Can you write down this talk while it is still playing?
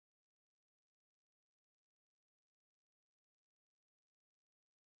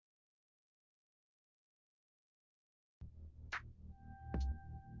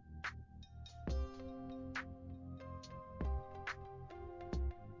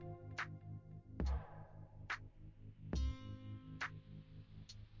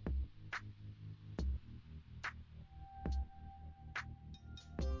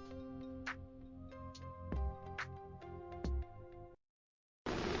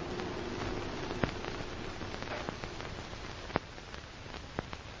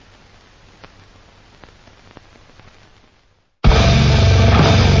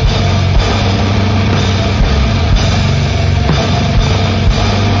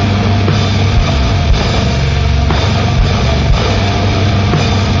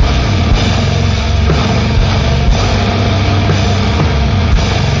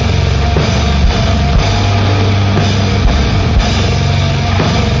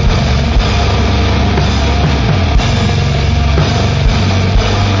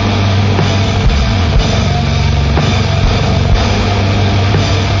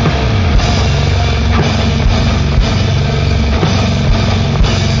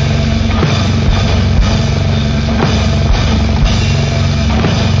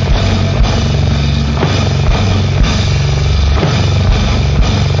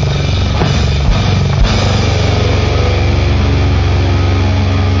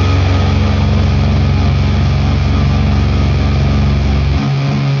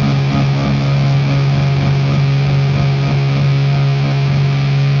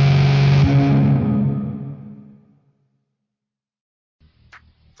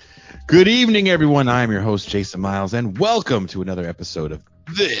Good evening, everyone. I am your host, Jason Miles, and welcome to another episode of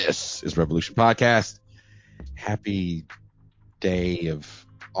This is Revolution Podcast. Happy day of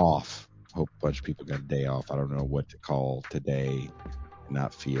off. Hope a bunch of people got a day off. I don't know what to call today and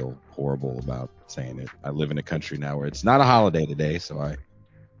not feel horrible about saying it. I live in a country now where it's not a holiday today, so I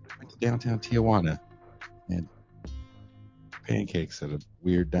went to downtown Tijuana and pancakes at a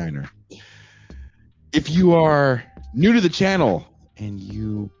weird diner. If you are new to the channel and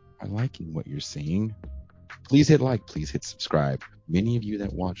you are liking what you're seeing, please hit like, please hit subscribe. Many of you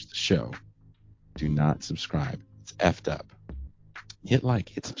that watch the show do not subscribe. It's effed up. Hit like,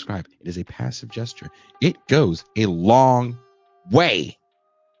 hit subscribe. It is a passive gesture. It goes a long way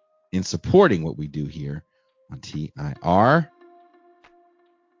in supporting what we do here on TIR.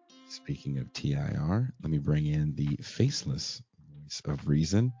 Speaking of TIR, let me bring in the faceless voice of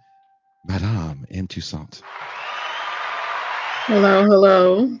reason, Madame M. Toussaint. Hello,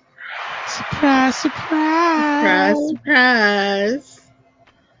 hello. Surprise, surprise. Surprise,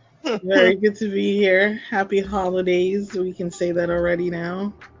 surprise. Very good to be here. Happy holidays. We can say that already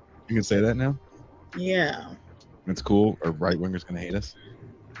now. You can say that now? Yeah. That's cool. Or right wingers gonna hate us?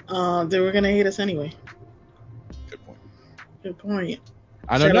 They were gonna hate us anyway. Good point. Good point.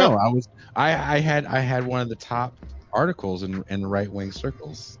 I don't know. I had one of the top articles in right wing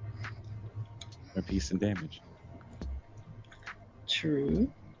circles. Peace and damage. True.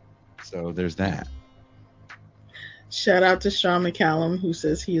 So there's that. Shout out to Sean McCallum, who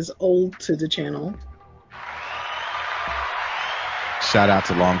says he is old to the channel. Shout out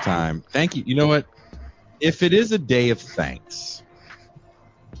to long time. Thank you. You know what? If it is a day of thanks,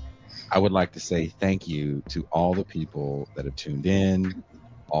 I would like to say thank you to all the people that have tuned in,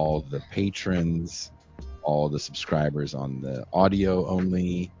 all the patrons, all the subscribers on the audio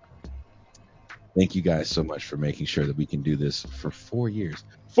only. Thank you guys so much for making sure that we can do this for 4 years.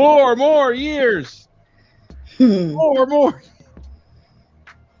 4 more years! 4 more!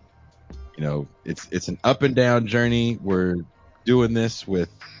 You know, it's an up and down journey. We're doing this with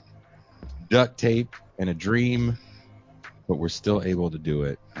duct tape and a dream, but we're still able to do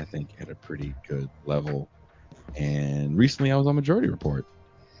it, I think, at a pretty good level. And recently I was on Majority Report.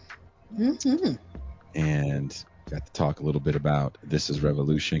 Mm-hmm. And got to talk a little bit about This is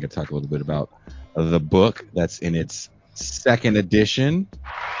Revolution. Got to talk a little bit about the book that's in its second edition.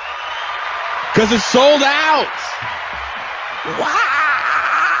 Because it's sold out! Wow!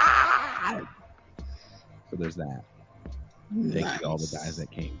 So there's that. Thank you to all the guys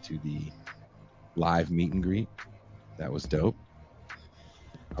that came to the live meet and greet. That was dope.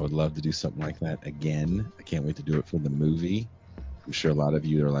 I would love to do something like that again. I can't wait to do it for the movie. I'm sure a lot of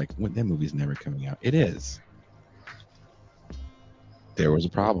you are like, well, that movie's never coming out. It is. There was a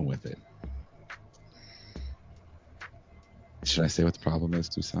problem with it. Should I say what the problem is,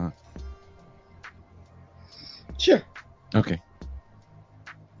 Toussaint? Sure. Okay.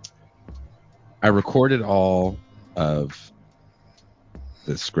 I recorded all of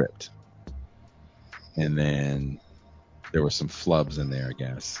the script. And then there were some flubs in there, I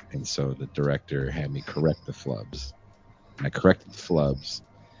guess. And so the director had me correct the flubs. And I corrected the flubs.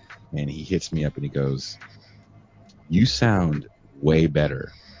 And he hits me up and he goes, "You sound way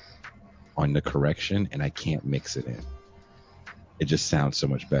better on the correction, and I can't mix it in. It just sounds so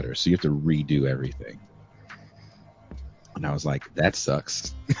much better. So you have to redo everything. And I was like, that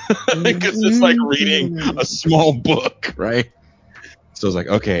sucks. Because it's like reading a small book, right? So I was like,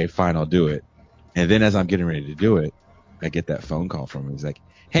 okay, fine, I'll do it. And then as I'm getting ready to do it, I get that phone call from him. He's like,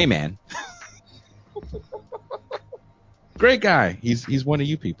 hey, man. Great guy. He's one of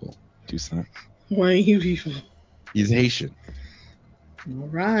you people, Toussaint. One of you people. He's Haitian. All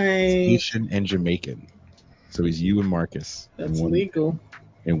right. Haitian and Jamaican. So he's you and Marcus. That's illegal.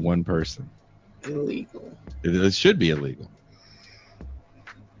 In one person. Illegal. It should be illegal.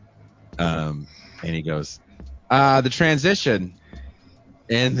 And he goes, the transition.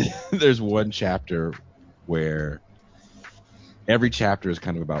 And there's one chapter where every chapter is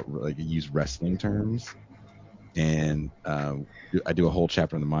kind of about like use wrestling terms. And I do a whole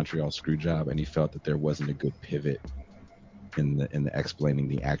chapter on the Montreal Screwjob, and he felt that there wasn't a good pivot in the explaining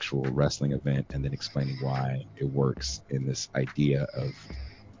the actual wrestling event and then explaining why it works in this idea of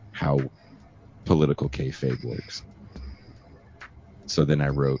how political kayfabe works. So then I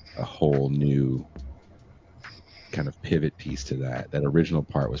wrote a whole new kind of pivot piece to that. That original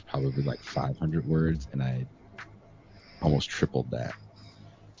part was probably like 500 words, and I almost tripled that.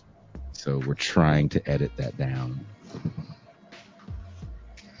 So we're trying to edit that down.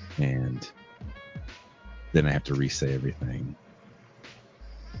 And then I have to re-say everything.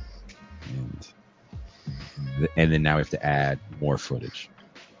 And then now we have to add more footage.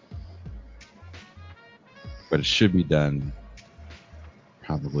 But it should be done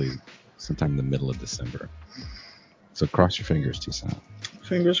probably sometime in the middle of December. So cross your fingers, Toussaint.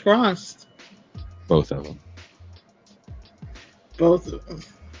 Fingers crossed. Both of them. Both of them.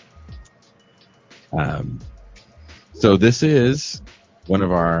 So this is one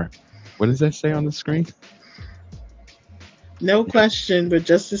of our, what does that say on the screen? No question, but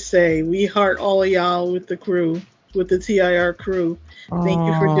just to say, we heart all of y'all with the crew, with the TIR crew. Thank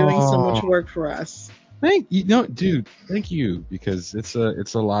you for doing so much work for us. Thank you, dude. Thank you, because it's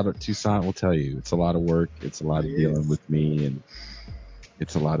a lot of, Toussaint will tell you, it's a lot of work. It's a lot of dealing with me, and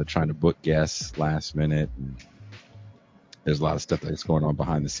it's a lot of trying to book guests last minute. And there's a lot of stuff that's going on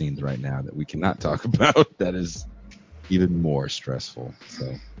behind the scenes right now that we cannot talk about. That is even more stressful.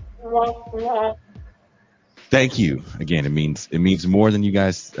 So thank you again. It means more than you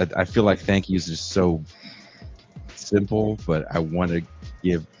guys. I feel like thank you is just so simple, but I want to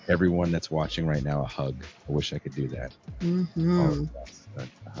give everyone that's watching right now a hug. I wish I could do that. Mm-hmm. A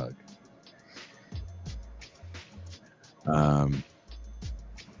hug.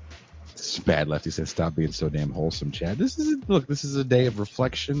 Bad Lefty says, "Stop being so damn wholesome, Chad." This is a day of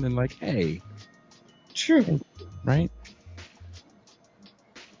reflection and like, hey, true, right?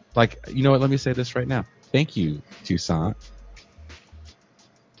 Like, you know what? Let me say this right now. Thank you, Toussaint,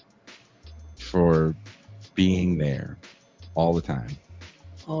 for being there all the time.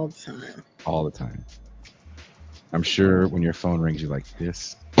 All the time. All the time. I'm sure when your phone rings, you're like,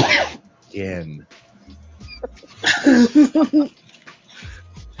 this again.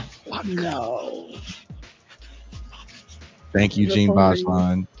 No. Thank you, Gene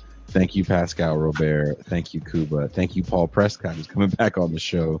Bajlan. Thank you, Pascal Robert. Thank you, Kuba. Thank you, Paul Prescott, who's coming back on the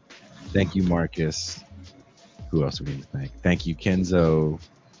show. Thank you, Marcus. Who else do we need to thank? Thank you, Kenzo.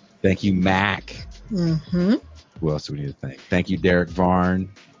 Thank you, Mac. Mm-hmm. Who else do we need to thank? Thank you, Derek Varn.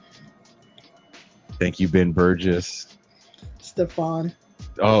 Thank you, Ben Burgess. Stefan.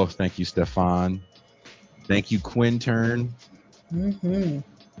 Oh, thank you, Stefan. Thank you, Quintern. Mm-hmm.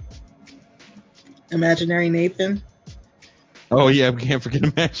 Imaginary Nathan. Oh, yeah, we can't forget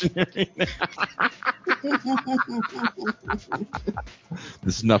Imaginary. The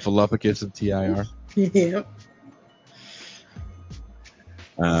Snuffleupagus of TIR. Yep.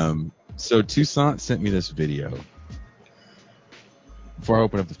 So Toussaint sent me this video. Before I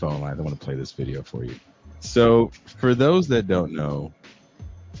open up the phone lines, I want to play this video for you. So for those that don't know,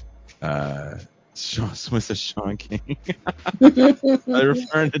 Smith says Sean King. I'm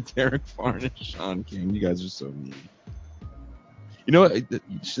referring to Derek Varn as Sean King. You guys are so mean. You know what?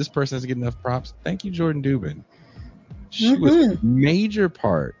 This person doesn't get enough props. Thank you, Jordan Dubin. She was a major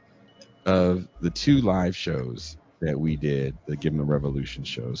part of the 2 live shows that we did, the Give 'em a Revolution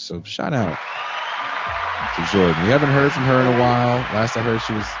shows. So shout out to Jordan. We haven't heard from her in a while. Last I heard,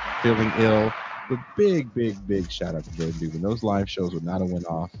 she was feeling ill. But big shout out to Jordan Dubin. Those live shows would not have went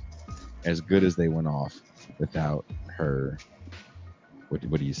off as good as they went off without her. What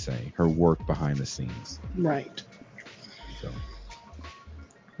do you say? Her work behind the scenes. Right. So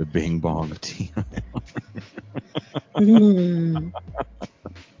the Bing Bong of TIR.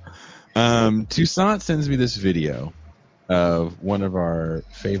 Toussaint sends me this video. of one of our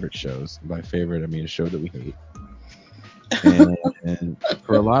favorite shows. By favorite, I mean a show that we hate. And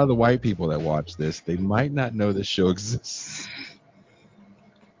for a lot of the white people that watch this, they might not know this show exists.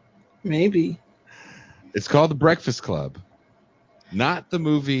 Maybe. It's called The Breakfast Club. Not the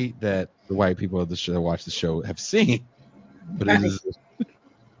movie that the white people of the show that watch the show have seen, but it is.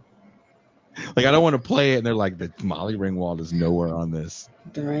 Like, I don't want to play it, and they're like, "The Molly Ringwald is nowhere on this."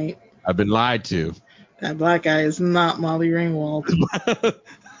 Right. I've been lied to. That black guy is not Molly Ringwald.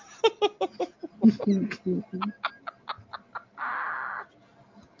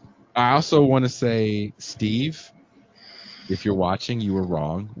 I also want to say, Steve, if you're watching, you were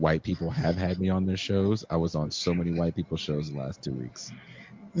wrong. White people have had me on their shows. I was on so many white people shows the last 2 weeks.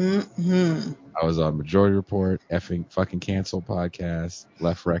 Mm-hmm. I was on Majority Report, fucking Cancel podcast,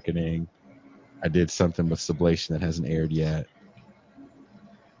 Left Reckoning. I did something with Sublation that hasn't aired yet.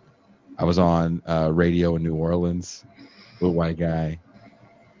 I was on radio in New Orleans with a white guy.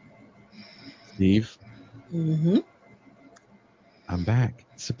 Steve, Mm-hmm. I'm back.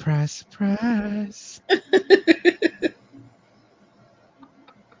 Surprise, surprise.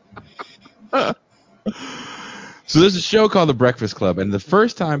 So there's a show called The Breakfast Club, and the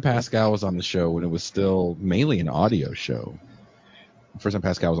first time Pascal was on the show, when it was still mainly an audio show, the first time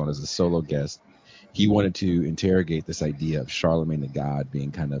Pascal was on as a solo guest, he wanted to interrogate this idea of Charlemagne the God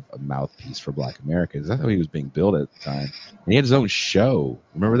being kind of a mouthpiece for Black Americans. That's how he was being billed at the time. And he had his own show.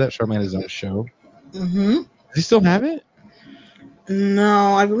 Remember that? Charlemagne had his own show? Mm-hmm. Does he still have it?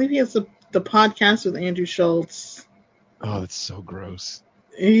 No, I believe he has the podcast with Andrew Schultz. Oh, that's so gross.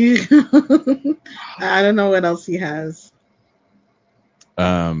 I don't know what else he has.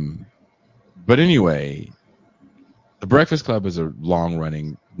 But anyway, The Breakfast Club is a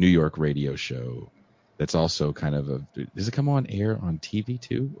long-running New York radio show that's also kind of a. Does it come on air on TV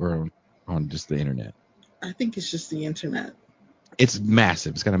too, or on just the internet? I think it's just the internet. It's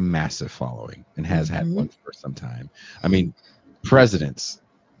massive. It's got a massive following and has had Mm-hmm. one for some time. I mean, presidents,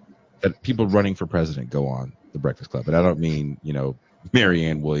 that people running for president go on The Breakfast Club, and I don't mean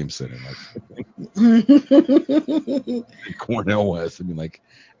Marianne Williamson and like Cornel West. I mean, like,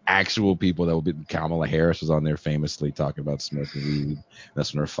 actual people that will be. Kamala Harris was on there famously talking about smoking weed.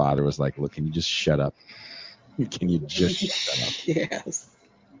 That's when her father was like, "Look, can you just shut up? Can you just shut up?" Yes.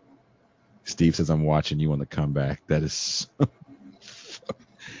 Steve says, "I'm watching you on the comeback." That is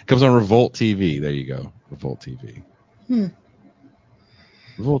comes on Revolt TV. There you go, Revolt TV.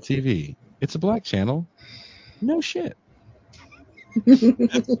 Revolt TV. It's a black channel. No shit.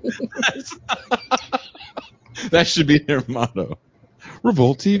 That should be their motto.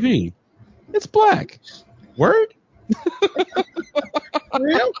 Revolt TV. It's black. Word?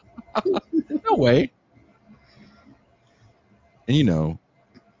 Real? No way. And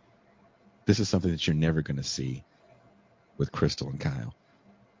this is something that you're never going to see with Crystal and Kyle.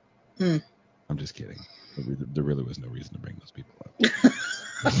 I'm just kidding. There really was no reason to bring those people up.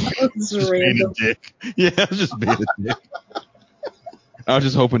 It's random. Dick. Yeah, I was just being a dick. I was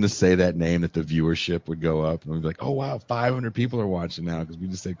just hoping to say that name, that the viewership would go up, and we'd be like, "Oh wow, 500 people are watching now because we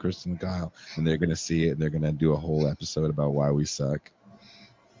just said Kristen and Kyle," and they're gonna see it, and they're gonna do a whole episode about why we suck.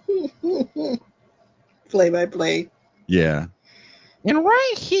 Play by play. Yeah. And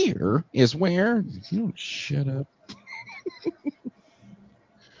right here is where you don't shut up.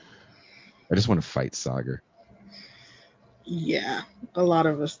 I just want to fight Sagar. Yeah, a lot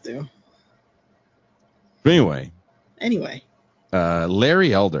of us do. But Anyway.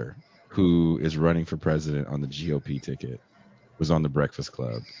 Larry Elder, who is running for president on the GOP ticket, was on The Breakfast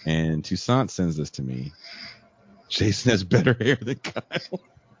Club. And Toussaint sends this to me. Jason has better hair than Kyle.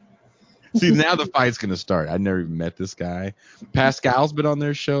 See, now the fight's going to start. I never even met this guy. Pascal's been on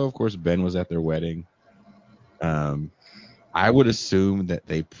their show. Of course, Ben was at their wedding. I would assume that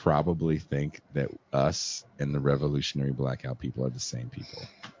they probably think that us and the Revolutionary Blackout people are the same people.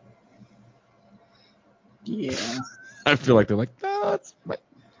 Yeah. I feel like they're like, no,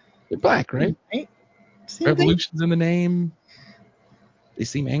 they're black, right? Revolution's in the name. They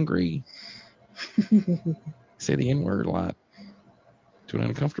seem angry. Say the N-word a lot to an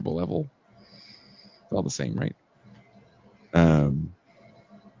uncomfortable level. It's all the same, right? And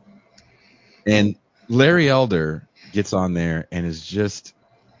Larry Elder gets on there and is just,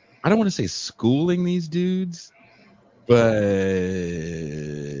 I don't want to say schooling these dudes, but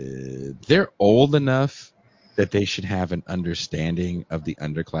they're old enough that they should have an understanding of the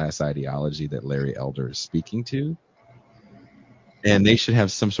underclass ideology that Larry Elder is speaking to. And they should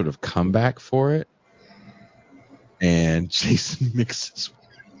have some sort of comeback for it. And Jason mixes.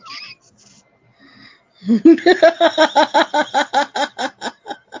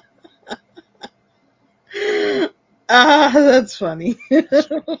 That's funny.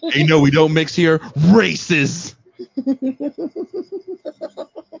 Hey, no, we don't mix here. Races.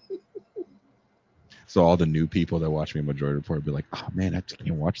 So all the new people that watch me on Majority Report will be like, oh man, I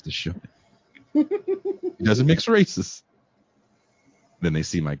can't watch this show. He doesn't mix races. Then they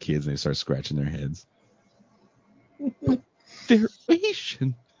see my kids and they start scratching their heads. But they're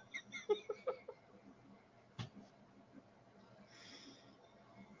Asian.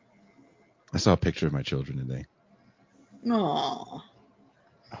 I saw a picture of my children today. Aww.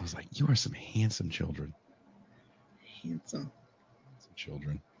 I was like, you are some handsome children. Handsome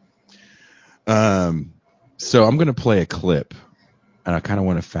children. So I'm gonna play a clip, and I kind of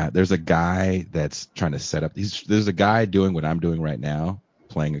want to there's a guy that's trying to set up there's a guy doing what I'm doing right now,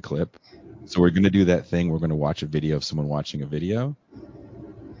 playing a clip. So we're gonna do that thing. We're gonna watch a video of someone watching a video.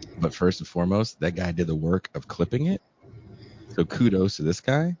 But first and foremost, that guy did the work of clipping it. So kudos to this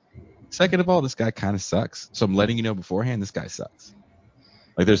guy. Second of all, this guy kind of sucks. So I'm letting you know beforehand, this guy sucks.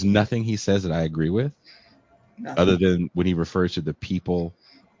 Like there's nothing he says that I agree with, other than when he refers to the people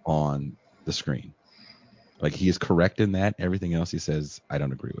on the screen. Like he is correct in that. Everything else he says, I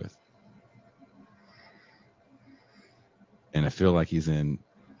don't agree with. And I feel like he's in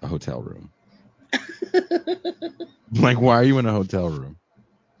a hotel room. Like, why are you in a hotel room?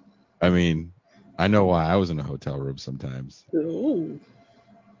 I mean, I know why I was in a hotel room sometimes. Ooh.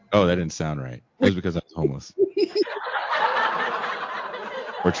 Oh, that didn't sound right. It was because I was homeless.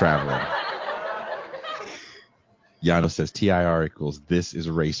 Or traveling. Yano says TIR equals this is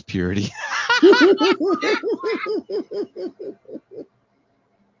race purity.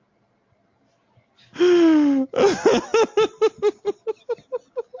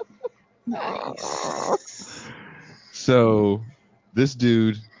 Nice. So this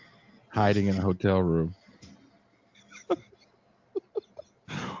dude hiding in a hotel room.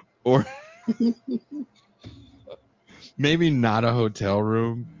 Or maybe not a hotel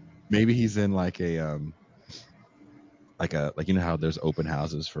room. Maybe he's in like you know how there's open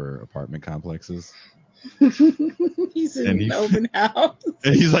houses for apartment complexes. He's in an open house.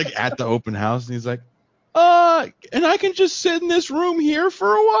 And he's like at the open house and he's like, and I can just sit in this room here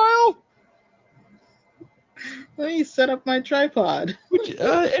for a while. Let me set up my tripod.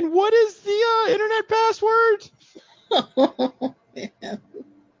 And what is the internet password? Oh, man.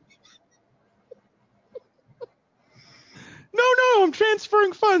 No, I'm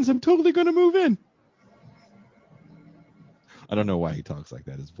transferring funds. I'm totally going to move in. I don't know why he talks like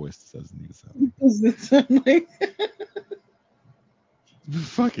that. His voice doesn't even sound like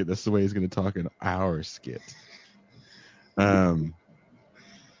fuck it. That's the way he's going to talk in our skit.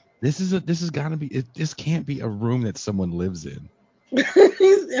 This can't be a room that someone lives in.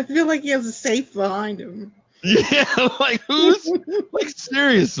 I feel like he has a safe behind him. Yeah, like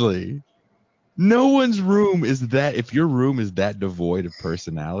seriously. No one's room is that. If your room is that devoid of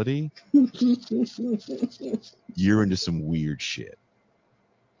personality, you're into some weird shit.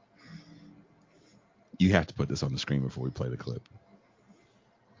 You have to put this on the screen before we play the clip.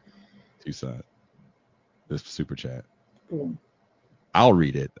 Tucson. This super chat. Cool. I'll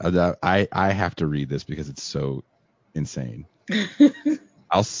read it. I have to read this because it's so insane.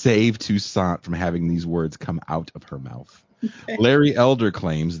 I'll save Toussaint from having these words come out of her mouth. Okay. Larry Elder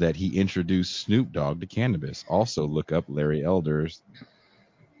claims that he introduced Snoop Dogg to cannabis. Also, look up Larry Elder,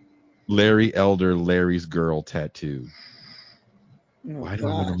 Larry's girl tattoo. Why do I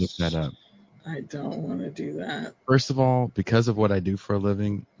want to look that up? I don't want to do that. First of all, because of what I do for a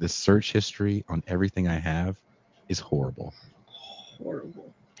living, the search history on everything I have is horrible.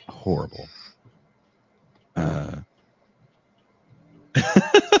 Horrible.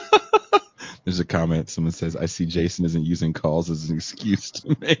 There's a comment. Someone says, I see Jason isn't using calls as an excuse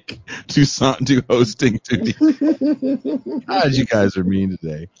to make Toussaint do hosting duty. God, you guys are mean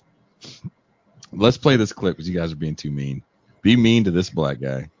today. Let's play this clip because you guys are being too mean. Be mean to this black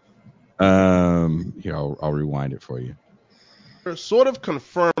guy. Here, I'll rewind it for you. Sort of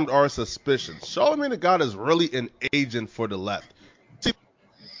confirmed our suspicions. Charlamagne the God is really an agent for the left.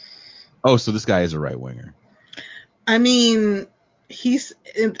 Oh, so this guy is a right winger. I mean, he's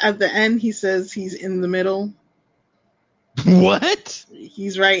at the end. He says he's in the middle. What?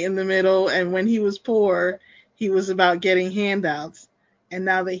 He's right in the middle. And when he was poor, he was about getting handouts. And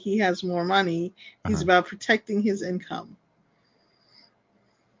now that he has more money, he's about protecting his income.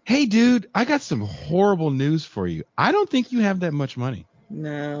 Hey, dude, I got some horrible news for you. I don't think you have that much money.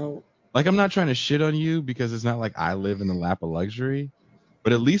 No. Like, I'm not trying to shit on you because it's not like I live in the lap of luxury,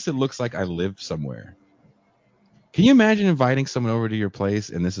 but at least it looks like I live somewhere. Can you imagine inviting someone over to your place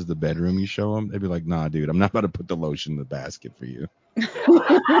and this is the bedroom you show them? They'd be like, nah, dude, I'm not about to put the lotion in the basket for you. What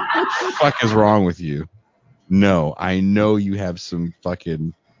the fuck is wrong with you? No, I know you have some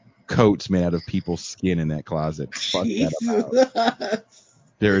fucking coats made out of people's skin in that closet. Fuck that about. Jesus.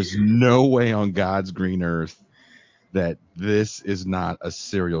 There is no way on God's green earth that this is not a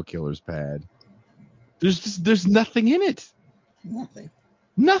serial killer's pad. There's nothing in it.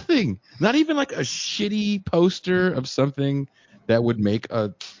 Nothing. Not even like a shitty poster of something that would make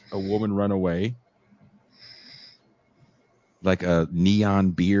a woman run away. Like a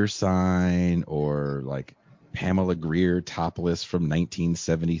neon beer sign or like Pamela Greer topless from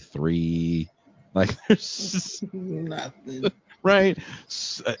 1973. Like there's just Nothing. right?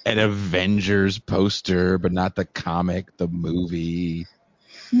 An Avengers poster, but not the comic, the movie.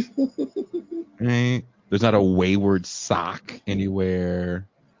 Right? There's not a wayward sock anywhere.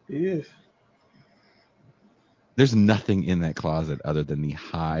 Ew. There's nothing in that closet other than the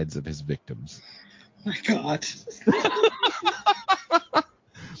hides of his victims. My God.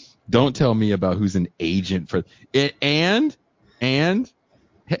 Don't tell me about who's an agent for it. And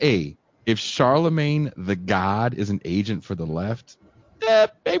hey, if Charlemagne the God is an agent for the left,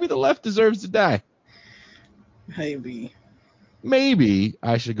 maybe the left deserves to die. Maybe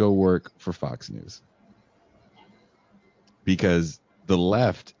I should go work for Fox News. Because the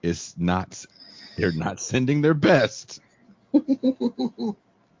left is not, they're not sending their best.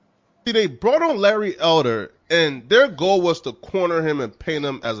 See, they brought on Larry Elder, and their goal was to corner him and paint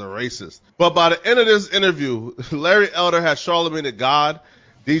him as a racist. But by the end of this interview, Larry Elder had Charlemagne the God,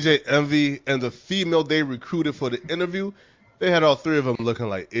 DJ Envy, and the female they recruited for the interview. They had all three of them looking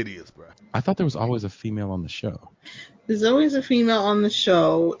like idiots, bro. I thought there was always a female on the show. There's always a female on the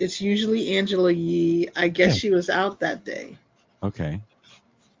show. It's usually Angela Yee. I guess she was out that day. Okay.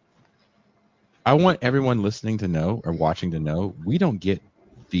 I want everyone listening to know or watching to know we don't get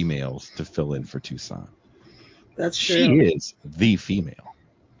females to fill in for Tucson. That's true. She is the female.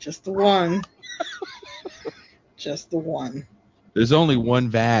 Just the one. Just the one. There's only one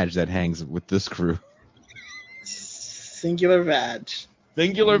vag that hangs with this crew. Singular vag.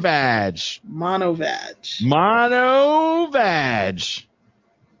 Singular vag. Mono vag. Mono vag.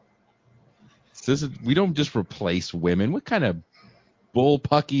 We don't just replace women. What kind of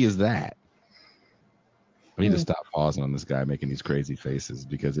bullpucky is that? I need to stop pausing on this guy making these crazy faces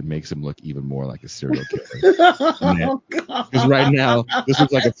because it makes him look even more like a serial killer. Oh, because right now, this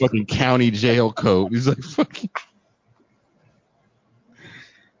looks like a fucking county jail coat. He's like fucking.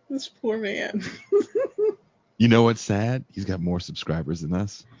 This poor man. You know what's sad? He's got more subscribers than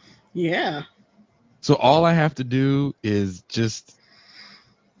us. Yeah. So all I have to do is just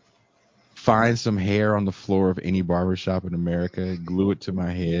find some hair on the floor of any barbershop in America, glue it to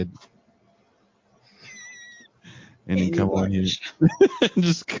my head, and then come on here and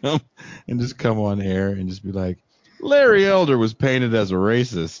just come on air and just be like, Larry Elder was painted as a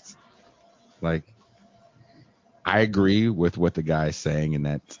racist. Like, I agree with what the guy's saying in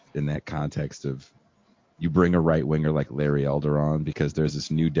that context of you bring a right winger like Larry Elder on because there's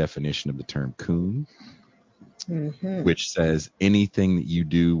this new definition of the term coon, which says anything that you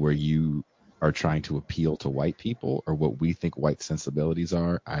do where you are trying to appeal to white people or what we think white sensibilities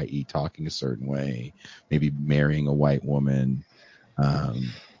are, i.e. talking a certain way, maybe marrying a white woman,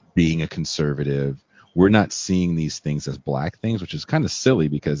 being a conservative. We're not seeing these things as black things, which is kind of silly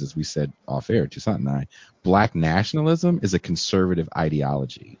because, as we said off air, Toussaint and I, black nationalism is a conservative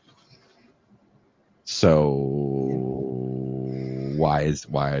ideology. So why is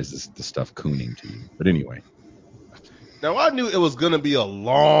this stuff cooning to you? But anyway. Now, I knew it was going to be a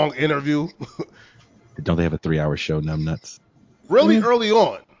long interview. Don't they have a 3-hour show, Numbnuts? Really early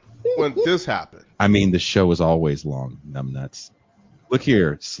on when this happened. I mean, the show is always long, Numbnuts. Look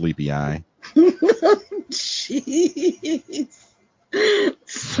here, sleepy eye. Jeez.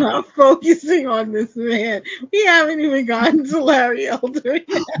 Stop focusing on this man. We haven't even gotten to Larry Elder yet.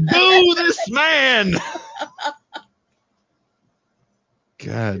 Boo this man!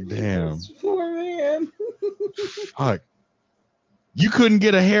 God damn. This poor man. Fuck. You couldn't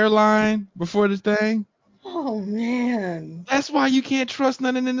get a hairline before this thing? Oh, man. That's why you can't trust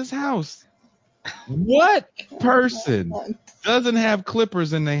nothing in this house. What person doesn't have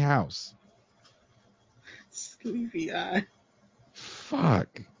clippers in their house? Sleepy eye.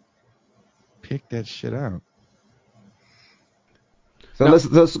 Fuck. Pick that shit out. So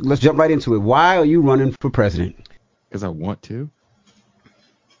let's jump right into it. Why are you running for president? Because I want to.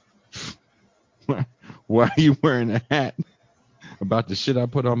 Why are you wearing a hat about the shit I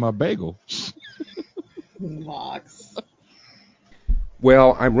put on my bagel? Vox.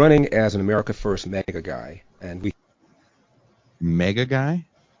 Well, I'm running as an America First mega guy, and we mega guy?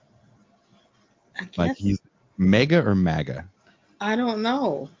 I guess. Like he's mega or MAGA? I don't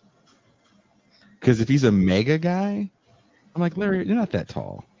know. Because if he's a mega guy, I'm like, Larry, you're not that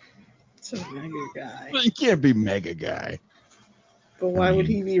tall. It's a mega guy. You can't be mega guy. But why would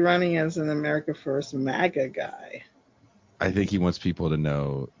he be running as an America First MAGA guy? I think he wants people to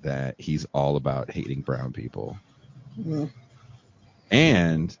know that he's all about hating brown people. Mm.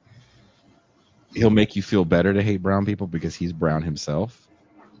 And he'll make you feel better to hate brown people because he's brown himself.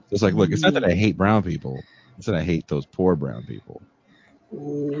 So it's like, look, it's not that I hate brown people. It's that I hate those poor brown people.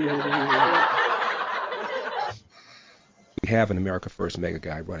 We have an America First mega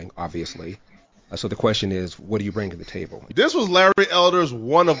guy running, obviously. So the question is, what do you bring to the table? This was Larry Elder's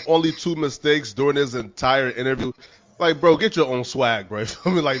one of only 2 mistakes during his entire interview. Like, bro, get your own swag, bro. I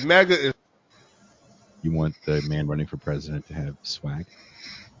mean, like, MAGA is You want the man running for president to have swag?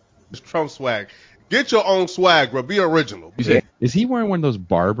 Trump swag. Get your own swag, bro. Be original. Is he wearing one of those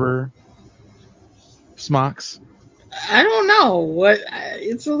barber smocks? I don't know. What?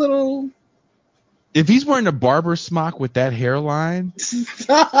 It's a little. If he's wearing a barber smock with that hairline, this is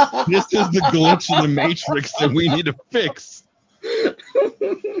the glitch in the matrix that we need to fix. What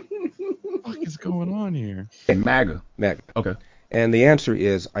the fuck is going on here? MAGA. MAGA. Okay. And the answer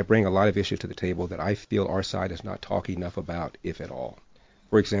is, I bring a lot of issues to the table that I feel our side is not talking enough about, if at all.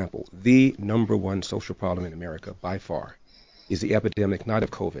 For example, the number one social problem in America, by far, is the epidemic not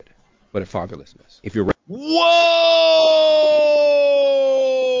of COVID, but of fatherlessness. If you're Whoa!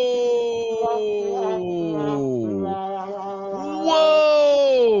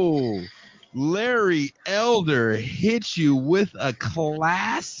 Larry Elder hit you with a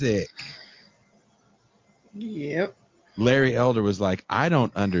classic. Yep. Larry Elder was like, I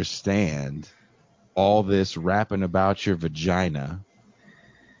don't understand all this rapping about your vagina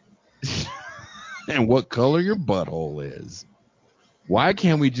and what color your butthole is. Why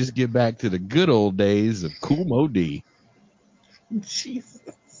can't we just get back to the good old days of Kool Moe Dee?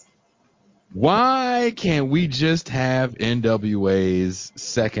 Jesus. Why can't we just have NWA's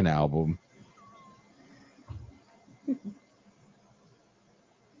second album?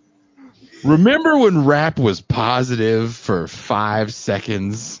 Remember when rap was positive for 5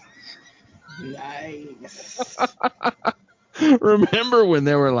 seconds? Nice. Remember when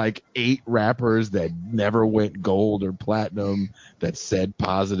there were like 8 rappers that never went gold or platinum that said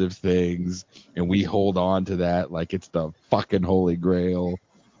positive things, and we hold on to that like it's the fucking holy grail?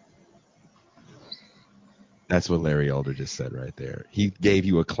 That's what Larry Elder just said right there. He gave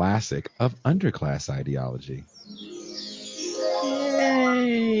you a classic of underclass ideology.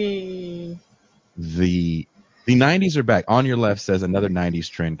 Yay. The 90s are back. On Your Left says another 90s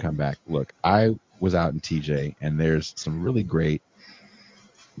trend come back. Look, I was out in TJ, and there's some really great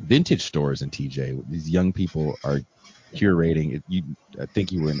vintage stores in TJ. These young people are curating it. I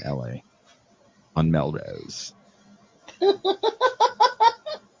think you were in LA on Melrose.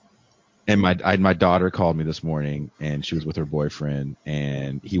 And my daughter called me this morning, and she was with her boyfriend,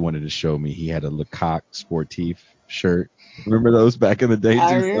 and he wanted to show me. He had a Lecoq Sportif shirt. Remember those back in the day?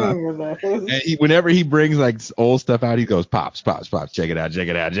 I remember those. And whenever he brings like old stuff out, he goes, pops. Check it out.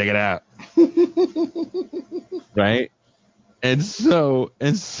 Right? And so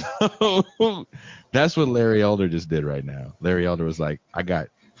that's what Larry Elder just did right now. Larry Elder was like, I got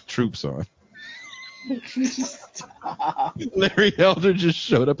troops on. Stop. Larry Elder just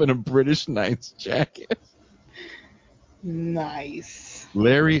showed up in a British Knights jacket. Nice.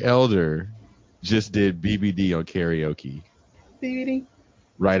 Larry Elder just did BBD on karaoke. BBD?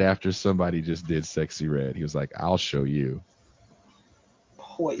 Right after somebody just did Sexy Red. He was like, I'll show you.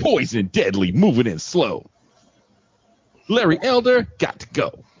 Poison, deadly, moving in slow. Larry Elder got to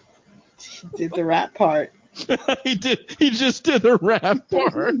go. He did the rap part. He just did the rap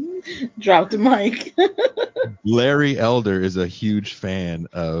part. Dropped the mic. Larry Elder is a huge fan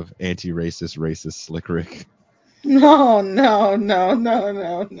of anti-racist, racist Slick Rick. No.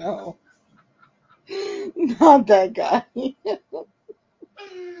 Not that guy.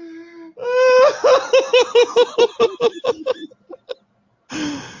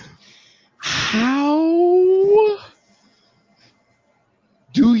 How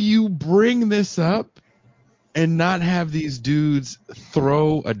do you bring this up and not have these dudes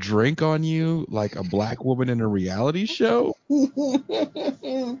throw a drink on you like a black woman in a reality show?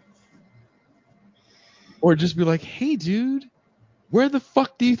 Or just be like, hey, dude, where the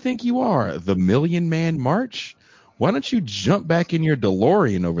fuck do you think you are? The Million Man March? Why don't you jump back in your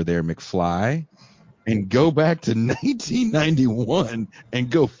DeLorean over there, McFly, and go back to 1991 and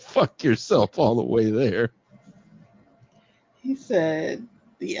go fuck yourself all the way there? He said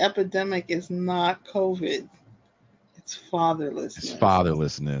the epidemic is not COVID. It's fatherlessness. It's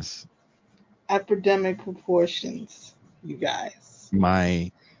fatherlessness. Epidemic proportions, you guys.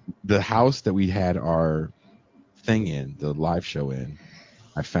 My the house that we had our thing in, the live show in,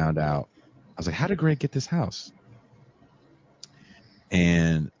 I found out. I was like, how did Greg get this house?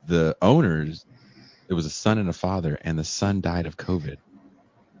 And the owners, it was a son and a father, and the son died of COVID.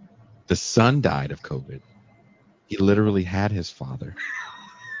 The son died of COVID. He literally had his father.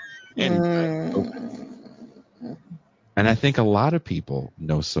 And, he died of COVID. And I think a lot of people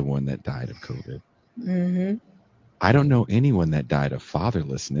know someone that died of COVID. Mm-hmm. I don't know anyone that died of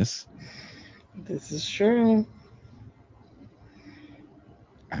fatherlessness. This is true.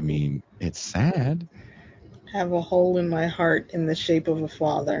 I mean, it's sad. Have a hole in my heart in the shape of a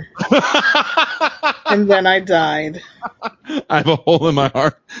father. And then I died. I have a hole in my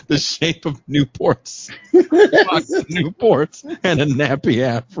heart the shape of Newports. Box of Newports and a nappy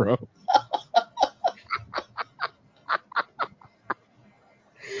afro.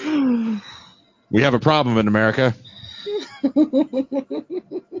 We have a problem in America.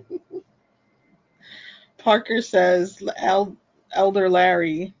 Parker says Elder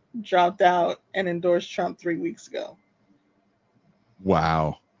Larry dropped out and endorsed Trump 3 weeks ago.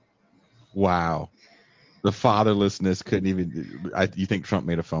 Wow. The fatherlessness couldn't even. You think Trump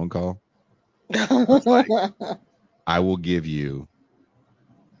made a phone call? I will give you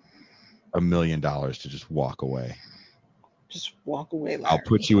 $1 million to just walk away. Just walk away, Larry. I'll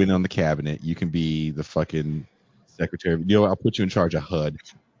put you in on the cabinet. You can be the fucking secretary. I'll put you in charge of HUD.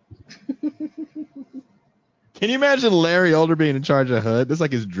 Can you imagine Larry Elder being in charge of HUD? That's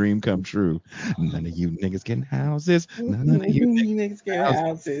like his dream come true. None of you niggas getting houses. None of you niggas getting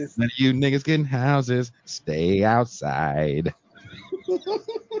houses. None of you niggas getting houses. Stay outside.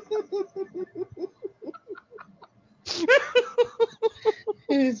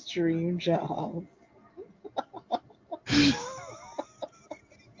 His dream job.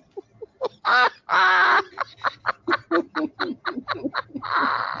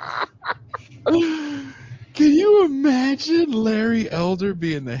 Can you imagine Larry Elder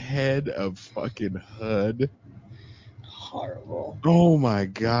being the head of fucking HUD? Horrible. Oh my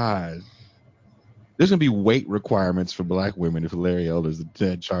God. There's going to be weight requirements for black women if Larry Elder's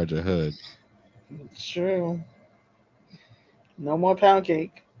in charge of HUD. It's true. No more pound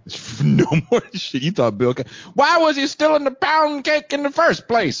cake. No more shit. You thought Bill... Why was he still in the pound cake in the first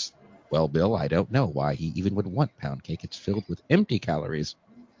place? Well, Bill, I don't know why he even would want pound cake. It's filled with empty calories.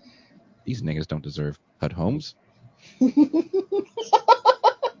 These niggas don't deserve HUD homes.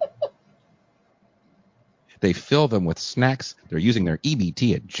 They fill them with snacks. They're using their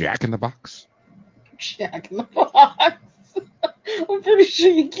EBT at Jack in the Box. Jack in the Box. I'm pretty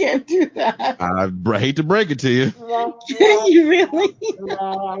sure you can't do that. I hate to break it to you. Can you really?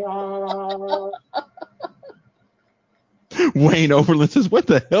 Wayne Overland says, what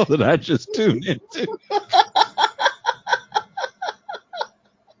the hell did I just tune into?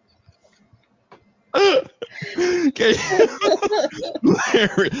 Okay.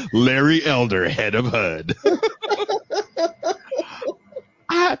 Larry Elder, head of HUD.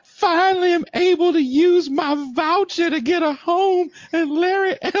 I finally am able to use my voucher to get a home, and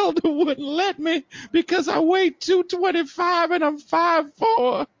Larry Elder wouldn't let me because I weigh 225 and I'm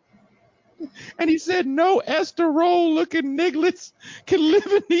 5'4". And he said no Esther Roll looking nigglets can live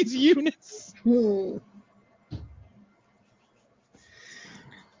in these units. Oh,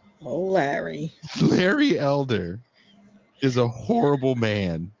 Larry. Larry Elder is a horrible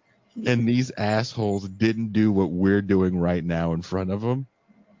man, and these assholes didn't do what we're doing right now in front of him.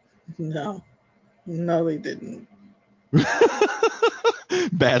 No, they didn't.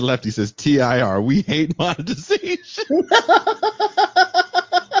 Bad Lefty says, TIR, we hate monetization.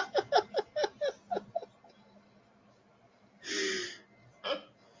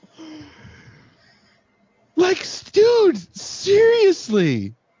 Like, dude,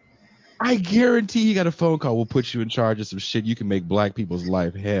 seriously. I guarantee you got a phone call. We'll put you in charge of some shit. You can make black people's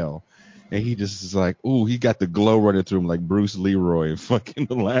life hell. And he just is like, ooh, he got the glow running through him like Bruce Leroy in fucking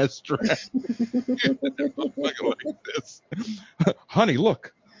The Last Draft. Fucking like this. Honey,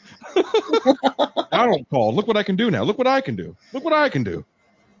 look. I don't call. Look what I can do now. Look what I can do. Look what I can do.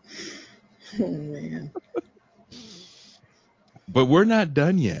 Oh, man. But we're not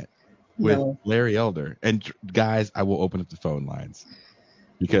done yet with No. Larry Elder. And guys, I will open up the phone lines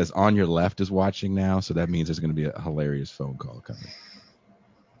because On Your Left is watching now. So that means there's going to be a hilarious phone call coming.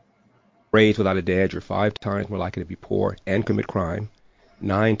 Raised without a dad, you're 5 times more likely to be poor and commit crime,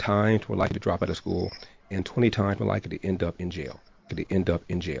 9 times more likely to drop out of school, and 20 times more likely to end up in jail.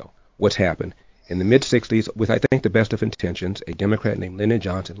 What's happened? In the mid-'60s, with I think the best of intentions, a Democrat named Lyndon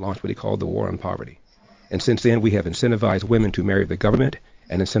Johnson launched what he called the War on Poverty. And since then, we have incentivized women to marry the government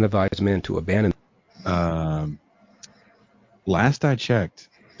and incentivized men to abandon. Last I checked,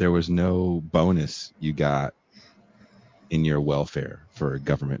 there was no bonus you got in your welfare for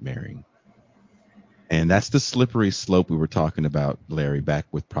government marrying. And that's the slippery slope we were talking about, Larry, back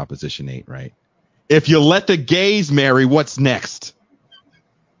with Proposition 8, right? If you let the gays marry, what's next?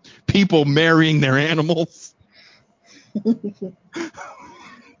 People marrying their animals?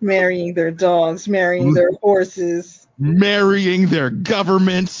 Marrying their dogs, marrying their horses. Marrying their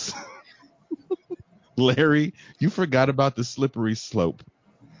governments? Larry, you forgot about the slippery slope.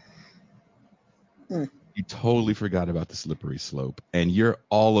 You totally forgot about the slippery slope, and you're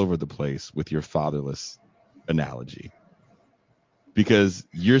all over the place with your fatherless analogy, because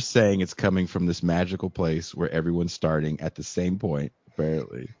you're saying it's coming from this magical place where everyone's starting at the same point,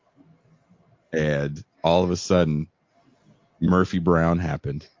 apparently, and all of a sudden Murphy Brown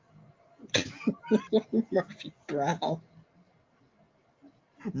happened. Murphy Brown.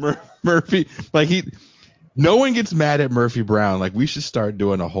 Murphy, like no one gets mad at Murphy Brown. Like, we should start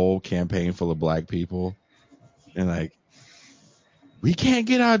doing a whole campaign full of black people. And like, we can't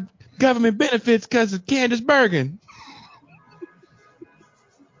get our government benefits because of Candace Bergen.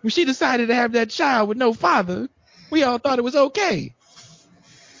 When she decided to have that child with no father, we all thought it was okay.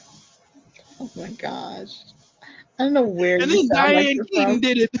 Oh my gosh. I don't know where And you then sound like Diane you're Keaton from.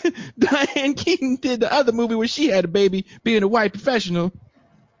 did it. Diane Keaton did the other movie where she had a baby being a white professional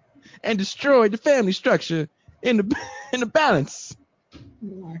and destroyed the family structure in the balance. Oh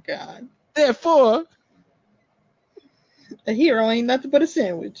my God. Therefore, A hero ain't nothing but a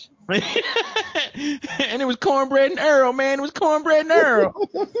sandwich. and it was Cornbread and Earl, man. It was Cornbread and Earl.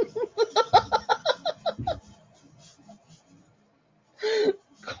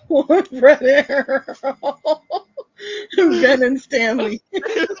 Cornbread Earl. Ben and Stanley.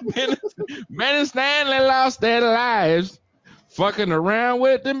 Ben and Stanley lost their lives fucking around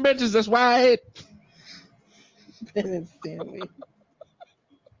with them bitches. That's why Ben and Stanley.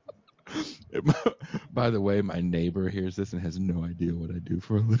 By the way, my neighbor hears this and has no idea what I do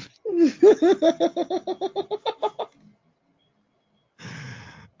for a living.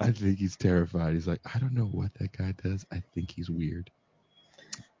 I think he's terrified. He's like, I don't know what that guy does. I think he's weird.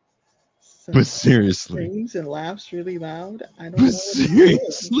 But seriously. Screams and laughs really loud. I don't But know what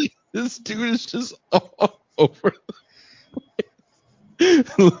seriously, this dude is just all over.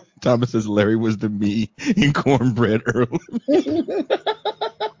 Thomas says Larry was the me in Cornbread Earl.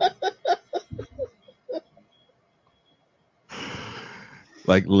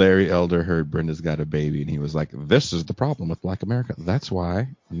 Like, Larry Elder heard Brenda's got a baby and he was like, this is the problem with Black America. That's why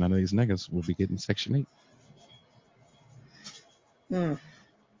none of these niggas will be getting Section 8.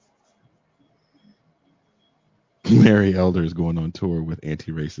 Larry Elder is going on tour with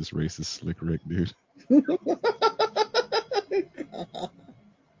anti-racist, racist Slick Rick, dude.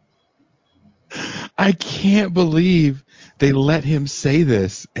 I can't believe they let him say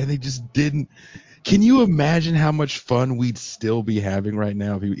this and they just didn't. Can you imagine how much fun we'd still be having right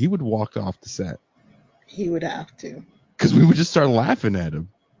now if he would walk off the set? He would have to. Because we would just start laughing at him.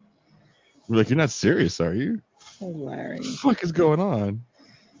 We're like, you're not serious, are you? Oh, Larry. What the fuck is going on?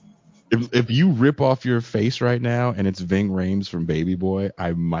 If you rip off your face right now and it's Ving Rhames from Baby Boy,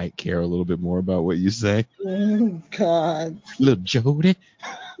 I might care a little bit more about what you say. Oh, God. Little Jody.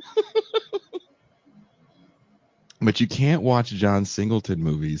 But you can't watch John Singleton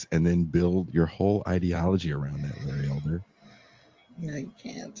movies and then build your whole ideology around that, Larry Elder. No, you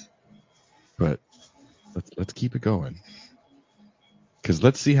can't. But let's keep it going. Because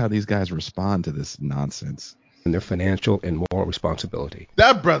let's see how these guys respond to this nonsense. And their financial and moral responsibility.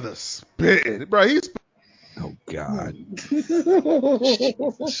 That brother's spitting. Bro, he's... Oh, God.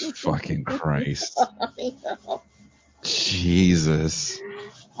 Jesus fucking Christ. I know. Jesus.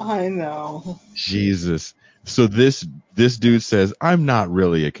 I know. Jesus. So this dude says, I'm not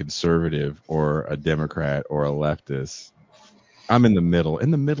really a conservative or a Democrat or a leftist. I'm in the middle.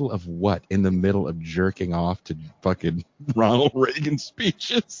 In the middle of what? In the middle of jerking off to fucking Ronald Reagan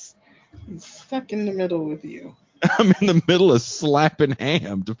speeches? He's stuck in the middle with you. I'm in the middle of slapping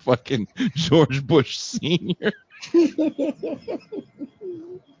ham to fucking George Bush Sr.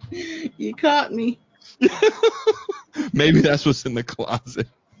 You caught me. Maybe that's what's in the closet.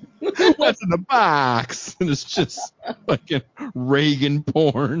 What's in the box? And it's just fucking Reagan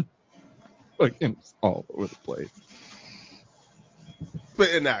porn. Fucking all over the place.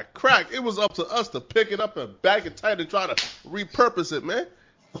 spitting that crack. It was up to us to pick it up and bag it tight and try to repurpose it, man.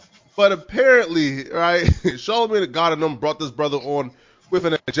 But apparently, right, Charlamagne the God and them brought this brother on with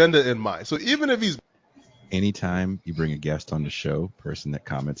an agenda in mind. So even if he's... Anytime you bring a guest on the show, person that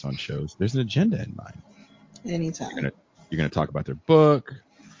comments on shows, there's an agenda in mind. Anytime. You're gonna talk about their book.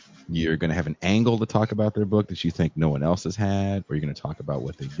 You're going to have an angle to talk about their book that you think no one else has had, or you're going to talk about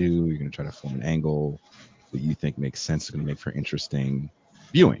what they do. You're going to try to form an angle that you think makes sense, going to make for interesting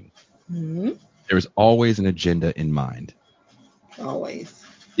viewing. Mm-hmm. There's always an agenda in mind. Always.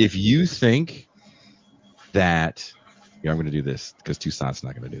 If you think that, I'm going to do this because Toussaint's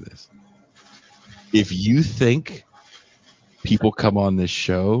not going to do this. If you think people come on this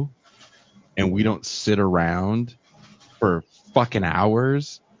show and we don't sit around for fucking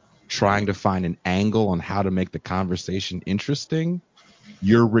hours trying to find an angle on how to make the conversation interesting,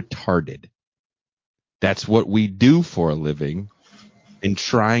 you're retarded. That's what we do for a living in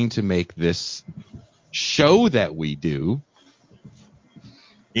trying to make this show that we do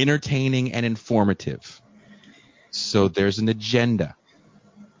entertaining and informative. So there's an agenda.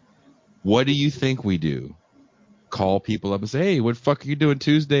 What do you think we do? Call people up and say, hey, what the fuck are you doing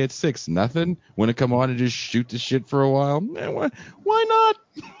Tuesday at 6? Nothing? Want to come on and just shoot the shit for a while? Man, why not?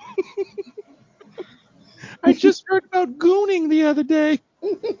 I just heard about gooning the other day.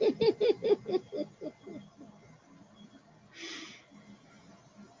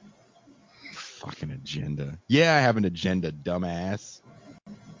 Fucking agenda. Yeah, I have an agenda, dumbass.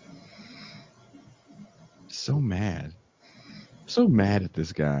 So mad. So mad at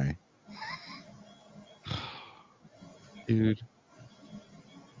this guy. Dude.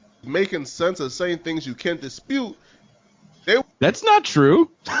 Making sense of saying things you can't dispute. That's not true.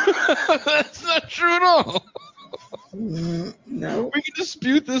 That's not true at all. No. We can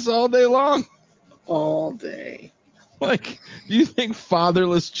dispute this all day long. All day. Like, do you think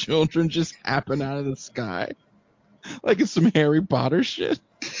fatherless children just happen out of the sky? Like it's some Harry Potter shit?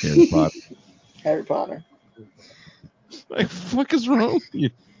 Harry Potter. Harry Potter. Like, fuck is wrong with you?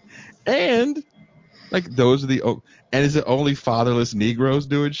 And, like, those are the... and is it only fatherless Negroes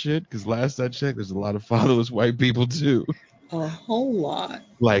doing shit? Because last I checked, there's a lot of fatherless white people, too. A whole lot.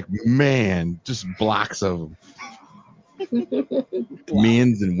 Like, man, just blocks of them.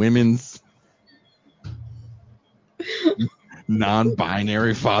 Men's and women's.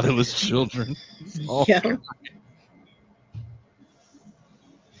 Non-binary fatherless children. Yeah.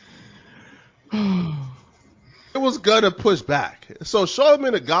 It was gonna push back. So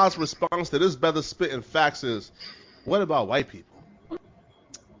Charlamagne the God's response to this brother spitting facts is, what about white people?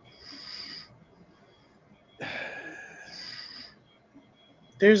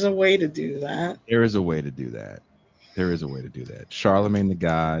 There's a way to do that. There is a way to do that. There is a way to do that. Charlamagne the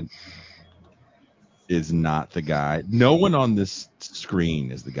God is not the guy. No one on this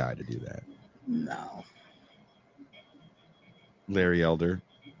screen is the guy to do that. No. Larry Elder.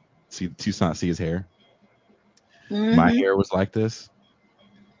 See Toussaint, see his hair? Mm-hmm. My hair was like this.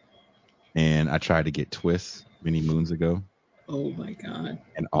 And I tried to get twists many moons ago. Oh my God.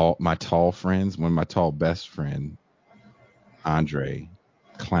 And all my tall friends, one of my tall best friend, Andre,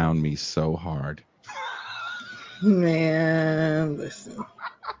 clowned me so hard. Man, listen.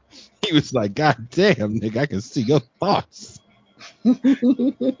 He was like, God damn, nigga, I can see your thoughts.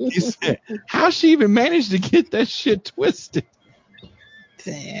 He said, how she even managed to get that shit twisted?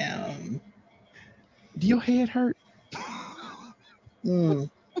 Damn. Do your head hurt? Mm.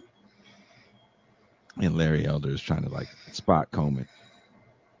 And Larry Elder is trying to like spot comb it.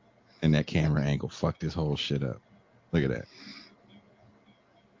 And that camera angle fucked this whole shit up. Look at that.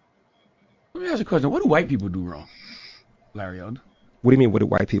 Let me ask you a question. What do white people do wrong, Larry Elder? What do you mean, what do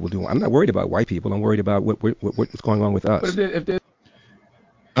white people do? I'm not worried about white people. I'm worried about what's going on with us. But if there's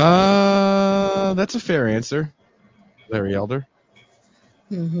That's a fair answer, Larry Elder.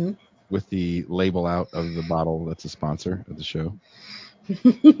 Mm-hmm. With the label out of the bottle that's a sponsor of the show.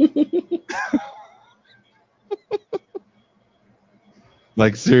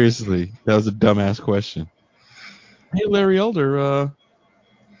 Like, seriously, that was a dumbass question. Hey, Larry Elder,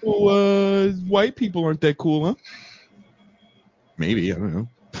 white people aren't that cool, huh? Maybe, I don't know.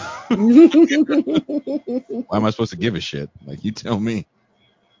 Why am I supposed to give a shit? Like, you tell me.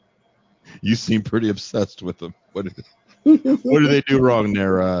 You seem pretty obsessed with them. What do they do wrong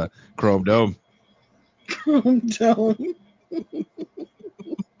there, Chrome Dome? Chrome Dome.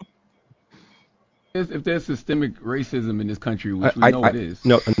 if there's systemic racism in this country, which we know it is.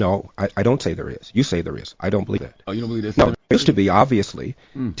 No, I don't say there is. You say there is. I don't believe that. Oh, you don't believe there's No, systemic there used to be, obviously.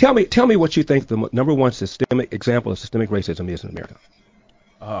 Tell me what you think the number one systemic example of systemic racism is in America.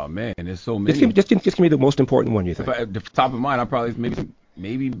 Oh man, there's so many. Just give me the most important one you think. At the top of mind, I probably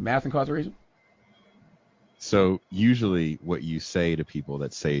maybe mass incarceration. So usually what you say to people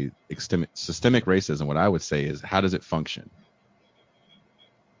that say systemic racism, what I would say is, how does it function?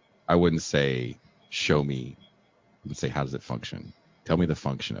 I wouldn't say, show me. I would say, how does it function? Tell me the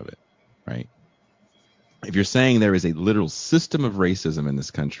function of it, right? If you're saying there is a literal system of racism in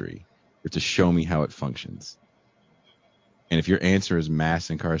this country, you have to show me how it functions. And if your answer is mass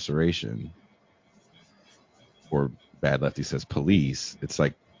incarceration, or Bad Lefty says police, it's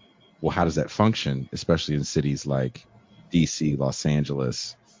like, well, how does that function, especially in cities like DC, Los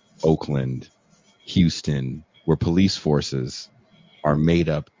Angeles, Oakland, Houston, where police forces are made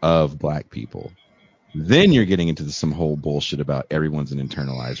up of black people? Then you're getting into some whole bullshit about everyone's an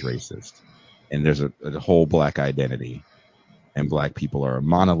internalized racist. And there's a whole black identity. And black people are a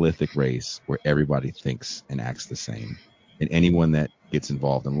monolithic race where everybody thinks and acts the same. And anyone that gets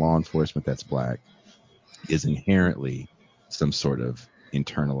involved in law enforcement that's black is inherently some sort of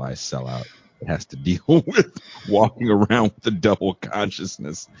internalized sellout that has to deal with walking around with a double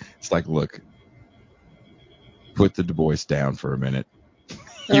consciousness. It's like, look, put the Du Bois down for a minute.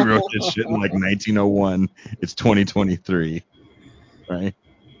 He wrote this shit in like 1901. It's 2023, right?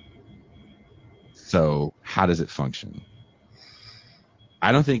 So how does it function?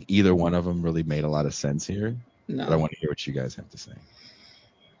 I don't think either one of them really made a lot of sense here. No. But I want to hear what you guys have to say.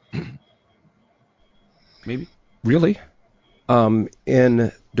 Maybe. Really? During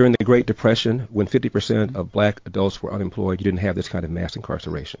the Great Depression, when 50% of black adults were unemployed, you didn't have this kind of mass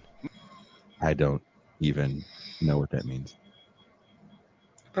incarceration. I don't even know what that means.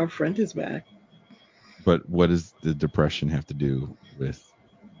 Our friend is back. But what does the Depression have to do with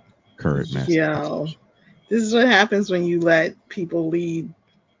current mass incarceration? This is what happens when you let people lead.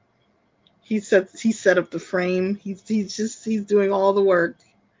 He set up the frame. He's doing all the work,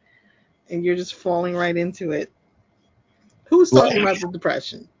 and you're just falling right into it. Who's talking about the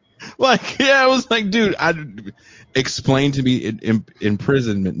Depression? Like, yeah, I was like, dude, explain to me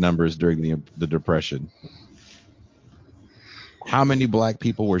imprisonment numbers during the Depression. How many black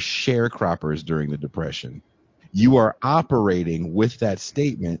people were sharecroppers during the Depression? You are operating with that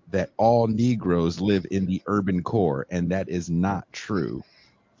statement that all Negroes live in the urban core, and that is not true.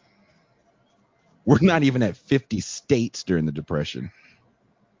 We're not even at 50 states during the Depression.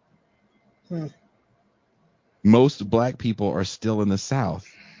 Most black people are still in the South.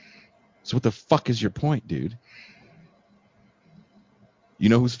 So what the fuck is your point, dude? You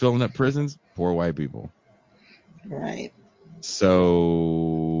know who's filling up prisons? Poor white people. Right. So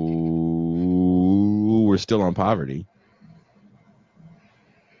we're still on poverty.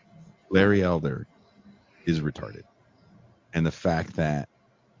 Larry Elder is retarded. And the fact that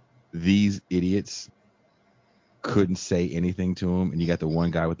these idiots couldn't say anything to him, and you got the one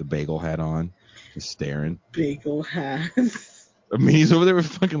guy with the bagel hat on just staring. Bagel hat. I mean, he's over there with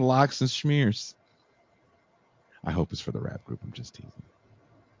fucking locks and schmears. I hope it's for the rap group. I'm just teasing.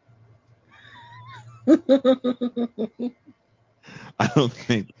 I don't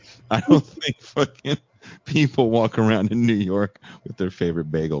think fucking people walk around in New York with their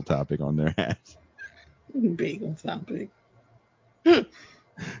favorite bagel topping on their hats. Bagel topping. Do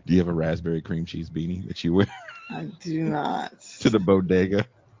you have a raspberry cream cheese beanie that you wear? I do not. To the bodega.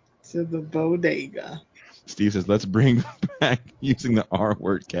 To the bodega. Steve says, let's bring back using the R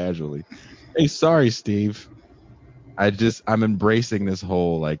word casually. Hey, sorry, Steve. I'm embracing this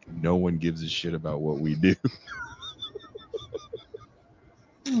whole, like, no one gives a shit about what we do.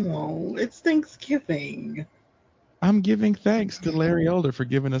 Oh, it's Thanksgiving. I'm giving thanks to Larry Elder for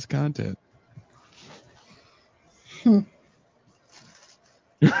giving us content.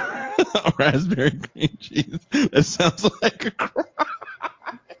 Raspberry cream cheese. That sounds like a crime.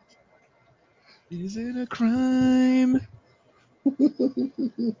 Is it a crime?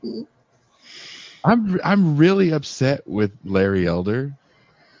 I'm really upset with Larry Elder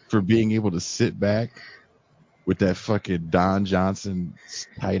for being able to sit back with that fucking Don Johnson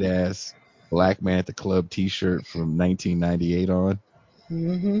tight ass Black Man at the Club T-shirt from 1998 on,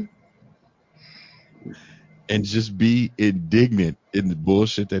 and just be indignant in the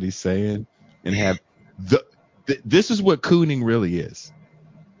bullshit that he's saying, and have this is what cooning really is.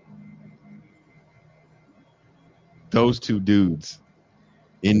 Those two dudes,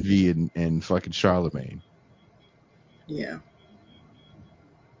 Envy and fucking Charlemagne. Yeah.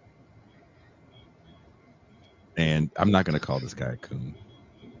 And I'm not going to call this guy a coon.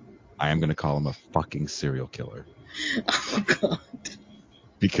 I am going to call him a fucking serial killer. Oh, God.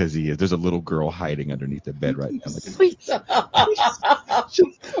 Because he is. There's a little girl hiding underneath the bed right now. Like, please.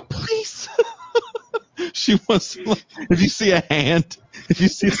 She wants to, if you see a hand, if you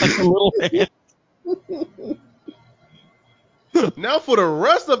see like a little hand. Now for the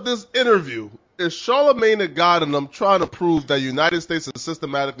rest of this interview, is Charlemagne the God and I'm trying to prove that United States is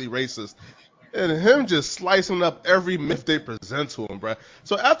systematically racist, and him just slicing up every myth they present to him, bruh.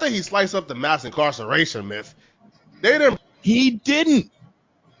 So after he sliced up the mass incarceration myth, they didn't. He didn't.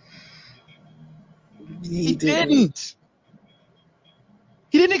 He didn't.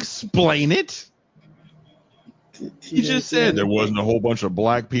 He didn't explain it. He just said there wasn't a whole bunch of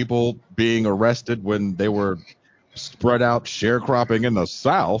black people being arrested when they were spread out sharecropping in the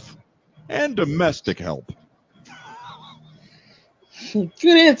South, and domestic help.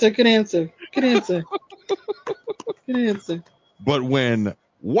 Good answer. But when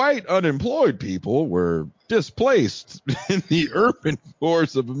white unemployed people were displaced in the urban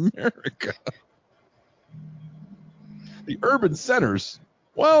cores of America, the urban centers,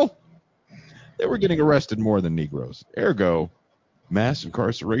 well, they were getting arrested more than Negroes. Ergo, mass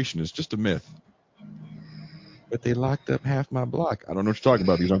incarceration is just a myth. But they locked up half my block. I don't know what you're talking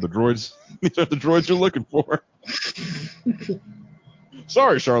about. These aren't the droids. These aren't the droids you're looking for.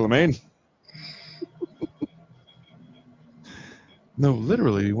 Sorry, Charlemagne. No,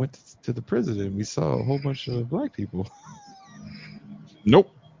 literally, we went to the prison and we saw a whole bunch of black people.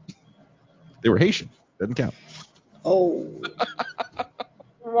 Nope. They were Haitian. Doesn't count. Oh.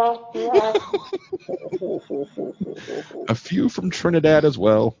 A few from Trinidad as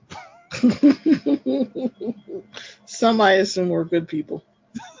well. Some I assume were good people.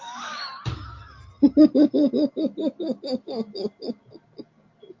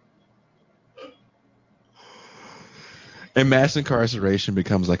 And mass incarceration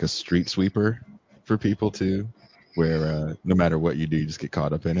becomes like a street sweeper for people too, where no matter what you do, you just get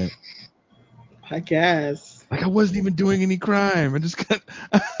caught up in it. I guess. Like I wasn't even doing any crime. I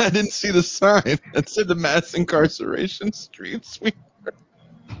didn't see the sign that said the mass incarceration street sweeper.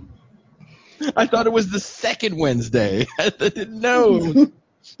 I thought it was the second Wednesday. I didn't know.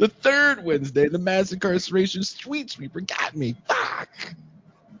 The third Wednesday, the mass incarceration street sweeper got me. Fuck.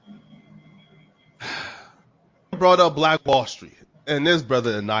 Brought up Black Wall Street, and this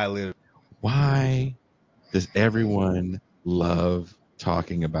brother annihilated. Why does everyone love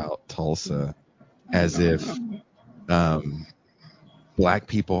talking about Tulsa as if black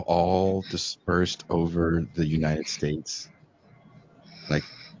people all dispersed over the United States? Like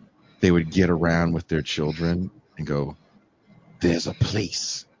they would get around with their children and go, there's a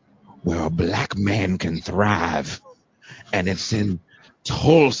place where a black man can thrive, and it's in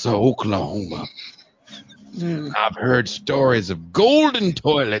Tulsa, Oklahoma. I've heard stories of golden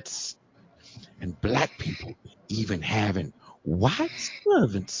toilets and black people even having white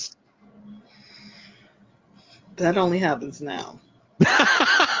servants. That only happens now.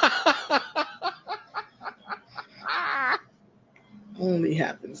 Only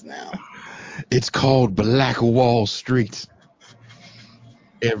happens now. It's called Black Wall Street.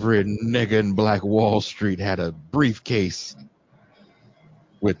 Every nigga in Black Wall Street had a briefcase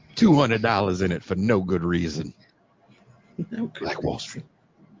with $200 in it for no good reason. Black Wall Street.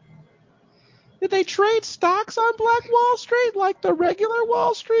 Did they trade stocks on Black Wall Street like the regular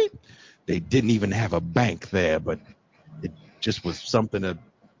Wall Street? They didn't even have a bank there, but it just was something a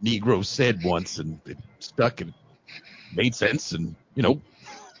Negro said once, and it stuck and made sense, and You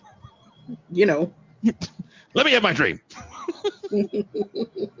know. Let me have my dream.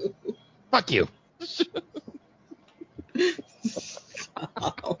 Fuck you.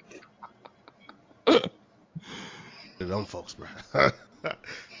 Them folks, bro.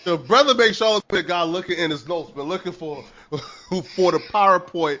 The brother makes sure that guy looking in his notes, but looking for the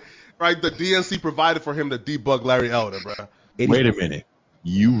PowerPoint, right? The DNC provided for him to debug Larry Elder, bro. Wait a minute.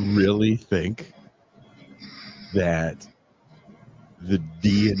 You really think that the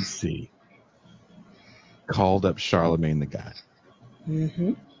DNC called up Charlemagne the God?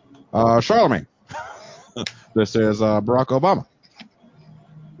 Mm-hmm. Charlemagne, this is Barack Obama.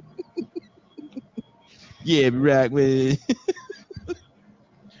 Yeah, right. We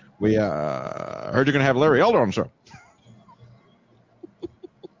heard you're gonna have Larry Elder on the show.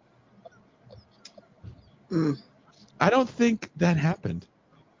 I don't think that happened.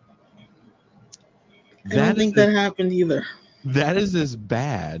 I don't think that happened either. That is as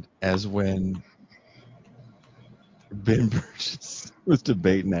bad as when Ben Burgess was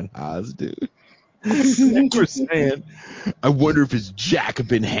debating that Haas dude. They were saying, I wonder if his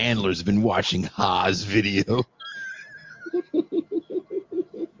Jacobin handlers have been watching Haas video.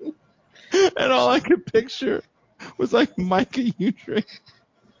 And all I could picture was like Micah Udrih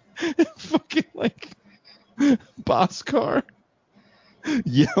and fucking like Boskar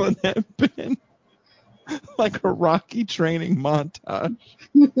yelling at Ben like a Rocky training montage.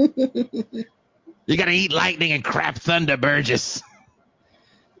 You gotta eat lightning and crap thunder, Burgess.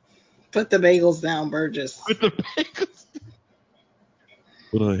 Put the bagels down, Burgess. With the bagels.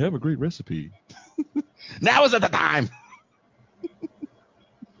 But I have a great recipe. Now is at the time.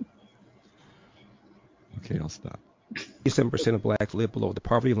 Okay, I'll stop. 87% of blacks live below the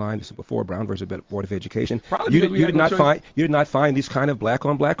poverty line. This is before Brown versus Board of Education. Probably You because we did had no not choice. find these kind of black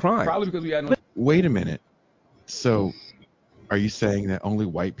on black crime. Probably because we had no. Wait a minute. So, are you saying that only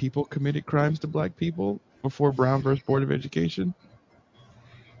white people committed crimes to black people before Brown versus Board of Education?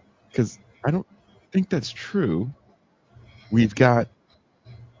 Because I don't think that's true. We've got,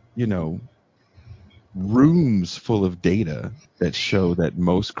 rooms full of data that show that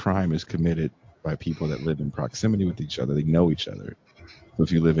most crime is committed by people that live in proximity with each other. They know each other. So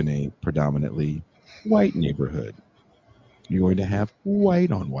if you live in a predominantly white neighborhood, you're going to have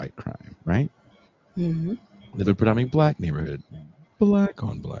white on white crime, right? Mm-hmm. Live in a predominantly black neighborhood, black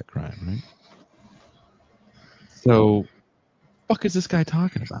on black crime, right? So, fuck is this guy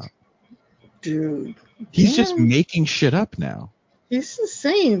talking about? Dude. He's just making shit up now. He's just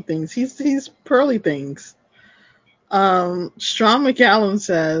saying things. He's pearly things. Strom McCallum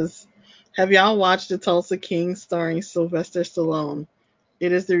says, have y'all watched The Tulsa King starring Sylvester Stallone?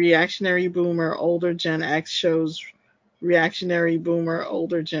 It is the reactionary boomer older Gen X show's reactionary boomer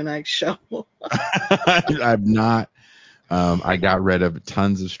older Gen X show. I've not. I got rid of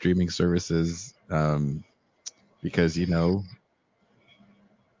tons of streaming services because,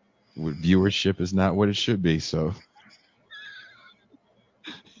 viewership is not what it should be. So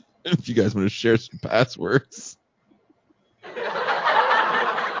if you guys want to share some passwords,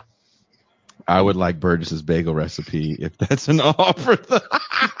 I would like Burgess's bagel recipe if that's an offer.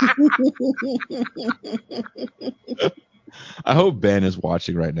 I hope Ben is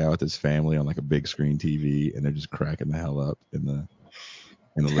watching right now with his family on like a big screen TV, and they're just cracking the hell up in the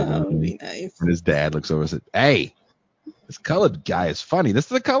living room. That would be nice. And his dad looks over and says, "Hey, this colored guy is funny. This is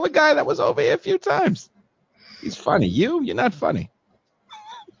the colored guy that was over here a few times. He's funny. You're not funny.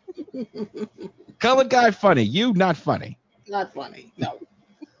 Colored guy funny. You not funny. Not funny. No."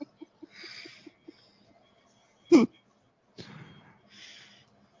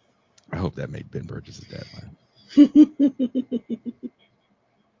 I hope that made Ben Burgess's dad laugh.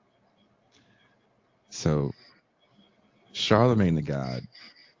 So, Charlemagne the God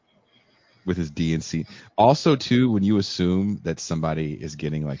with his DNC. Also, too, when you assume that somebody is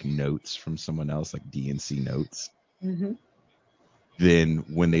getting like notes from someone else, like DNC notes, Mm-hmm. then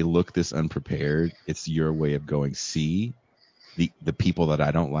when they look this unprepared, it's your way of going, see, the people that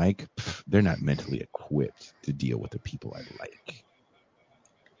I don't like, they're not mentally equipped to deal with the people I like.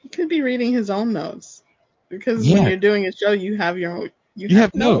 He could be reading his own notes. Because Yeah. when you're doing a show, you have your own. You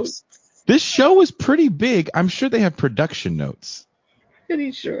have notes. This show is pretty big. I'm sure they have production notes.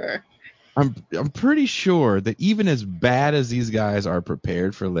 Pretty sure. I'm pretty sure that even as bad as these guys are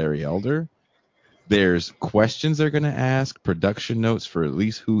prepared for Larry Elder, there's questions they're going to ask, production notes for at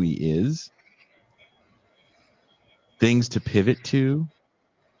least who he is, things to pivot to.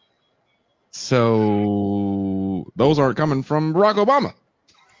 So those aren't coming from Barack Obama.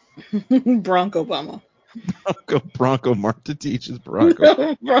 Bronco Obama. Bronco Martitich is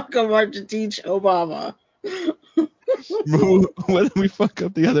Bronco. Bronco Martitich Obama. What did we fuck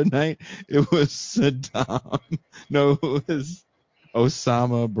up the other night? It was Saddam. No, it was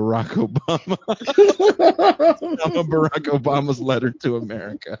Osama Barack Obama. Osama Barack Obama's letter to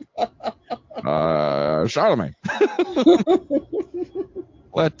America. Charlemagne.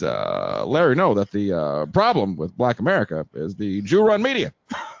 Let Larry know that the problem with Black America is the Jew-run media.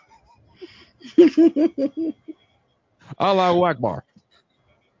 Allahu Akbar.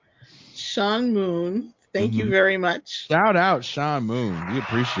 Sean Moon, thank you very much. Shout out Sean Moon. We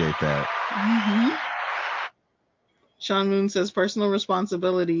appreciate that. Mm-hmm. Sean Moon says personal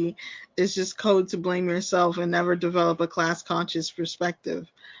responsibility is just code to blame yourself and never develop a class-conscious perspective.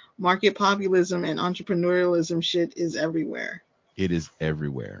 Market populism and entrepreneurialism shit is everywhere. It is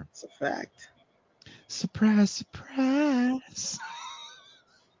everywhere. It's a fact. Surprise, surprise.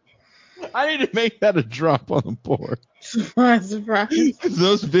 I need to make that a drop on the board. Surprise, surprise.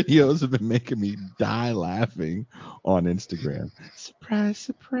 Those videos have been making me die laughing on Instagram. Surprise,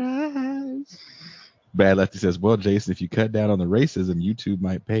 surprise. Bad Lefty says, well, Jason, if you cut down on the racism, YouTube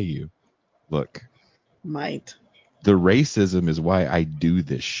might pay you. Look. Might. The racism is why I do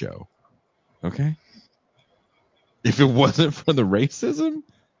this show. Okay? If it wasn't for the racism,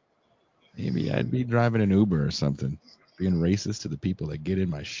 maybe I'd be driving an Uber or something. Being racist to the people that get in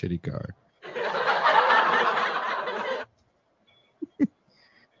my shitty car. Can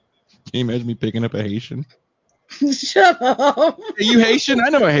you imagine me picking up a Haitian? Shut up. Are you Haitian? I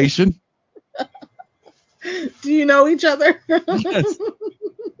know a Haitian. Do you know each other? Yes.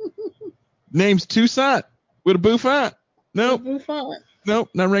 Name's Toussaint with a bouffant. Nope. Bouffant. Nope.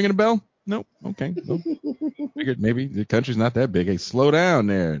 Not ringing a bell. Nope. Okay. Nope. Figured maybe the country's not that big. Hey, slow down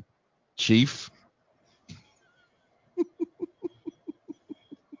there, Chief.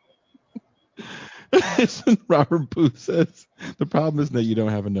 Robert Booth says the problem isn't that you don't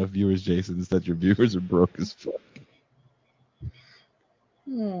have enough viewers, Jason. It's that your viewers are broke as fuck.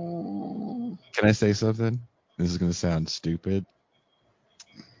 Hmm. Can I say something? This is gonna sound stupid.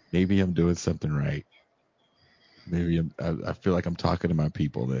 Maybe I'm doing something right. Maybe I feel like I'm talking to my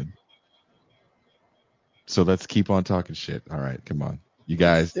people then. So let's keep on talking shit. All right, come on, you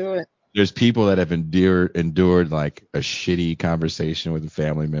guys. Let's do it. There's people that have endured like a shitty conversation with a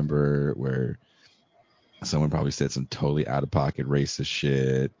family member where someone probably said some totally out of pocket racist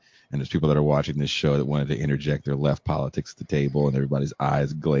shit. And there's people that are watching this show that wanted to interject their left politics at the table, and everybody's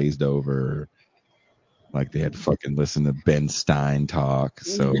eyes glazed over, like they had fucking listened to Ben Stein talk.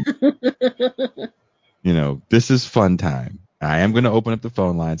 So, this is fun time. I am going to open up the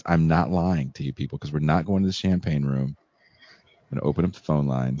phone lines. I'm not lying to you people because we're not going to the champagne room. I'm going to open up the phone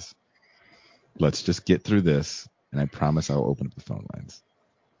lines. Let's just get through this, and I promise I'll open up the phone lines.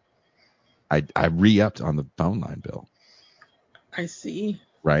 I re-upped on the phone line bill. I see.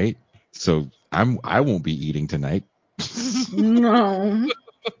 Right? So I won't be eating tonight. No.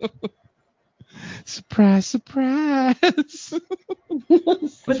 Surprise, surprise.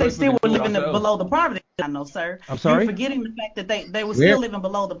 But they still were living below the poverty line, though, sir. I'm sorry? You're forgetting the fact that they were Where? still living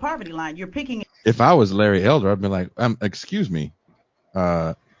below the poverty line. You're picking. If I was Larry Elder, I'd be like, excuse me,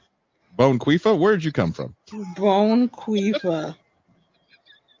 Bone Quifa, where did you come from? Bone Quifa.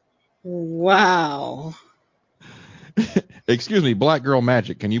 Wow. Excuse me, Black Girl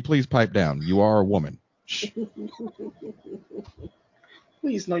Magic, can you please pipe down? You are a woman. Shh.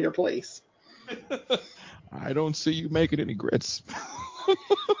 Please know your place. I don't see you making any grits.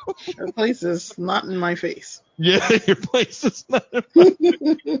 Your place is not in my face. Yeah, your place is not in my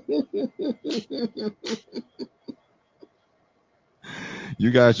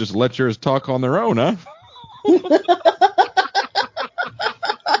You guys just let yours talk on their own, huh?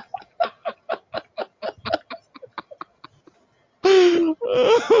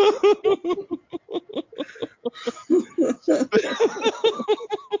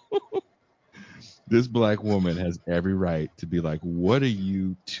 This black woman has every right to be like, what are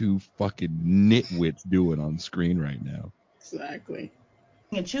you two fucking nitwits doing on screen right now? Exactly.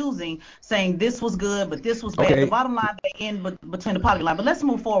 And choosing, saying this was good, but this was bad. Okay. The bottom line, they end between the poverty line. But let's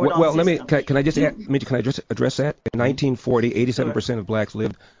move forward Well, on let the me system. can I just address that? In 1940, 87% of blacks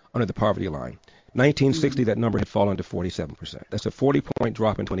lived under the poverty line. 1960, that number had fallen to 47%. That's a 40-point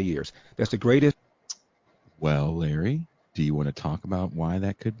drop in 20 years. That's the greatest. Well, Larry, do you want to talk about why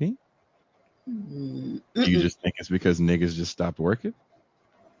that could be? Do you just think it's because niggas just stopped working?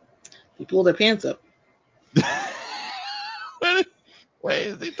 He pulled their pants up. What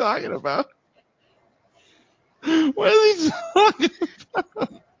is he talking about? What is he talking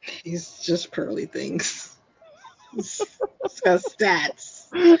about? He's just pearly things. It's got stats.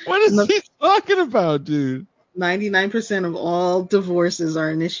 What is he talking about, dude? 99% of all divorces are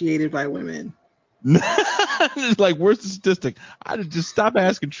initiated by women. Like, where's the statistic? I'd just stop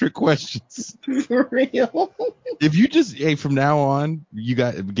asking trick questions. For real. If you just, from now on, you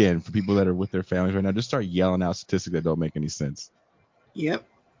got, again, for people that are with their families right now, just start yelling out statistics that don't make any sense. Yep.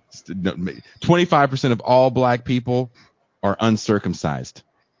 25% of all black people are uncircumcised.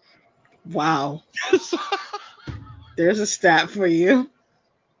 Wow. There's a stat for you.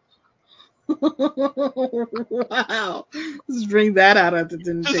 Wow. Let's bring that out at the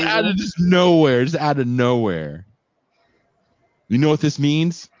dinner Just table. out of nowhere. Just out of nowhere. You know what this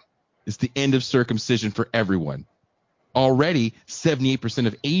means? It's the end of circumcision for everyone. Already, 78%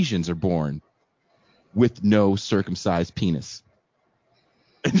 of Asians are born with no circumcised penis.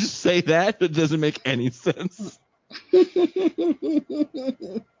 And just say that? It doesn't make any sense. Trying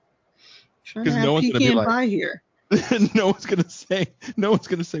to have no one's pecan gonna be pie here. no one's gonna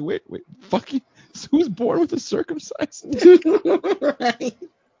say, wait, fuck you. Who's born with a circumcised? Right.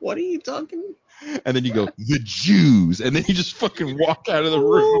 What are you talking? And then you go, the Jews, and then you just fucking walk out of the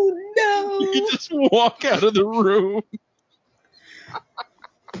room. Oh no. You just walk out of the room.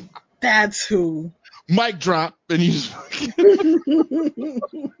 That's who. Mic drop, and you just fucking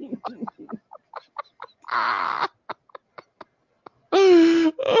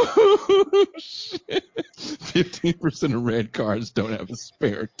oh shit. 15% of red cars don't have a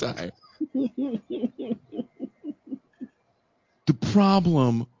spare tire. The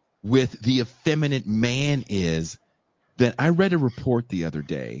problem with the effeminate man is that I read a report the other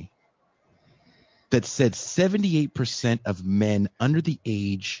day that said 78% of men under the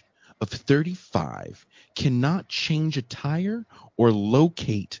age of 35 cannot change a tire or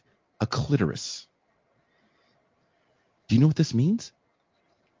locate a clitoris. Do you know what this means?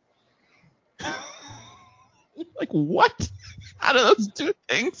 Like, what? Out of those two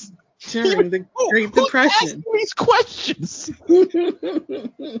things? during the Great Who's Depression. asking these questions?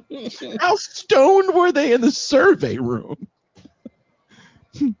 How stoned were they in the survey room?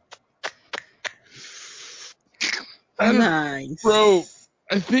 Nice. Bro,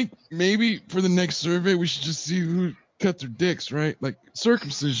 I think maybe for the next survey we should just see who cut their dicks, right? Like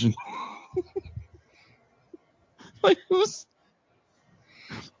circumcision. Like who's?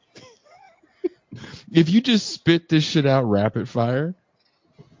 If you just spit this shit out rapid fire,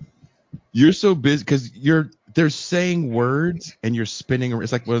 you're so busy because they're saying words and you're spinning.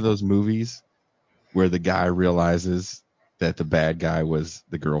 It's like one of those movies where the guy realizes that the bad guy was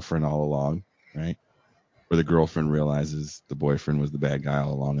the girlfriend all along, right? Where the girlfriend realizes the boyfriend was the bad guy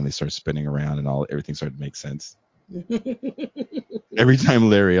all along, and they start spinning around, and everything started to make sense. Every time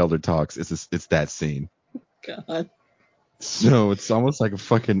Larry Elder talks, it's that scene. God. So it's almost like a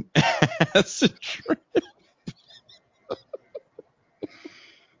fucking acid trip.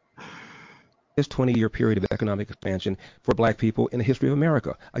 This 20-year period of economic expansion for black people in the history of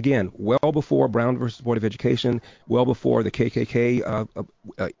America. Again, well before Brown versus Board of Education, well before the KKK.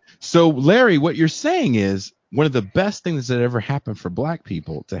 So, Larry, what you're saying is one of the best things that ever happened for black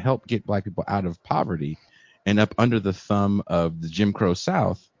people to help get black people out of poverty and up under the thumb of the Jim Crow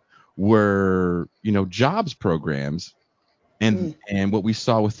South were, jobs programs and what we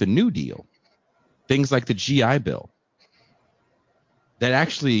saw with the New Deal, things like the GI Bill that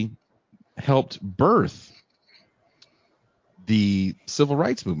actually helped birth the civil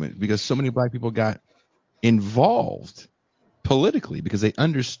rights movement, because so many black people got involved politically because they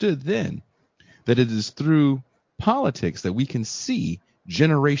understood then that it is through politics that we can see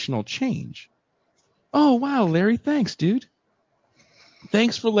generational change. Oh, wow, Larry, thanks, dude.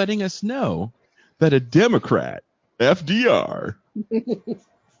 Thanks for letting us know that a Democrat, FDR,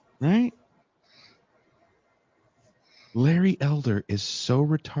 right? Larry Elder is so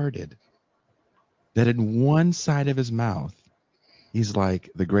retarded that in one side of his mouth, he's like,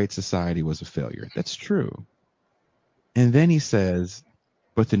 the Great Society was a failure. That's true. And then he says,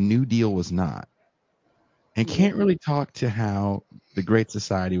 but the New Deal was not. And can't really talk to how the Great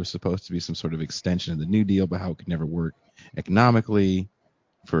Society was supposed to be some sort of extension of the New Deal, but how it could never work economically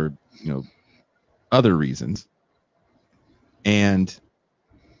for, other reasons. And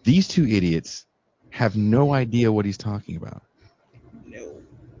these two idiots have no idea what he's talking about. No.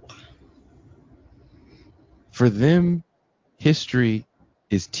 For them, history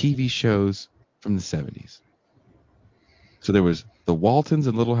is TV shows from the 70s. So there was The Waltons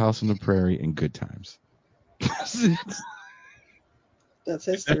and Little House on the Prairie and Good Times. That's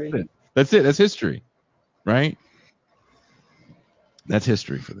history. That's it. That's history, right? That's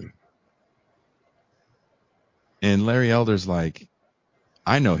history for them. And Larry Elder's like,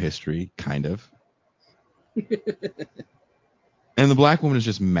 I know history, kind of. And the black woman is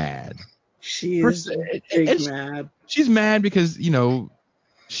just mad. She is mad. She's mad because,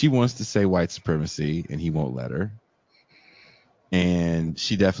 she wants to say white supremacy and he won't let her. And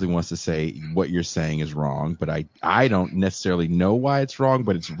she definitely wants to say what you're saying is wrong, but I don't necessarily know why it's wrong,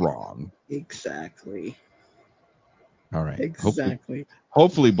 but it's wrong. Exactly. All right. Exactly.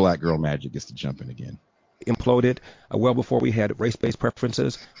 Hopefully Black Girl Magic gets to jump in again. Imploded well before we had race-based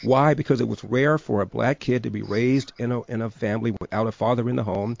preferences. Why? Because it was rare for a black kid to be raised in a family without a father in the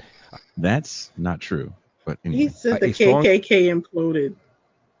home. That's not true. But anyway. He said the KKK imploded.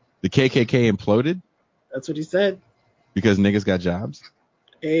 The KKK imploded? That's what he said. Because niggas got jobs?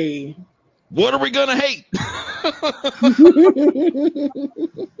 Hey. What are we gonna hate?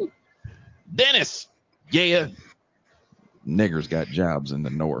 Dennis. Yeah. Niggers got jobs in the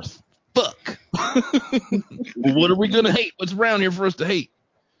North. Fuck. What are we gonna hate? What's around here for us to hate?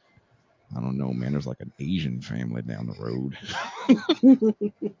 I don't know, man. There's like an Asian family down the road.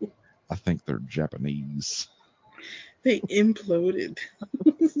 I think they're Japanese. They imploded.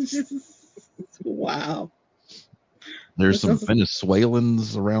 Wow. There's some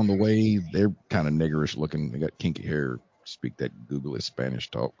Venezuelans around the way. They're kind of niggerish looking. They got kinky hair. Speak that googly Spanish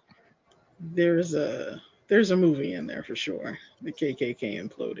talk. There's a movie in there for sure. The KKK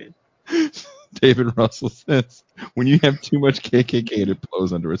imploded. David Russell says, when you have too much KKK, it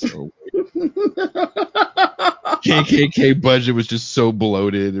blows under its own weight. KKK budget was just so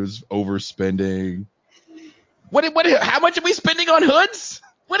bloated. It was overspending. How much are we spending on hoods?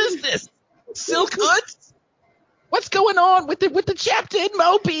 What is this? Silk hoods? What's going on with the chapter in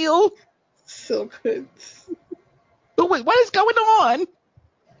Mobile? Silk hoods. Oh, wait, what is going on?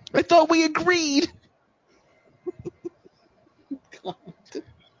 I thought we agreed. God.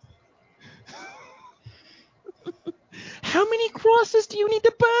 How many crosses do you need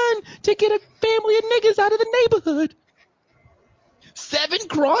to burn to get a family of niggas out of the neighborhood? 7 7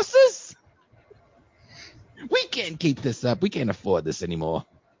 crosses? We can't keep this up. We can't afford this anymore.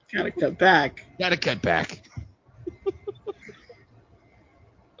 Gotta cut back. Gotta cut back.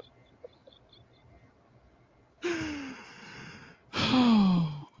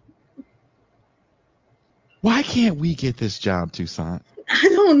 Why can't we get this job, Toussaint? I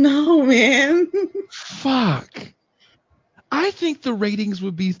don't know, man. Fuck. I think the ratings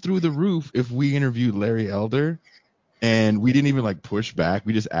would be through the roof if we interviewed Larry Elder and we didn't even like push back.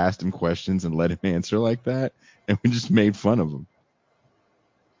 We just asked him questions and let him answer like that, and we just made fun of him.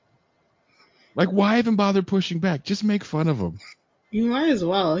 Like, why even bother pushing back? Just make fun of him. You might as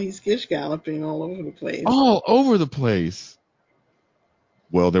well. He's gish galloping all over the place. All over the place.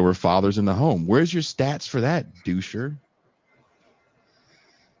 Well, there were fathers in the home. Where's your stats for that, doucher?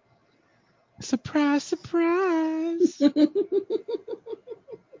 Surprise, surprise.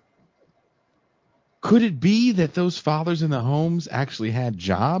 Could it be that those fathers in the homes actually had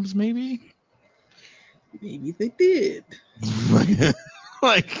jobs, maybe? Maybe they did.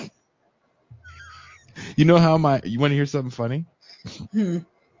 Like, you know how you want to hear something funny?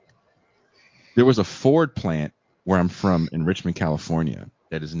 There was a Ford plant where I'm from in Richmond, California,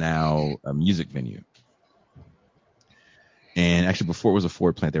 that is now a music venue. And actually, before it was a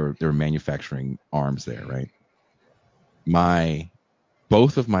Ford plant, they were manufacturing arms there, right?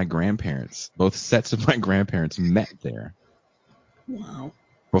 Both sets of my grandparents met there. Wow.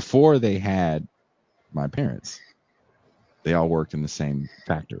 Before they had my parents. They all worked in the same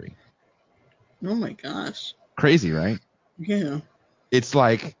factory. Oh my gosh. Crazy, right? Yeah. It's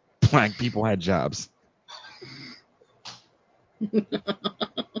like black people had jobs.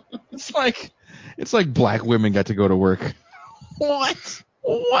 It's like black women got to go to work. What?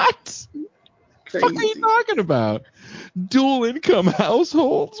 Crazy. What are you talking about? Dual income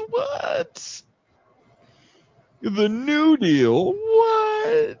households? What? The New Deal?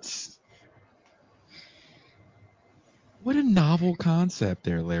 What? What a novel concept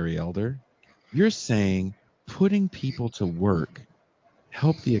there, Larry Elder. You're saying putting people to work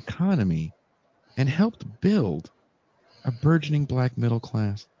helped the economy and helped build a burgeoning black middle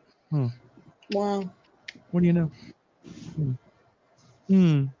class. Wow. What do you know?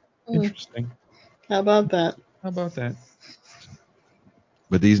 Interesting. How about that?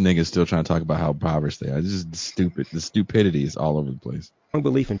 But these niggas still trying to talk about how impoverished they are. This is stupid. The stupidity is all over the place.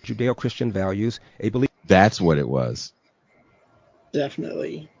 Belief in Judeo-Christian values, a belief. That's what it was.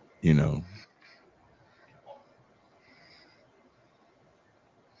 Definitely. You know.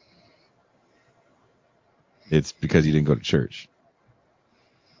 It's because you didn't go to church.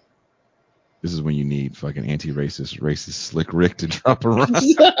 This is when you need fucking racist Slick Rick to drop a rock.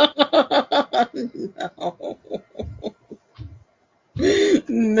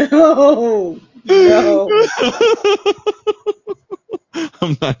 No.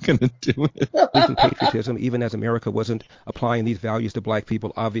 I'm not going to do it. Belief in patriotism, even as America wasn't applying these values to black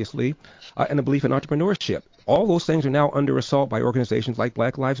people, obviously, and a belief in entrepreneurship. All those things are now under assault by organizations like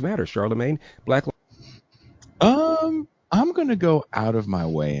Black Lives Matter. Charlemagne, I'm going to go out of my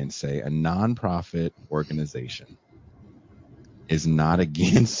way and say a nonprofit organization is not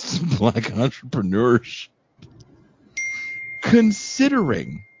against black entrepreneurship.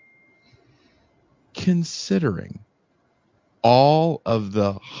 Considering all of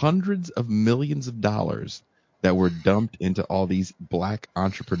the hundreds of millions of dollars that were dumped into all these black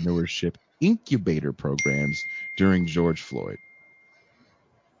entrepreneurship incubator programs during George Floyd.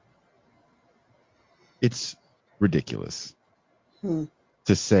 It's ridiculous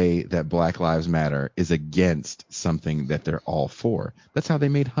to say that Black Lives Matter is against something that they're all for. That's how they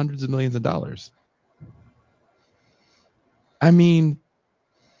made hundreds of millions of dollars. I mean,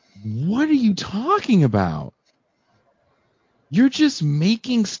 what are you talking about? You're just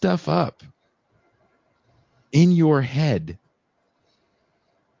making stuff up in your head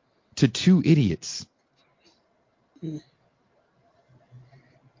to two idiots.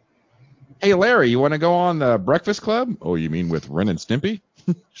 Hey, Larry, you want to go on the Breakfast Club? Oh, you mean with Ren and Stimpy?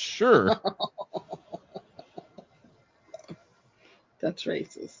 Sure. That's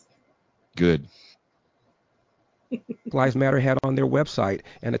racist. Good. Lives Matter had on their website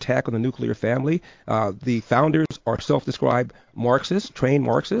an attack on the nuclear family. The founders are self-described Marxists, trained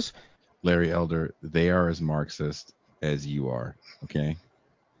Marxists. Larry Elder, they are as Marxist as you are, okay?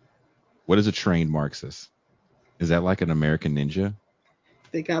 What is a trained Marxist? Is that like an American ninja?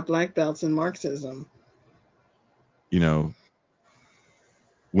 They got black belts in Marxism. You know,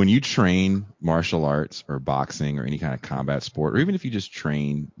 when you train martial arts or boxing or any kind of combat sport, or even if you just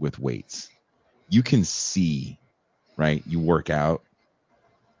train with weights, you can see, right? You work out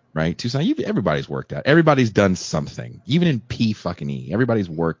right? Tucson, everybody's worked out. Everybody's done something. Even in P fucking E, everybody's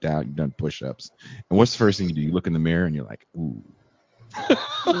worked out. You've done push-ups. And what's the first thing you do? You look in the mirror and you're like, ooh.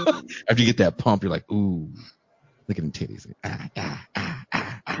 After you get that pump, you're like, ooh. Look at them titties.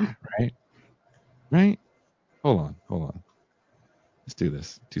 Right? Right? Hold on. Let's do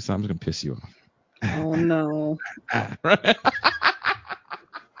this. Tucson, I'm just going to piss you off. Oh, no. Right?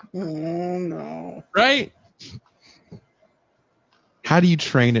 Oh, no. Right? How do you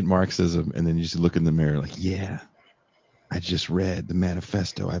train at Marxism and then you just look in the mirror like, yeah, I just read the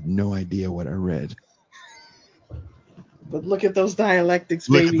manifesto. I have no idea what I read. But look at those dialectics,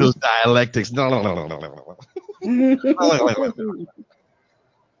 Look baby. at those dialectics. No.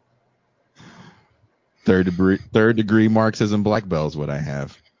 Third degree Marxism black belts what I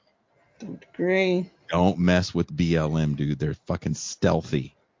have. Don't agree. Don't mess with BLM, dude. They're fucking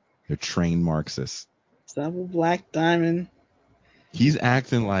stealthy. They're trained Marxists. Double black diamond. He's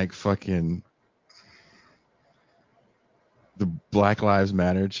acting like fucking the Black Lives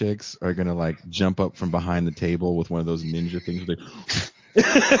Matter chicks are gonna like jump up from behind the table with one of those ninja things where they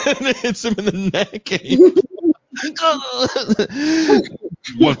and it hits him in the neck.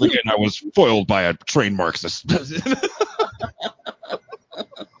 Once again, I was foiled by a trained Marxist.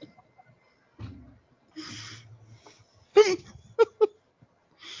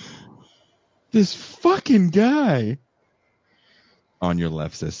 This fucking guy on your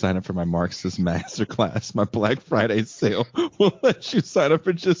left says, sign up for my Marxist masterclass. My Black Friday sale will let you sign up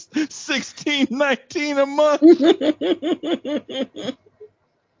for just $16.19 a month.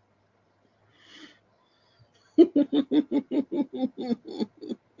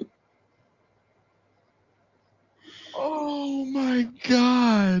 Oh my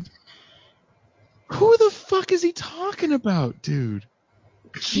God. Who the fuck is he talking about, dude?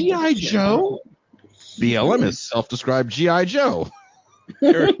 G.I. Joe? BLM is self-described G.I. Joe.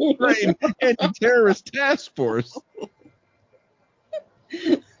 They're a trained anti-terrorist task force.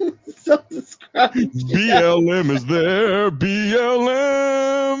 Self-described. BLM is there.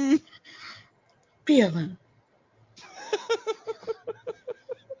 BLM. BLM.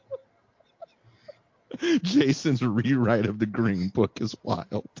 Jason's rewrite of the Green Book is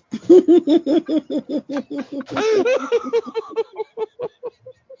wild.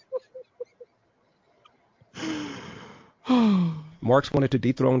 Marx wanted to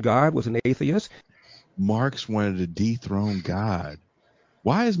dethrone God, was an atheist. Marx wanted to dethrone God.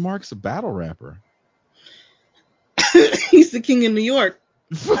 Why is Marx a battle rapper? He's the king of New York.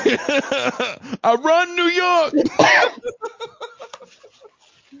 I run New York.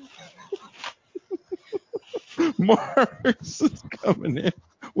 Marx is coming in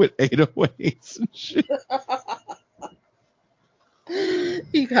with 808s and shit.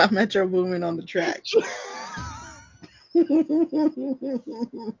 He got Metro Boomin on the track. New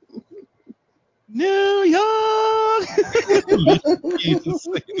York.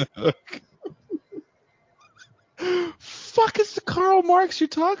 Fuck is the Karl Marx you're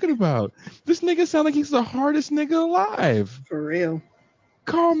talking about? This nigga sound like he's the hardest nigga alive. For real.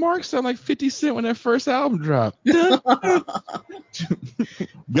 Karl Marx sound like 50 Cent when that first album dropped. Go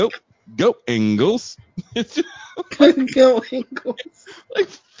Engels. Go Engels. Like,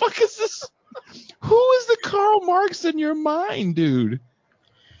 fuck is this? Who is the Karl Marx in your mind, dude?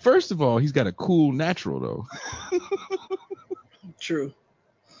 First of all, he's got a cool natural, though. True.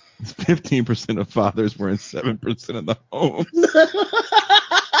 15% of fathers were in 7% of the homes.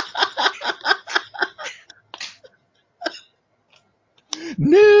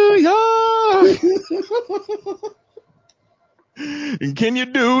 New York. And can you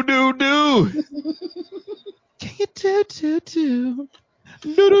do? Can you do?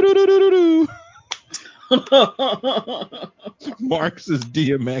 Do. Marx is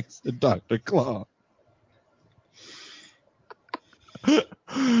DMX to Dr. Claw.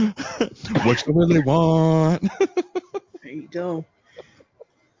 What you really want? There you go.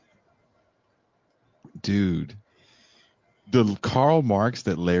 Dude, the Karl Marx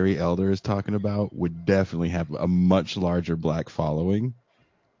that Larry Elder is talking about would definitely have a much larger black following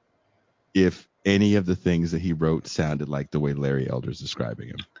if any of the things that he wrote sounded like the way Larry Elder is describing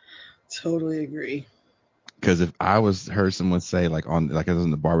him. Totally agree. Because if I heard someone say like I was in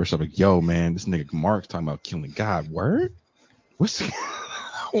the barbershop, like, yo man, this nigga Marx talking about killing God, word?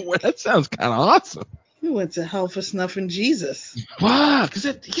 That sounds kind of awesome. He went to hell for snuffing Jesus. Wow, because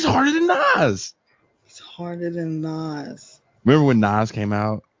he's harder than Nas. He's harder than Nas. Remember when Nas came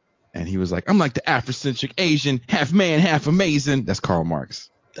out and he was like, I'm like the Afrocentric Asian, half man, half amazing. That's Karl Marx.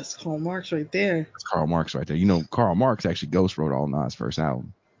 That's Karl Marx right there. That's Karl Marx right there. You know, Karl Marx actually ghost wrote all Nas' first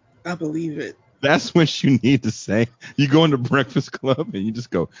album. I believe it. That's what you need to say. You go into Breakfast Club and you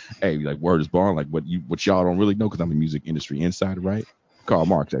just go, hey, like word is born, like what y'all don't really know because I'm a music industry insider, right? Karl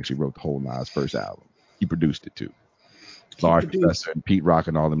Marx actually wrote the whole Nas first album. He produced it too. Large Professor and Pete Rock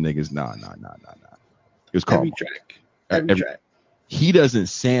and all them niggas. Nah. It was Karl Marx. Every track. He doesn't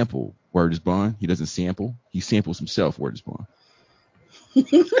sample Word is Bond. He doesn't sample. He samples himself. Word is Bond.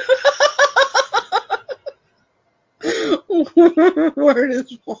 Word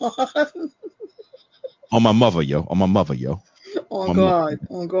is Bond. On my mother, yo. On my mother, yo. On God.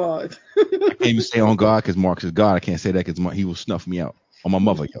 I can't even say on God because Marx is God. I can't say that because he will snuff me out. On my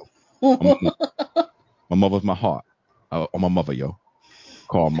mother, yo. My mother's my heart. On my mother, yo.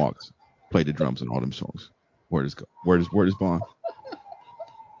 Karl Marx played the drums in all them songs. Word is Bond.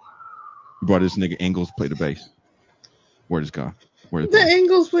 You brought this nigga Ingalls play the bass. Word is God. Word is the Bond.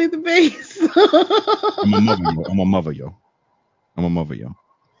 Ingalls played the bass. I'm a mother, yo.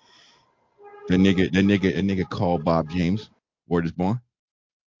 That nigga called Bob James. Word is Born.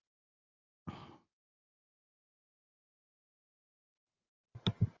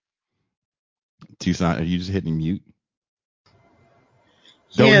 Tucson, are you just hitting mute?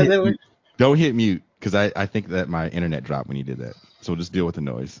 Don't hit mute because I think that my internet dropped when you did that. So just deal with the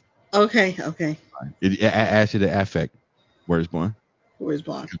noise. Okay. It adds to the affect. Word is Born. Word is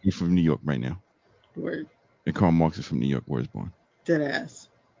Born. You're from New York right now. Word. And Karl Marx is from New York. Word is Born. Dead ass.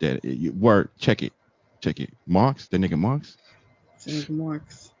 Word. Check it. Marx. That nigga Marx.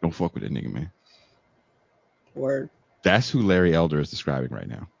 Marx. Don't fuck with that nigga, man. Word. That's who Larry Elder is describing right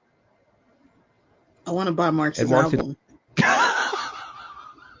now. I want to buy Marx's album.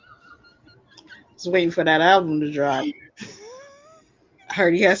 Just waiting for that album to drop. I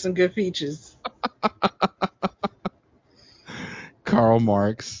heard he has some good features. Karl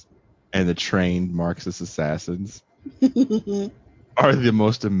Marx and the trained Marxist assassins are the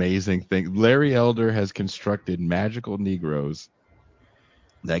most amazing thing. Larry Elder has constructed magical Negroes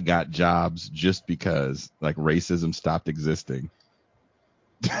that got jobs just because like racism stopped existing.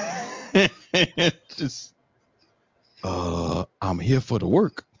 Just I'm here for the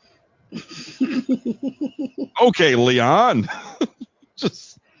work. Okay, Leon.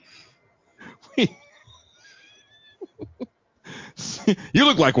 Just you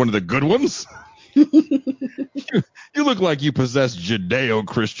look like one of the good ones. You look like you possess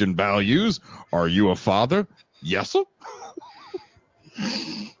Judeo-Christian values. Are you a father? Yes, sir.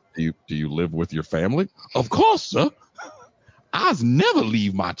 Do you live with your family? Of course, sir. I'd never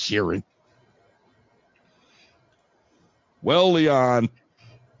leave my children. Well, Leon,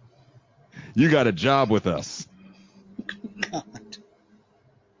 you got a job with us. God.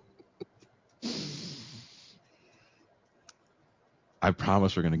 I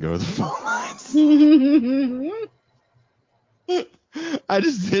promise we're going to go to the phone lines. I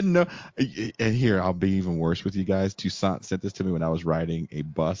just didn't know. And here, I'll be even worse with you guys. Toussaint sent this to me when I was riding a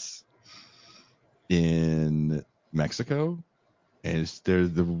bus in Mexico. And they're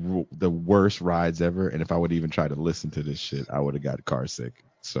the worst rides ever. And if I would even try to listen to this shit, I would have got car sick.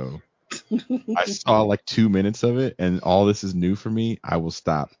 So I saw like 2 minutes of it, and all this is new for me. I will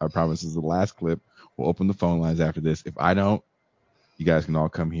stop. I promise this is the last clip. We'll open the phone lines after this. If I don't, you guys can all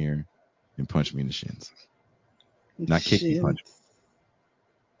come here and punch me in the shins. Not kick me, punch me.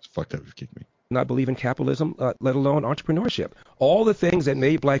 It's fucked up if you kick me. Not believe in capitalism, let alone entrepreneurship. All the things that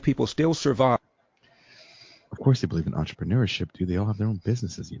made black people still survive. Of course they believe in entrepreneurship, dude. They all have their own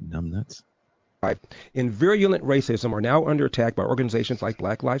businesses, you numbnuts. In virulent racism are now under attack by organizations like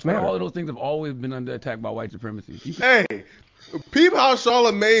Black Lives Matter. All of those things have always been under attack by white supremacy. Hey, peep how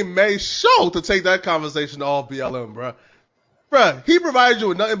Charlamagne made sure to take that conversation to all BLM, bro. Bro, he provided you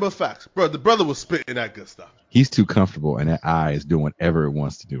with nothing but facts. Bro, the brother was spitting that good stuff. He's too comfortable, and that eye is doing whatever it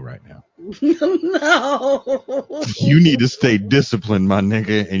wants to do right now. No. You need to stay disciplined, my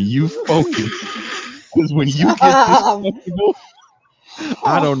nigga, and you focus. Because when you get this comfortable,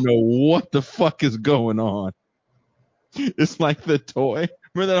 I don't know what the fuck is going on. It's like the toy.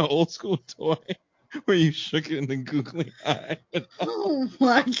 Remember that old school toy where you shook it in the googly eye? Oh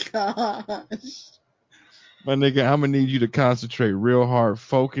my gosh. My nigga, I'm going to need you to concentrate real hard.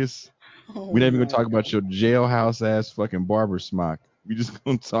 Focus. We're not even going to talk about your jailhouse ass fucking barber smock. We just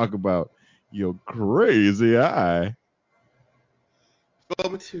going to talk about your crazy eye. All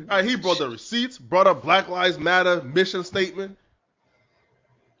right, he brought the receipts, brought up Black Lives Matter mission statement.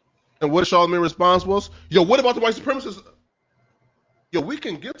 And what Charlamagne's response was, yo, what about the white supremacists? Yo, we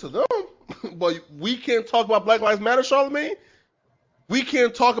can get to them, but we can't talk about Black Lives Matter, Charlamagne? We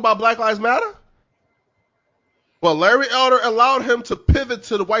can't talk about Black Lives Matter? Well, Larry Elder allowed him to pivot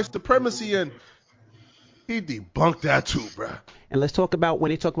to the white supremacy, and He debunked that too, bruh. And let's talk about when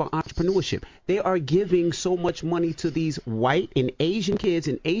they talk about entrepreneurship. They are giving so much money to these white and Asian kids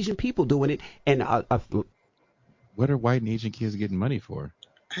and Asian people doing it. And What are white and Asian kids getting money for?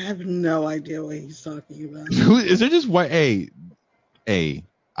 I have no idea what he's talking about. Is there just white? Hey,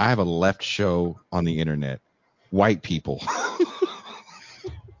 I have a left show on the internet. White people.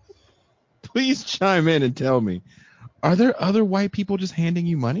 Please chime in and tell me, are there other white people just handing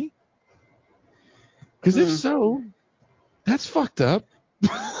you money? Because if so, that's fucked up.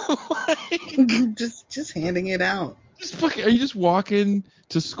 just handing it out. Just fucking, are you just walking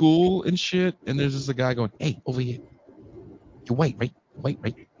to school and shit, and there's just a guy going, "Hey, over here, you're white, right? White,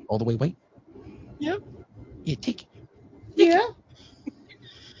 right? All the way white? Yeah. Yeah, take it. Yeah.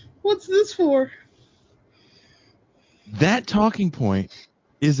 What's this for? That talking point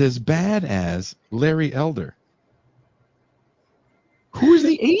is as bad as Larry Elder. Who is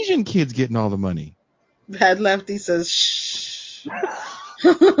the Asian kids getting all the money? Bad Lefty says, shh.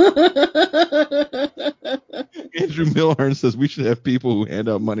 Andrew Milhern says we should have people who hand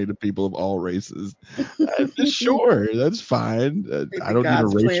out money to people of all races. Sure, that's fine. I don't need a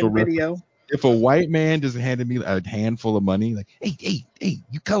racial video. If a white man just handed me a handful of money, like, hey,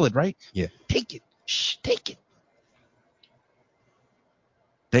 you colored, right? Yeah, take it. Shh, take it.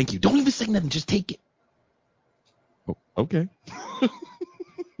 Thank you. Don't even say nothing. Just take it. Oh, okay.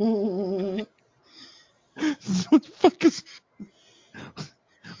 What the fuck is...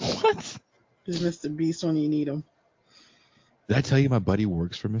 What? Is Mr. Beast when you need him? Did I tell you my buddy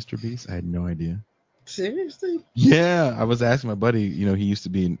works for Mr. Beast? I had no idea. Seriously? Yeah, I was asking my buddy. You know, he used to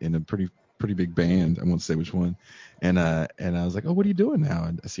be in a pretty big band. I won't say which one. And I was like, oh, what are you doing now?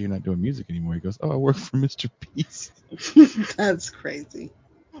 And I see you're not doing music anymore. He goes, oh, I work for Mr. Beast. That's crazy.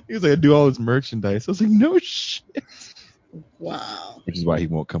 He was like, I do all his merchandise. I was like, no shit. Wow. Which is why he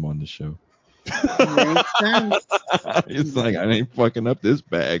won't come on the show. Makes sense. It's like, I ain't fucking up this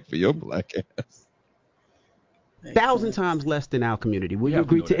bag for your black ass. 1,000 times less than our community. Will you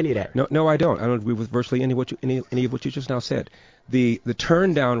agree to any of that? No, I don't. I don't agree with virtually any of what you just now said. The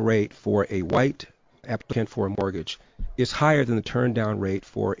turn down rate for a white applicant for a mortgage is higher than the turn down rate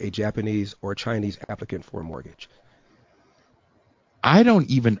for a Japanese or Chinese applicant for a mortgage. I don't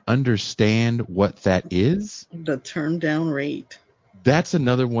even understand what that is. The turn down rate. That's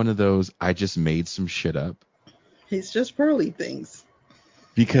another one of those I just made some shit up. It's just pearly things.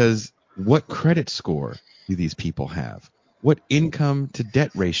 Because what credit score do these people have? What income to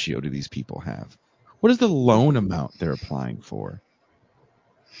debt ratio do these people have? What is the loan amount they're applying for?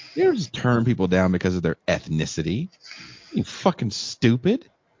 You don't just turn people down because of their ethnicity. You fucking stupid.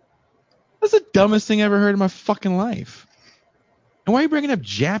 That's the dumbest thing I ever heard in my fucking life. And why are you bringing up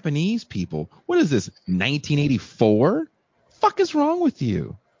Japanese people? What is this, 1984? Fuck is wrong with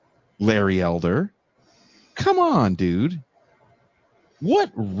you, Larry Elder? Come on, dude.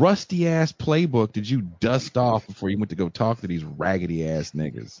 What rusty ass playbook did you dust off before you went to go talk to these raggedy ass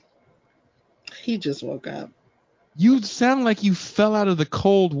niggas? He just woke up. You sound like you fell out of the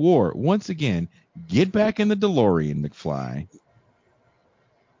Cold War. Once again, get back in the DeLorean, McFly,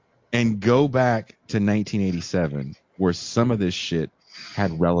 and go back to 1987, where some of this shit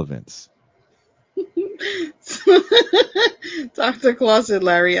had relevance. Dr. Claus said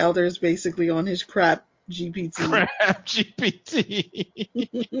Larry Elder is basically on his crap GPT. Crap GPT.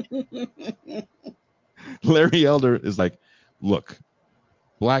 Larry Elder is like, look,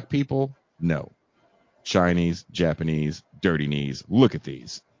 black people, no. Chinese, Japanese, dirty knees. Look at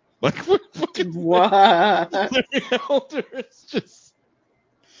these. Like, what fucking... What? Larry Elder is just...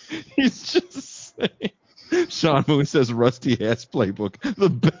 He's just saying... Sean Moon says rusty ass playbook. The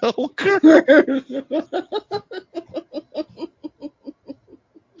bell curve.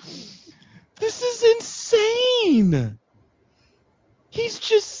 This is insane. He's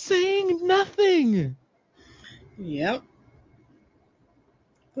just saying nothing. Yep.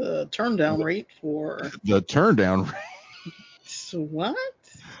 The turn down rate for... The turn down rate. So what?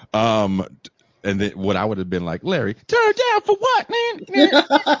 And then what I would have been like, Larry, turn down for what, man?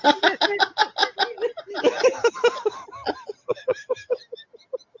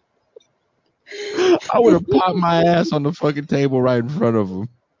 I would have popped my ass on the fucking table right in front of him.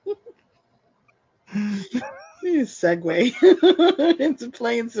 Segue into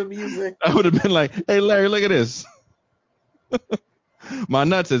playing some music. I would have been like, hey, Larry, look at this. My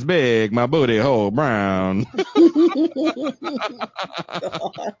nuts is big, my booty hole brown.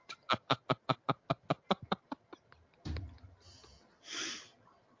 God.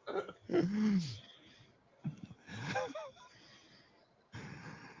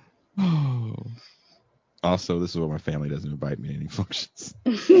 Also, this is where my family doesn't invite me to any functions.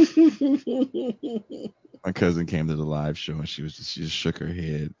 My cousin came to the live show and she just shook her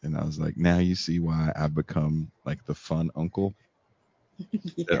head, and I was like, now you see why I've become like the fun uncle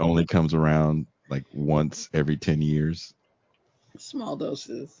that only comes around like once every 10 years. Small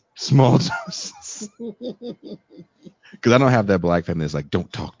doses. Small doses. Because I don't have that black family that's like,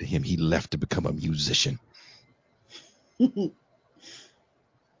 don't talk to him. He left to become a musician.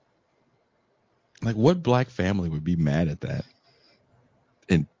 Like, what black family would be mad at that?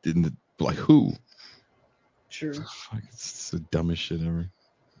 And like, who? True. Fuck, it's the dumbest shit ever.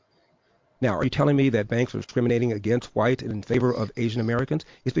 Now, are you telling me that banks are discriminating against white and in favor of Asian Americans?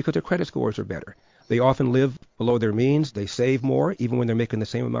 It's because their credit scores are better. They often live below their means. They save more, even when they're making the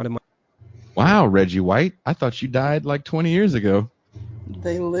same amount of money. Wow, Reggie White. I thought you died like 20 years ago.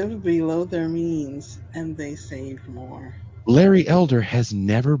 They live below their means and they save more. Larry Elder has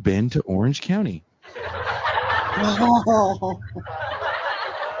never been to Orange County.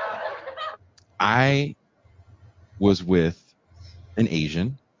 I was with an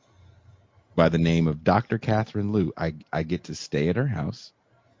Asian by the name of Dr. Catherine Liu. I get to stay at her house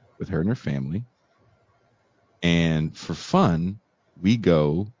with her and her family. And for fun, we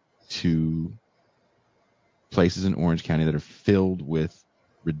go to places in Orange County that are filled with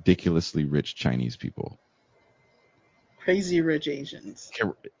ridiculously rich Chinese people. Crazy rich Asians.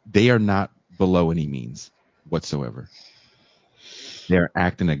 They are not below any means whatsoever. They're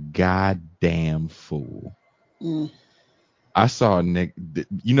acting a goddamn fool. I saw a nigga,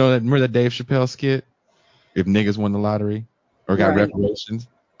 you know, remember that Dave Chappelle skit? If niggas won the lottery or got reparations,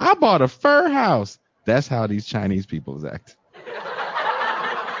 I bought a fur house. That's how these Chinese people act.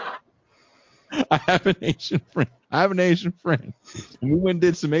 I have an Asian friend. And we went and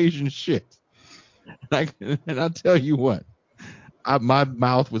did some Asian shit. And I'll tell you what, my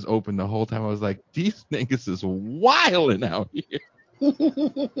mouth was open the whole time. I was like, these niggas is wilding out here.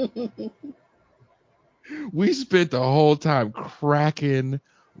 We spent the whole time cracking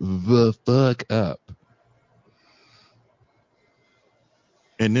the fuck up.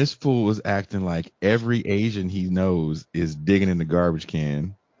 And this fool was acting like every Asian he knows is digging in the garbage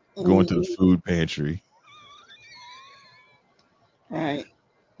can, going to the food pantry. Right.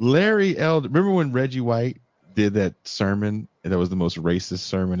 Larry Elder, remember when Reggie White did that sermon? And that was the most racist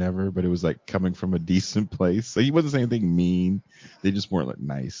sermon ever, but it was like coming from a decent place. So he wasn't saying anything mean. They just weren't like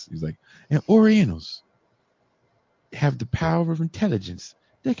nice. He's like, and Orientals have the power of intelligence.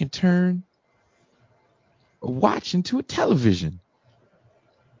 They can turn a watch into a television.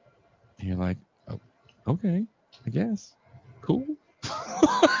 And you're like, oh, okay, I guess. Cool.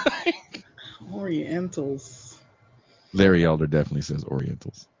 Orientals. Larry Elder definitely says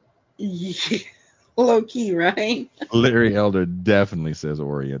Orientals. Yeah. Low key, right? Larry Elder definitely says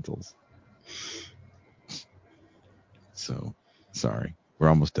Orientals. So, sorry. We're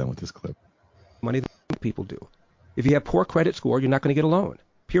almost done with this clip. Money than people do. If you have poor credit score, you're not going to get a loan.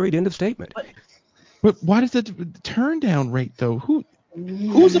 Period. End of statement. But why does the turn down rate though?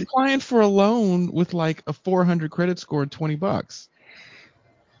 Who's applying for a loan with like a 400 credit score and $20?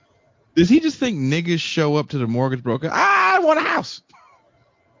 Does he just think niggas show up to the mortgage broker? I want a house.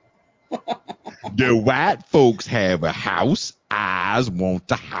 The white folks have a house. I want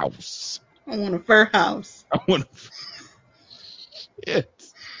a house. I want a fur house. I want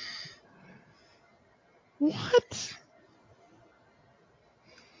shit. What?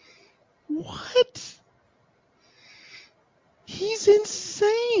 He's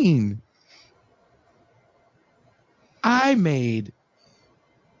insane. I made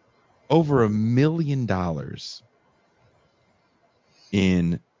over $1 million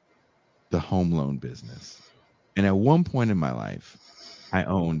in the home loan business. And at one point in my life, I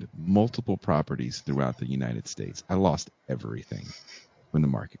owned multiple properties throughout the United States. I lost everything when the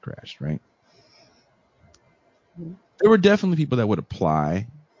market crashed, right? There were definitely people that would apply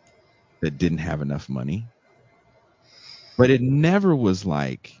that didn't have enough money. But it never was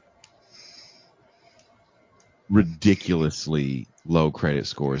like ridiculously low credit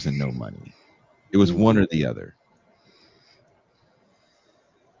scores and no money. It was one or the other.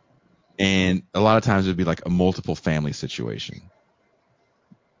 And a lot of times it would be like a multiple family situation.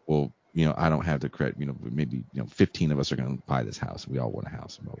 Well, you know, I don't have the credit, you know, maybe, 15 of us are going to buy this house. We all want a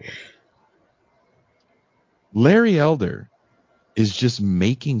house. Blah, blah, blah. Larry Elder is just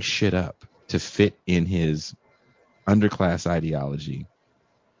making shit up to fit in his underclass ideology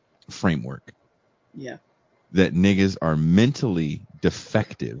framework. Yeah. That niggas are mentally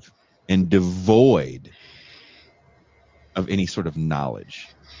defective and devoid of any sort of knowledge.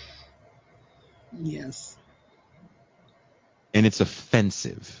 Yes. And it's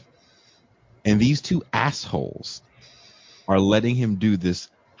offensive. And these two assholes are letting him do this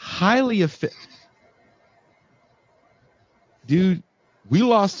highly offensive. dude, we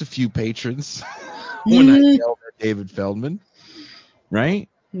lost a few patrons when I yelled at David Feldman, right?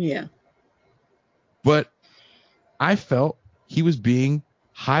 Yeah. But I felt he was being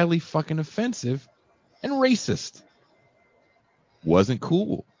highly fucking offensive and racist. Wasn't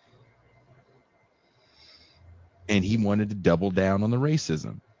cool. And he wanted to double down on the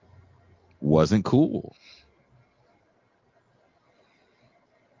racism. Wasn't cool.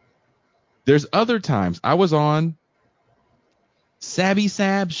 There's other times I was on Sabby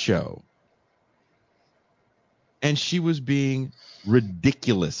Sab's show and she was being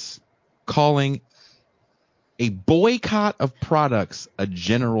ridiculous, calling a boycott of products a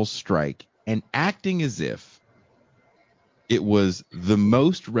general strike and acting as if it was the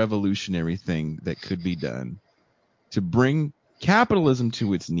most revolutionary thing that could be done to bring capitalism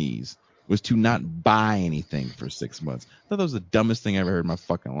to its knees was to not buy anything for 6 months. I thought that was the dumbest thing I ever heard in my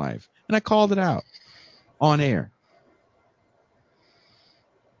fucking life. And I called it out on air.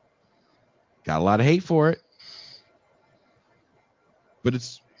 Got a lot of hate for it. But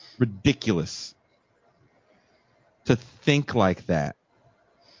it's ridiculous to think like that.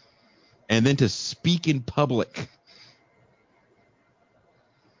 And then to speak in public.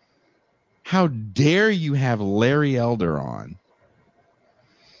 How dare you have Larry Elder on?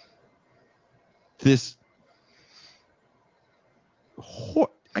 This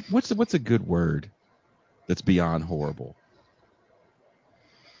what's a good word that's beyond horrible?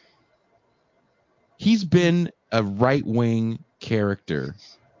 He's been a right-wing character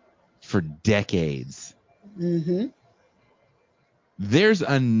for decades. Mm-hmm. There's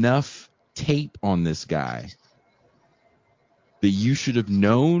enough tape on this guy that you should have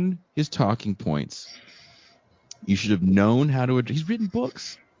known his talking points. You should have known how to. He's written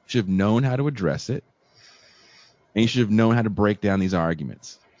books. You should have known how to address it. And you should have known how to break down these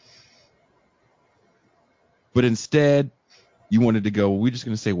arguments. But instead, you wanted to go, well, we're just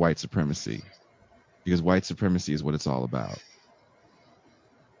going to say white supremacy. Because white supremacy is what it's all about.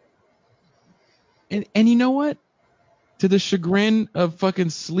 And you know what? To the chagrin of fucking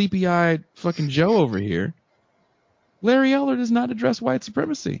sleepy-eyed fucking Joe over here, Larry Elder does not address white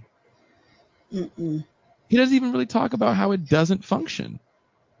supremacy. Mm-mm. He doesn't even really talk about how it doesn't function.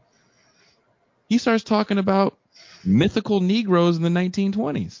 He starts talking about mythical Negroes in the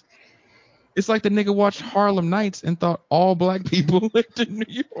 1920s. It's like the nigga watched Harlem Nights and thought all black people lived in New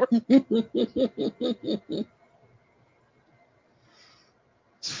York.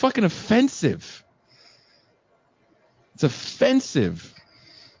 It's fucking offensive. It's offensive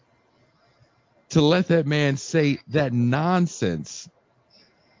to let that man say that nonsense.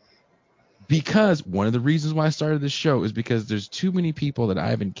 Because one of the reasons why I started this show is because there's too many people that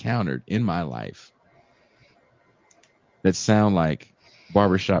I've encountered in my life that sound like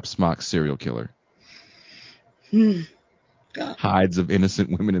barbershop smock serial killer. God. Hides of innocent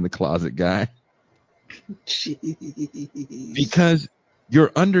women in the closet guy. Jeez. Because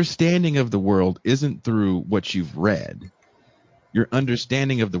your understanding of the world isn't through what you've read. Your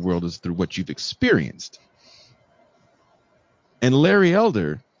understanding of the world is through what you've experienced. And Larry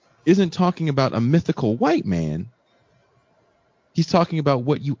Elder isn't talking about a mythical white man. He's talking about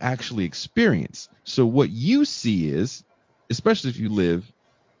what you actually experience. So what you see is, especially if you live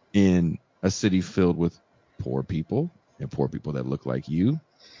in a city filled with poor people and poor people that look like you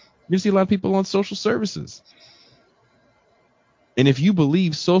see a lot of people on social services. And if you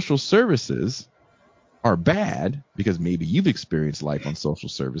believe social services are bad, because maybe you've experienced life on social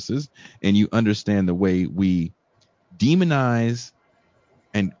services and you understand the way we demonize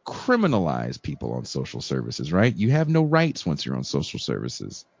and criminalize people on social services, right? You have no rights once you're on social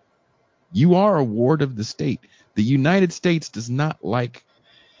services. You are a ward of the state. The United States does not like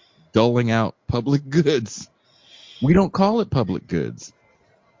doling out public goods. We don't call it public goods.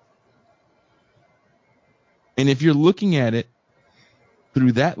 And if you're looking at it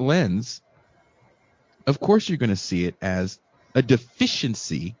through that lens, of course you're going to see it as a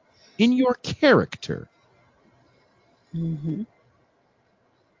deficiency in your character. Mm-hmm.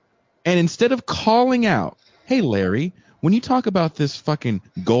 And instead of calling out, hey, Larry, when you talk about this fucking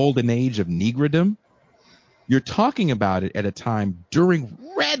golden age of Negrodom, you're talking about it at a time during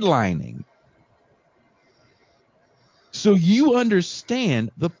redlining. So you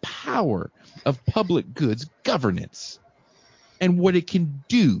understand the power of public goods governance and what it can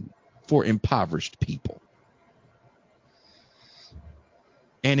do for impoverished people.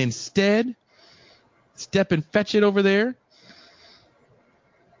 And instead, step and fetch it over there.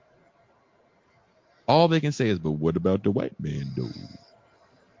 All they can say is, but what about the white man, though?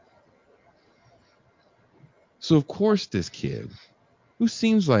 So, of course, this kid, who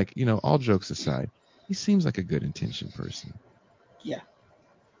seems like, all jokes aside, he seems like a good intentioned person. Yeah.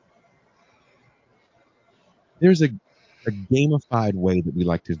 There's a gamified way that we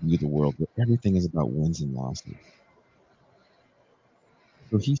like to view the world where everything is about wins and losses.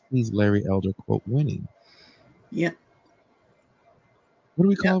 So he sees Larry Elder, quote, winning. Yeah. What do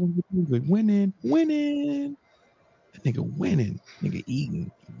we call him? Winning, winning. That nigga winning. Nigga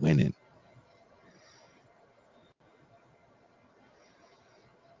eating, winning.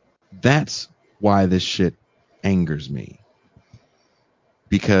 That's why this shit angers me.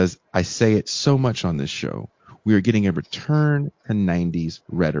 Because I say it so much on this show. We are getting a return to 90s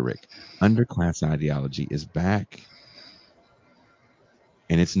rhetoric. Underclass ideology is back.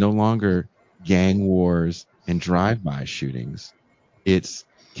 And it's no longer gang wars and drive-by shootings. It's,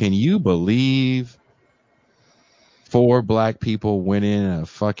 can you believe 4 black people went in a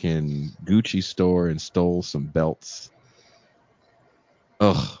fucking Gucci store and stole some belts?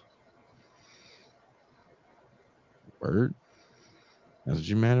 Ugh. Word? That's what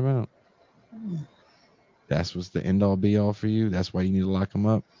you're mad about? That's what's the end all be all for you? That's why you need to lock them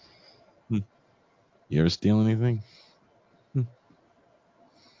up? You ever steal anything?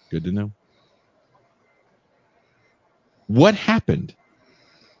 Good to know. What happened?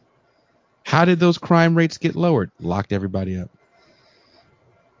 How did those crime rates get lowered? Locked everybody up.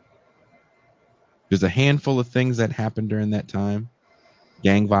 There's a handful of things that happened during that time.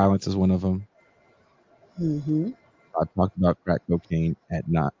 Gang violence is one of them. Mm-hmm. I've talked about crack cocaine ad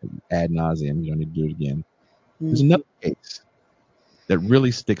nauseum. You don't need to do it again. Mm-hmm. There's another case that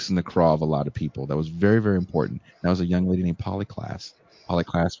really sticks in the craw of a lot of people that was very, very important. That was a young lady named Polly Klaas. Polly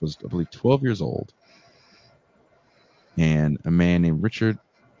Klaas was, I believe, 12 years old. And a man named Richard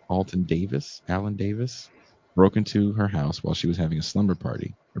Allen Davis, broke into her house while she was having a slumber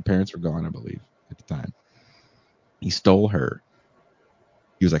party. Her parents were gone, I believe, at the time. He stole her.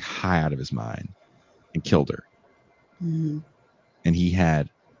 He was like high out of his mind and killed her. Mm-hmm. And he had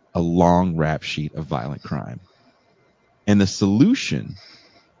a long rap sheet of violent crime. And the solution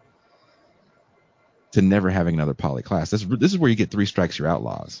to never having another Polly Klaas, this is where you get 3 strikes, you're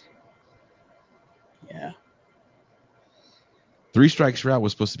outlaws. Yeah. 3 strikes, you're out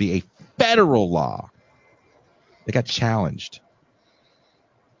was supposed to be a federal law. They got challenged.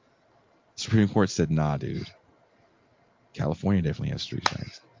 Supreme Court said, nah, dude. California definitely has 3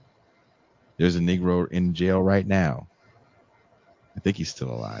 strikes. There's a Negro in jail right now. I think he's still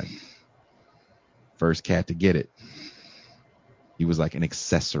alive. First cat to get it. He was like an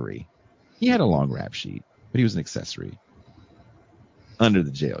accessory. He had a long rap sheet, but he was an accessory. Under the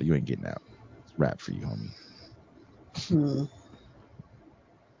jail. You ain't getting out. It's rap for you, homie. Mm-hmm.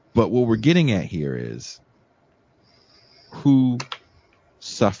 But what we're getting at here is who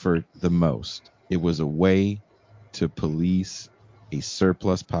suffered the most. It was a way to police a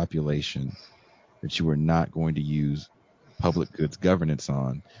surplus population that you were not going to use public goods governance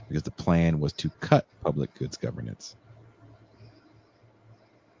on, because the plan was to cut public goods governance.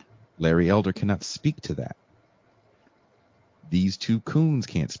 Larry Elder cannot speak to that. These 2 coons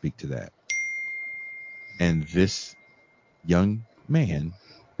can't speak to that. And this young man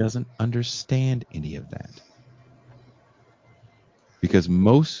doesn't understand any of that. Because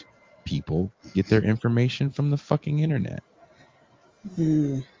most people get their information from the fucking internet.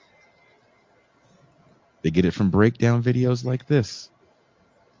 Mm-hmm. They get it from breakdown videos like this.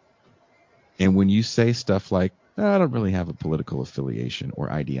 And when you say stuff like, I don't really have a political affiliation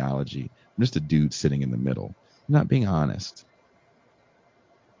or ideology, I'm just a dude sitting in the middle, you're not being honest.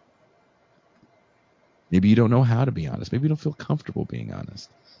 Maybe you don't know how to be honest. Maybe you don't feel comfortable being honest.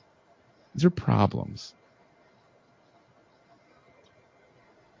 These are problems.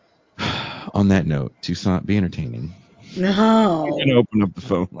 On that note, Toussaint, be entertaining. No. I'm going to open up the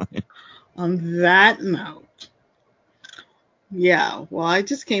phone line. On that note, yeah, well, I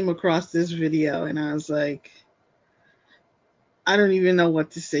just came across this video and I was like, I don't even know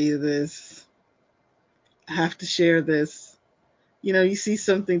what to say to this. I have to share this. You know, you see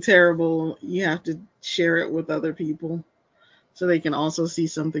something terrible, you have to share it with other people so they can also see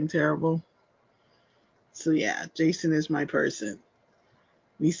something terrible. So yeah, Jason is my person.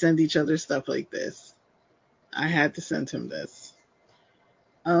 We send each other stuff like this. I had to send him this.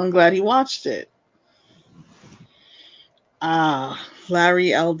 I'm glad he watched it.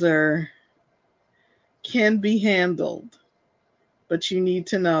 Larry Elder can be handled, but you need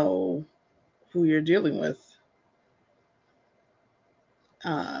to know who you're dealing with.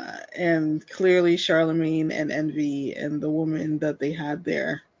 And clearly Charlemagne and Envy and the woman that they had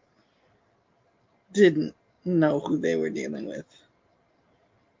there didn't know who they were dealing with.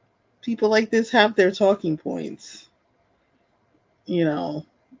 People like this have their talking points. You know,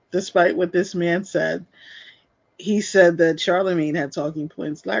 despite what this man said, he said that Charlemagne had talking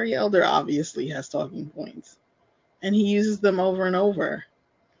points. Larry Elder obviously has talking points, and he uses them over and over.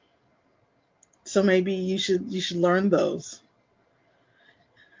 So maybe you should learn those.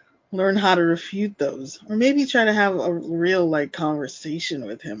 Learn how to refute those, or maybe try to have a real like conversation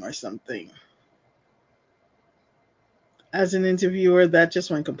with him or something. As an interviewer, that just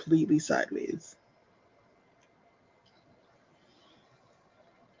went completely sideways.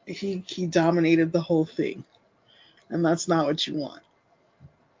 He dominated the whole thing, and that's not what you want.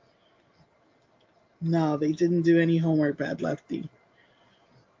 No, they didn't do any homework, Bad Lefty.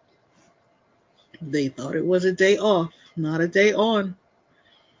 They thought it was a day off, not a day on.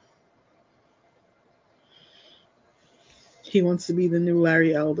 He wants to be the new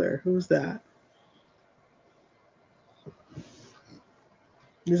Larry Elder. Who's that?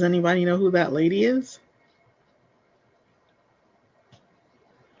 Does anybody know who that lady is?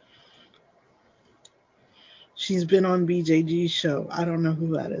 She's been on BJG's show. I don't know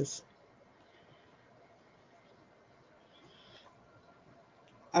who that is.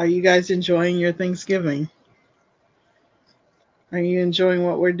 Are you guys enjoying your Thanksgiving? Are you enjoying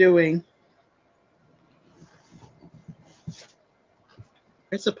what we're doing?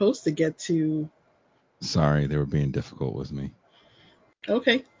 We're supposed to get to... Sorry, they were being difficult with me.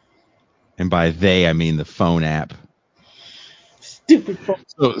 Okay. And by they, I mean the phone app. Stupid phone.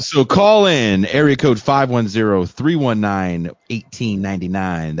 So call in, area code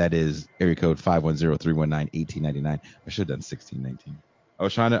 510-319-1899. That is area code 510-319-1899. I should have done 1619. I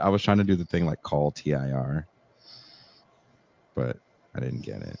was trying to do the thing like call TIR, but I didn't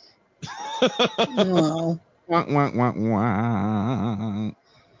get it. Oh. Wah, wah, wah, wah.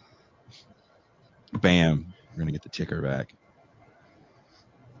 Bam. We're going to get the ticker back.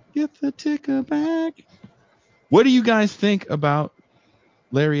 Get the ticker back. What do you guys think about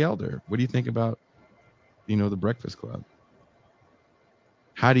Larry Elder? What do you think about, the Breakfast Club?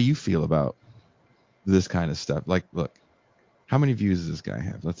 How do you feel about this kind of stuff? Like, look, how many views does this guy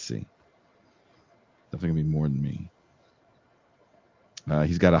have? Let's see. Definitely going to be more than me.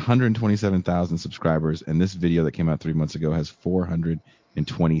 He's got 127,000 subscribers, and this video that came out 3 months ago has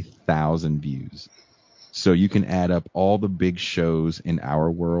 420,000 views. So you can add up all the big shows in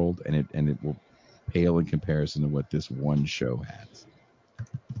our world, and it will pale in comparison to what this one show has.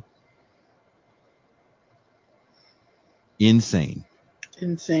 Insane.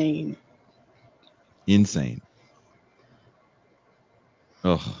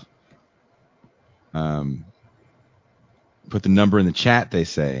 Ugh. Put the number in the chat, they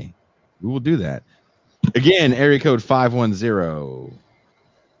say. We will do that. Again, area code 510.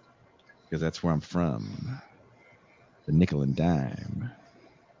 Because that's where I'm from. The nickel and dime.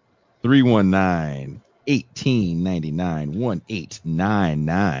 319-1899.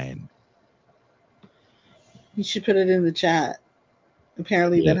 1899. You should put it in the chat.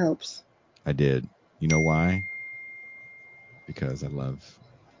 Apparently that helps. I did. You know why? Because I love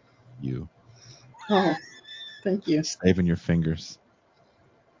you. Oh, thank you. Saving your fingers.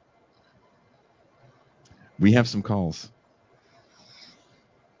 We have some calls.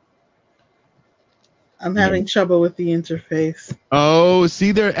 I'm having trouble with the interface. Oh,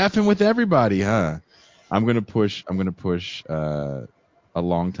 see, they're effing with everybody, huh? I'm gonna push a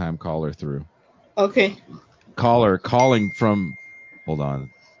long-time caller through. Okay. Caller calling from. Hold on.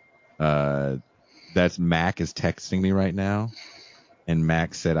 That's Mac is texting me right now, and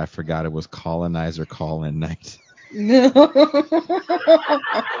Mac said I forgot it was colonizer call-in night.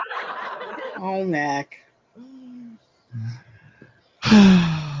 Oh, Mac.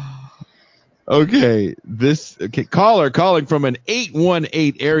 Okay, caller calling from an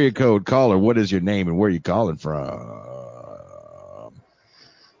 818 area code. Caller, what is your name and where are you calling from?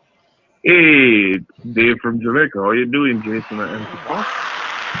 Hey, it's Dave from Jamaica. How you doing, Jason?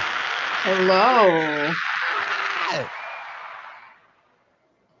 Hello.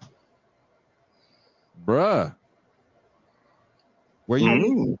 Bruh. Where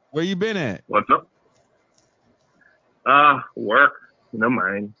you been at? What's up? Work. No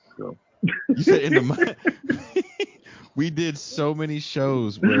mind. So. You said in the mind. We did so many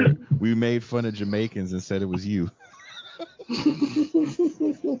shows where we made fun of Jamaicans and said it was you.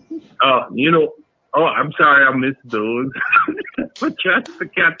 I'm sorry I missed those. But trying to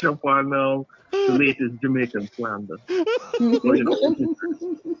catch up on the latest Jamaican slander.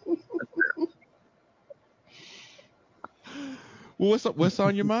 Well, what's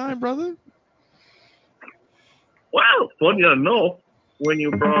on your mind, brother? Well, funny enough, when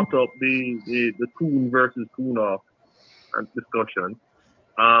you brought up the coon versus coon off discussion,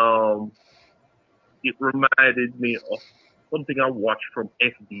 it reminded me of something I watched from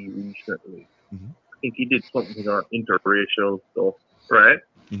FD recently. Mm-hmm. think he did something on interracial stuff, right?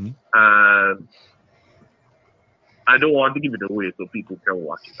 Mhm. And I don't want to give it away so people can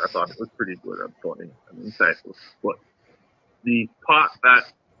watch it. I thought it was pretty good and funny and insightful. But the part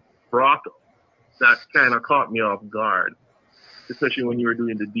that brought up, that kind of caught me off guard, especially when you were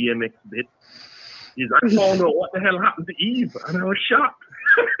doing the DMX bit, is I found out what the hell happened to Eve, and I was shocked.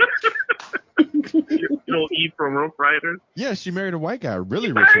 You know Eve from Rough Riders? Yeah, she married a white guy, a really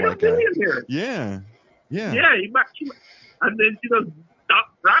She rich married a white guy. billionaire. Yeah. Yeah, and then she just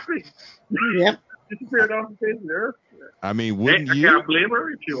stopped rapping. Yep. Disappeared off the face of the earth. I mean, Hey, wouldn't I you? can't blame her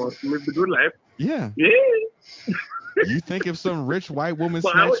if she wants to live the good life. Yeah. Yeah. You think if some rich white woman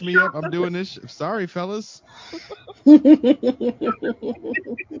But I was snatched me up, shocked. I'm doing this? Sorry, fellas.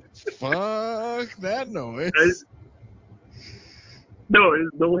 Fuck that noise. No,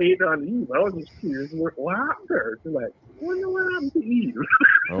 it's no hate on Eve. I was just curious what happened to her. She's like, I wonder what happened to Eve.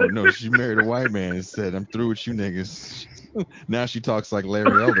 Oh no, she married a white man and said, "I'm through with you niggas." Now she talks like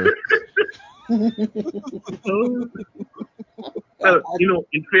Larry Elder. Well, you know,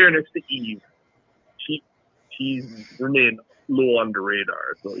 in fairness to Eve, she's remained low on the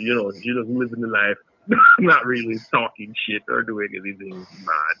radar. So, you know, she doesn't live in the life, not really talking shit or doing anything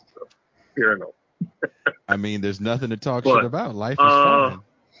mad. So, fair enough. I mean, there's nothing to talk But, shit about. Life is fine.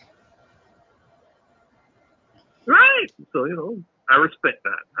 Right. So, you know, I respect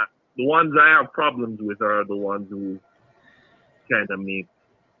that. The ones I have problems with are the ones who kind of make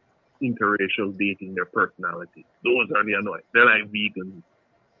interracial dating their personality. Those are the annoying. They're like vegans,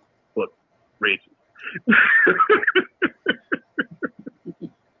 but racist.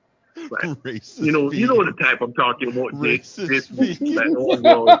 Like, Racist you know vegan. the type I'm talking about. Racist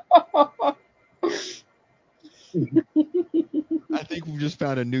I think we just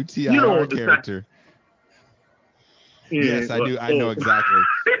found a new TIR character. Yes, I do. I know exactly.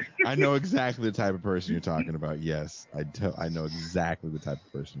 I know exactly the type of person you're talking about. Yes, I know exactly the type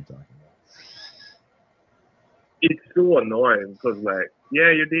of person you're talking about. It's so annoying because, like,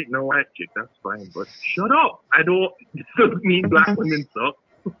 yeah, you're dating a white chick, that's fine, but shut up. It doesn't mean black women suck.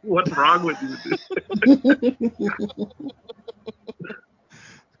 What's wrong with you?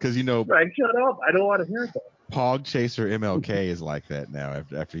 Because, you know, like, shut up. I don't want to hear that. Pog Chaser MLK is like that now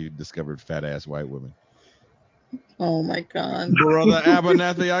after he discovered fat ass white women. Oh my God. Brother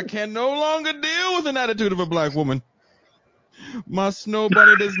Abernathy, I can no longer deal with an attitude of a black woman. My snow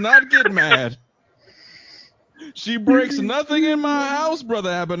bunny does not get mad. She breaks nothing in my house, Brother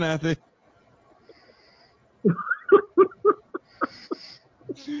Abernathy.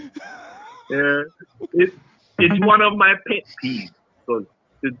 Yeah, it's one of my pet peeves because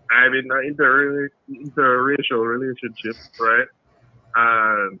I'm in an interracial relationship, right?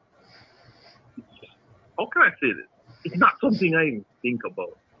 And how can I say this? It's not something I even think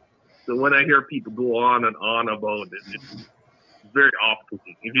about. So when I hear people go on and on about it, it's very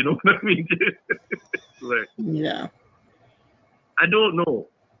off-putting, if you know what I mean. Like, yeah. I don't know.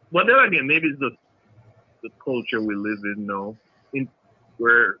 But then again, maybe it's just the culture we live in now,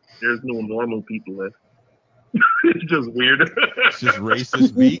 where there's no normal people left. It's just weird. It's just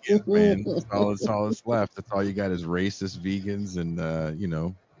racist vegans, man. That's all that's left. That's all you got is racist vegans, and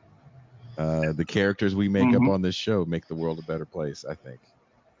the characters we make up on this show make the world a better place, I think.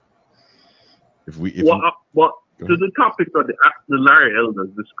 Well, to the topic of the Larry Elder's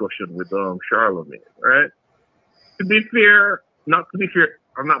discussion with Charlemagne, right? To be fair,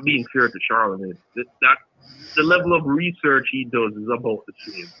 I'm not being fair to Charlemagne. That the level of research he does is about the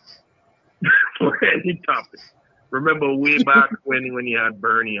same for any topic. Remember way back when he had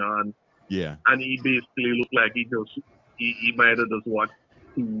Bernie on, yeah, and he basically looked like he might have just watched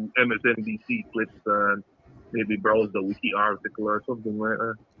 2 MSNBC clips and maybe browsed a wiki article or something like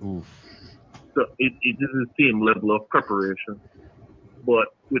that. Oof. So it is the same level of preparation.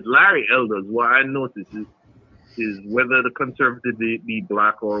 But with Larry Elders, what I noticed is whether the conservative be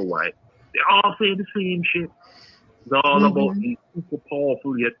black or white, they all say the same shit. It's all about these super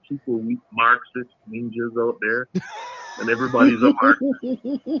powerful yet super weak Marxist ninjas out there. And everybody's a Marxist.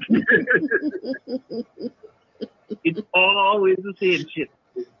 It's always the same shit.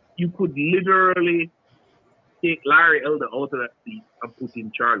 You could literally take Larry Elder out of that seat and put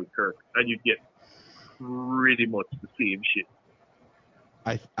in Charlie Kirk, and you get pretty much the same shit.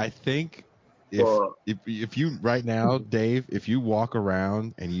 I think if you right now, Dave, if you walk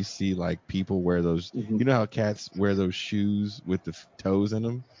around and you see like people wear those, you know how cats wear those shoes with the toes in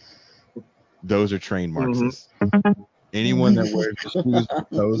them? Those are trained Marxists. Anyone that wears the shoes with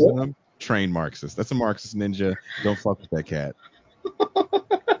toes in them, trained Marxist. That's a Marxist ninja. Don't fuck with that cat.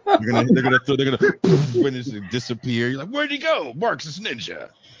 They're gonna when it disappear. You're like, where'd he go? Marxist ninja.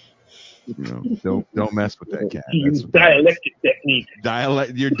 Don't mess with that cat. He That's used what that is. dialectic technique.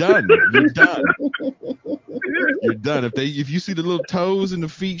 You're done. You're done. You're done. If you see the little toes and the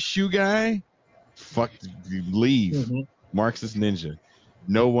feet shoe guy, fuck, you leave. Mm-hmm. Marxist ninja.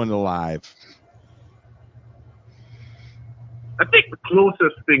 No one alive. I think the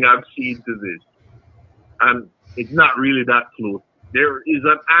closest thing I've seen to this, and it's not really that close, there is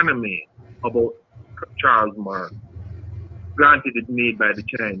an anime about Charles Marx. Granted, it's made by the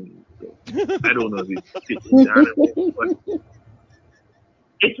Chinese, so I don't know if it fits in the anime, but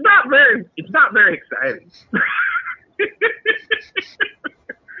it's not very exciting.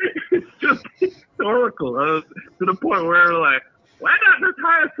 It's just historical to the point where I'm like, why not just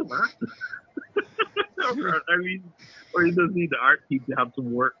hire some actors? I mean, or he doesn't need the art team to have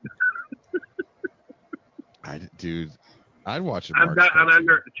some work. Dude, I'd watch a And Marx I cartoon.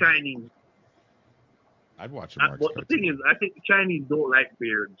 learned the Chinese. I'd watch a Marx But the cartoon. thing is, I think the Chinese don't like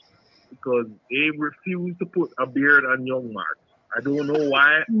beards because they refuse to put a beard on young Marx. I don't know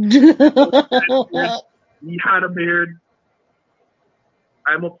why. He had a beard.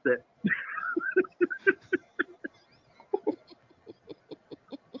 I'm upset.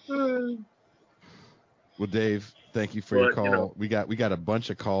 Well, Dave, thank you for your call. You know, we got a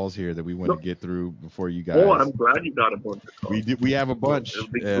bunch of calls here that we want to get through before you guys. Oh, I'm glad you got a bunch of calls. We have a bunch.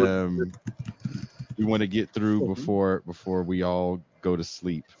 We want to get through Mm-hmm. before we all go to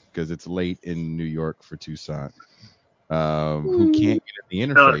sleep because it's late in New York for Toussaint. Who can't get in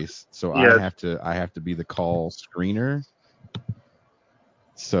the interface, so yes. I have to be the call screener.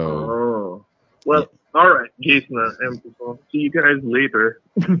 So. Oh. Well, all right, Jason. See you guys later.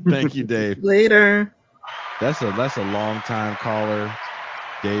 Thank you, Dave. Later. That's a long time caller,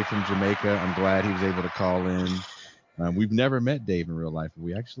 Dave from Jamaica. I'm glad he was able to call in. We've never met Dave in real life.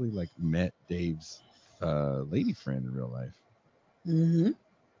 We actually met Dave's lady friend in real life.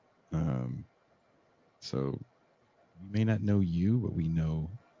 Mm-hmm. So we may not know you, but we know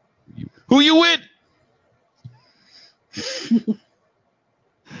you. Who you with?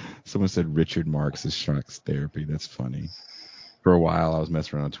 Someone said Richard Marx is Sharks therapy. That's funny. For a while, I was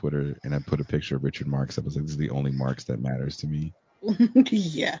messing around on Twitter, and I put a picture of Richard Marx. I was like, this is the only Marx that matters to me.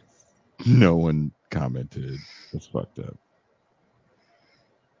 Yes. No one commented. It's fucked up.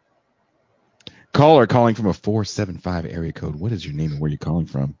 Caller calling from a 475 area code. What is your name and where are you calling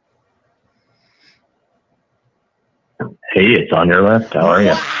from? Hey, it's on your left. How are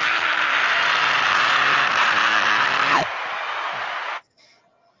you?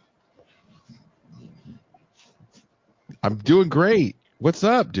 I'm doing great. What's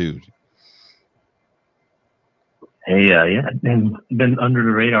up, dude? Hey, yeah, been under the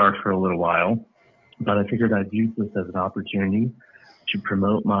radar for a little while, but I figured I'd use this as an opportunity to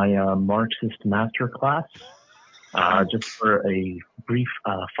promote my Marxist masterclass. Just for a brief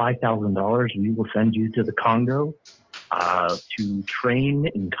 $5,000, we will send you to the Congo to train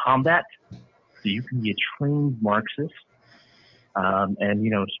in combat, so you can be a trained Marxist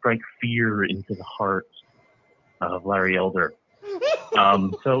and strike fear into the heart of Larry Elder.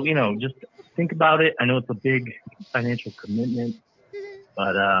 So just think about it. I know it's a big financial commitment,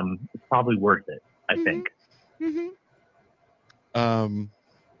 but it's probably worth it, I think.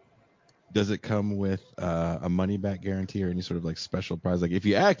 Does it come with a money back guarantee or any sort of special prize? Like if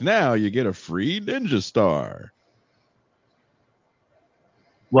you act now, you get a free Ninja Star.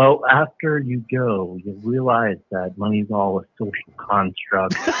 Well, after you go, you'll realize that money's all a social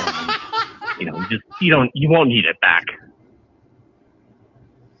construct, and you won't need it back.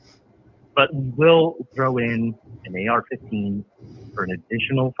 But we will throw in an AR-15 for an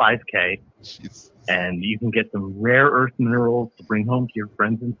additional $5K, and you can get some rare earth minerals to bring home to your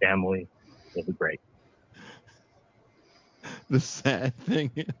friends and family. It'll be great. The sad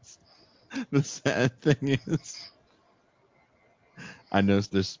thing is, I know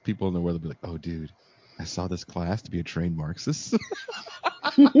there's people in the world that be like, oh, dude, I saw this class to be a trained Marxist.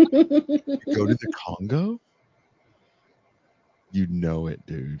 Go to the Congo? You know it,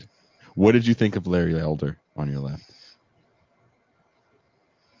 dude. What did you think of Larry Elder on your left?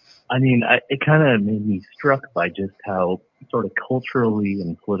 I mean, it kind of made me struck by just how sort of culturally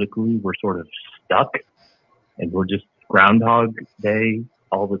and politically we're sort of stuck, and we're just Groundhog Day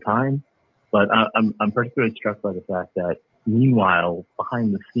all the time. But I'm particularly struck by the fact that meanwhile,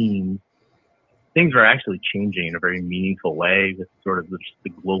 behind the scenes, things are actually changing in a very meaningful way with sort of the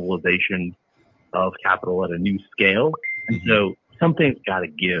globalization of capital at a new scale. And so something's got to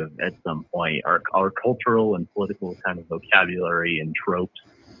give at some point. Our cultural and political kind of vocabulary and tropes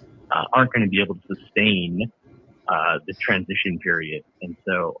aren't going to be able to sustain the transition period. And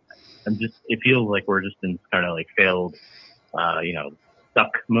so it feels like we're just in kind of failed,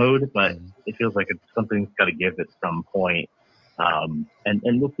 stuck mode, but it feels like something's got to give at some point. And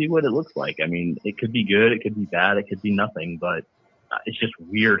we'll see what it looks like. I mean, it could be good, it could be bad, it could be nothing, but it's just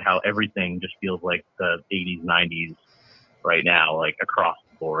weird how everything just feels like the 80s, 90s right now, like across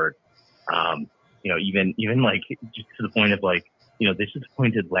the board. Even like just to the point of like, they just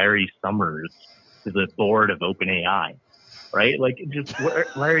appointed Larry Summers to the board of OpenAI, right? Like just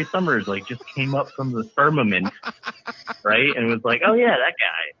Larry Summers like just came up from the firmament, right? And was like, oh yeah, that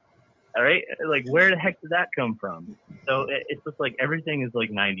guy. All right. Like where the heck did that come from? So it's just like everything is like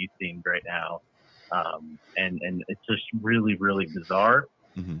 90s themed right now. And it's just really, really bizarre.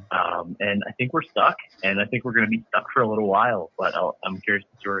 Mm-hmm. And I think we're stuck, and I think we're going to be stuck for a little while, but I'm curious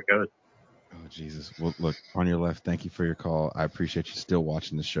to see where it goes. Oh, Jesus. Well, look, on your left, thank you for your call. I appreciate you still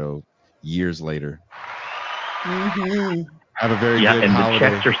watching the show years later. Mm-hmm. Have a very good and holiday.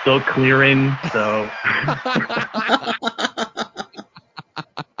 The checks are still clearing, so.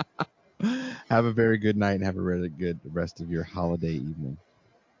 Have a very good night and have a really good rest of your holiday evening.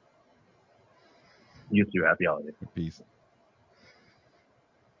 You too. Happy holidays. Peace.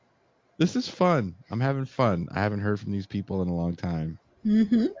 This is fun. I'm having fun. I haven't heard from these people in a long time.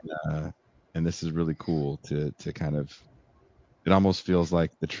 Mm-hmm. And this is really cool to kind of, it almost feels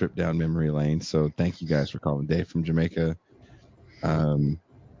like the trip down memory lane. So thank you guys for calling. Dave from Jamaica.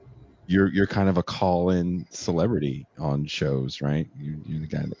 You're kind of a call-in celebrity on shows, right? You're the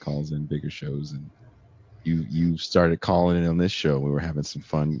guy that calls in bigger shows, and you started calling in on this show. We were having some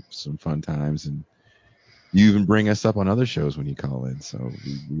fun times, and you even bring us up on other shows when you call in. So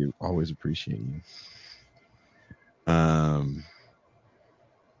we always appreciate you.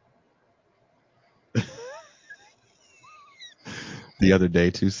 The other day,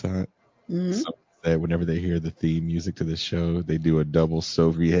 Tucson, Mm-hmm. that whenever they hear the theme music to this show, they do a double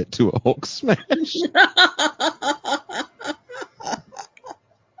Soviet to a Hulk smash.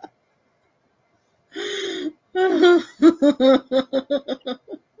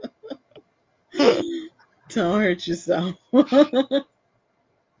 Don't hurt yourself.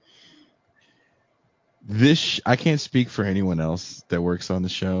 I can't speak for anyone else that works on the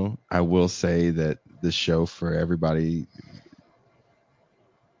show. I will say that the show for everybody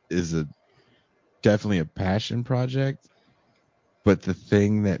is definitely a passion project, but the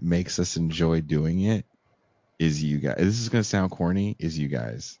thing that makes us enjoy doing it is you guys. This is going to sound corny, is you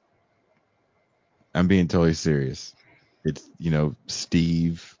guys. I'm being totally serious. It's,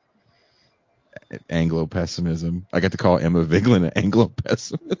 Steve, Anglo-pessimism. I got to call Emma Vigeland an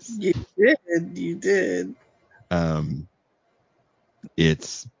Anglo-pessimist. You did.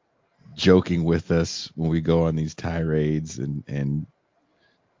 It's joking with us when we go on these tirades and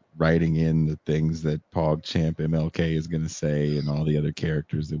writing in the things that PogChamp MLK is going to say and all the other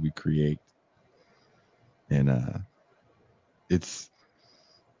characters that we create. And this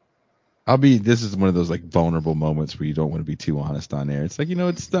is one of those like vulnerable moments where you don't want to be too honest on air. It's like,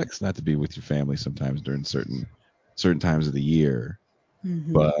 it sucks not to be with your family sometimes during certain times of the year.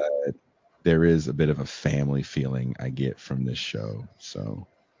 Mm-hmm. But there is a bit of a family feeling I get from this show. So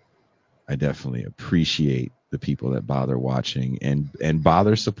I definitely appreciate the people that bother watching and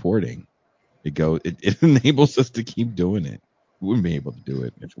bother supporting. It enables us to keep doing it. We wouldn't be able to do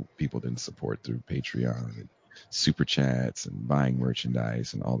it if people didn't support through Patreon and super chats and buying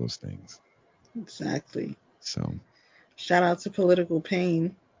merchandise and all those things. Exactly. So shout out to Political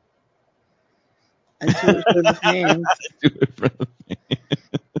Pain. I do it for the fans. Do it for the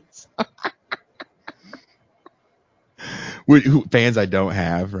fans. Fans I don't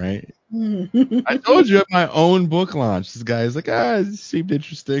have, right? I told you at my own book launch. This guy is like, it seemed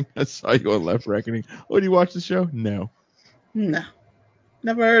interesting. I saw you on Left Reckoning. Oh, do you watch the show? No. Never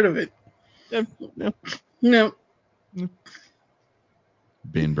heard of it. No.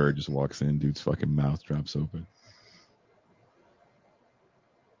 Ben Burr just walks in, dude's fucking mouth drops open.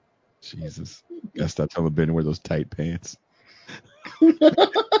 Jesus. Gotta stop telling Ben to wear those tight pants.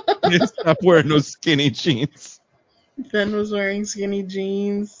 Stop wearing those skinny jeans. Ben was wearing skinny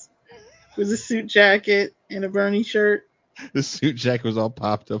jeans with a suit jacket and a Bernie shirt. The suit jacket was all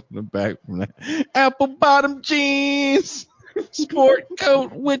popped up in the back from that. Apple bottom jeans, sport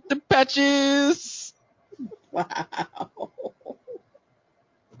coat with the patches. Wow.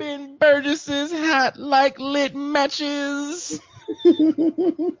 Ben Burgess's hot like lit matches.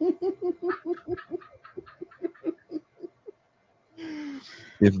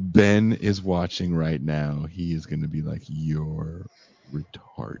 If Ben is watching right now, he is going to be like, you're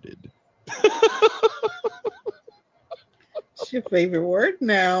retarded. What's your favorite word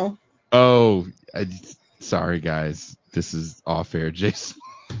now? Oh, sorry, guys. This is off air, Jason.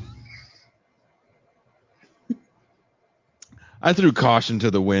 I threw caution to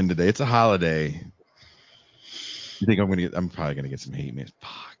the wind today. It's a holiday. You think I'm probably gonna get some hate mail.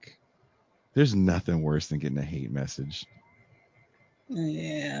 Fuck. There's nothing worse than getting a hate message.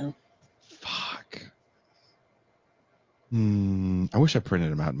 Yeah. Fuck. I wish I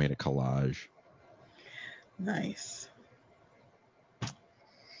printed them out and made a collage. Nice.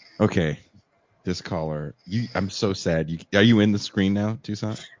 Okay. This caller. I'm so sad. Are you in the screen now,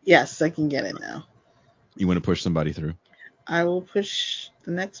 Tucson? Yes, I can get it now. You want to push somebody through? I will push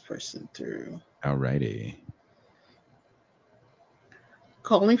the next person through. Alrighty.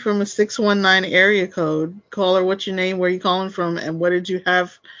 Calling from a 619 area code. Caller, what's your name? Where are you calling from? And what did you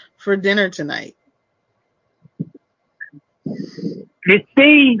have for dinner tonight? It's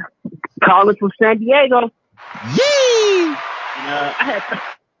Steve, calling from San Diego. Yay!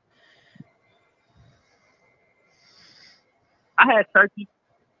 I had turkey.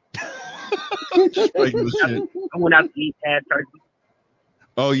 Just regular shit. I went out to eat, had turkey.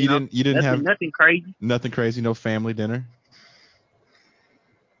 Oh, you didn't have nothing crazy. Nothing crazy, no family dinner?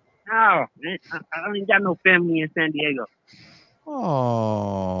 No, man, I don't even got no family in San Diego.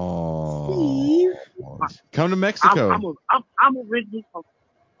 Oh, Steve. come to Mexico. I'm originally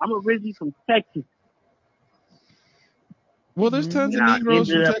from Texas. Well, there's tons of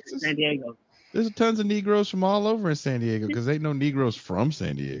Negroes from Texas. San Diego. There's tons of Negroes from all over in San Diego because ain't no Negroes from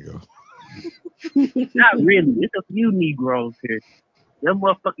San Diego. Not really. There's a few Negroes here. Them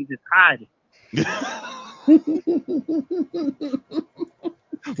motherfuckers just hiding.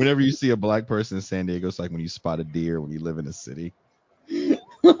 Whenever you see a black person in San Diego, it's like when you spot a deer when you live in a city. That's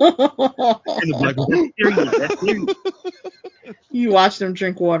serious. You watch them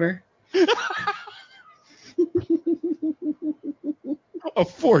drink water. A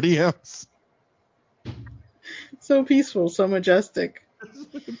 40 ounce. So peaceful, so majestic.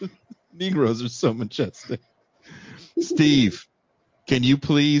 Negroes are so majestic. Steve, can you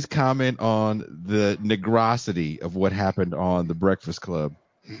please comment on the negrosity of what happened on the Breakfast Club?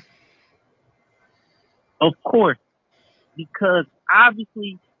 Of course, because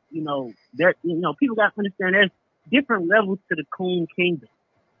obviously, people got to understand there's different levels to the Coon Kingdom.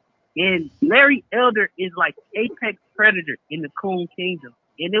 And Larry Elder is like apex predator in the Coon Kingdom.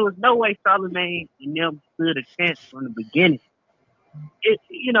 And there was no way Charlamagne and them stood a chance from the beginning.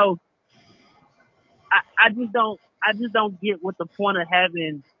 I just don't get what the point of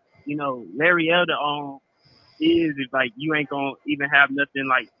having, Larry Elder on is if like you ain't gonna even have nothing,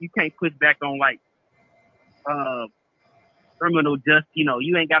 like you can't push back on like criminal justice.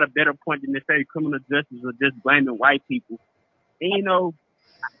 You ain't got a better point than to say criminal justice or just blaming white people. And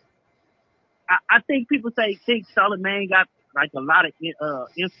I think people think Charlamagne got like a lot of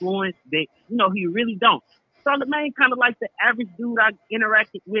influence that he really don't. Charlamagne kind of like the average dude I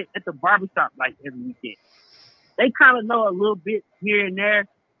interacted with at the barbershop like every weekend. They kind of know a little bit here and there,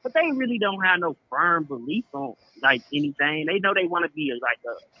 but they really don't have no firm belief on like anything. They know they want to be like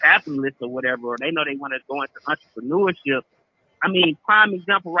a capitalist or whatever, or they know they want to go into entrepreneurship. I mean, prime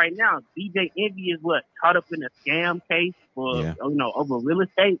example right now, DJ Envy is caught up in a scam case for over real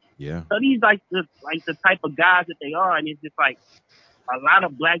estate. Yeah. So these like the type of guys that they are, and it's just like a lot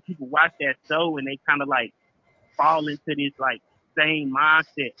of black people watch that show and they kind of like fall into this like same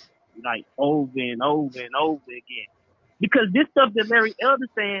mindset like over and over and over again. Because this stuff that Larry Elder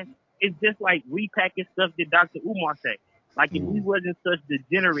saying is just like repackaged stuff that Dr. Umar said. Like if we wasn't such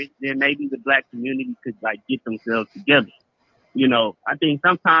degenerates, then maybe the black community could like get themselves together. I think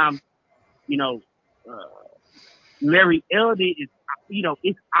sometimes, Larry Elder is,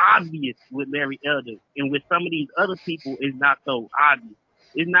 it's obvious with Larry Elder, and with some of these other people, it's not so obvious.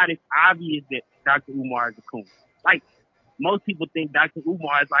 It's not as obvious that Dr. Umar is a coon. Like, most people think Dr.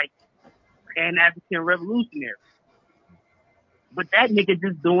 Umar is like Pan-African revolutionary. But that nigga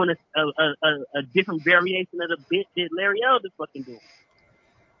just doing a different variation of the bit that Larry Elder's fucking doing.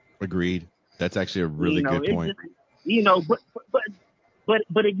 Agreed. That's actually a really good point.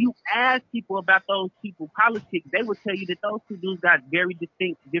 But if you ask people about those people's politics, they will tell you that those two dudes got very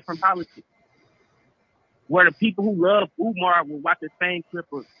distinct, different politics. Where the people who love Umar will watch the same clip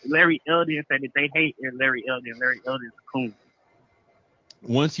of Larry Elder and say that they hate Larry Elder and Larry Elder is a coon.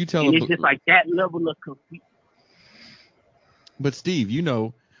 Once you tell and it's just like that level of confusion. But Steve,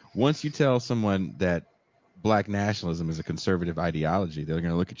 once you tell someone that black nationalism is a conservative ideology, they're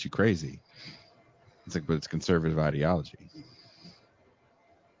going to look at you crazy. It's like, but it's conservative ideology.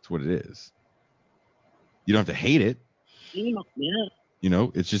 It's what it is. You don't have to hate it. Yeah.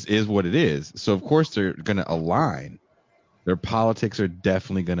 It just is what it is. So of course they're going to align. Their politics are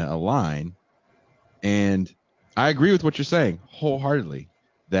definitely going to align. And I agree with what you're saying wholeheartedly,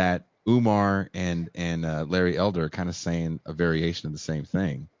 that Umar and Larry Elder are kind of saying a variation of the same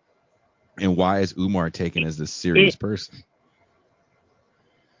thing. And why is Umar taken as this serious person?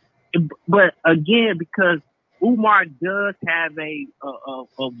 But again, because Umar does have a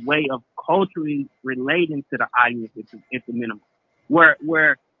way of culturally relating to the audience at the minimum,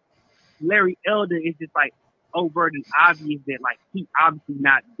 where Larry Elder is just like overt and obvious that like he obviously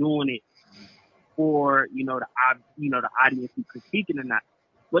not doing it for the audience he's critiquing or not.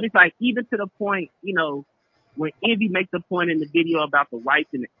 But it's like even to the point, when Envy makes the point in the video about the whites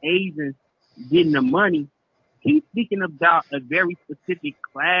and the Asians getting the money, he's speaking about a very specific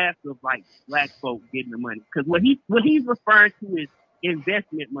class of like black folk getting the money. Because what he's referring to is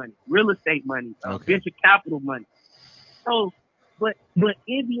investment money, real estate money, venture capital money. So, but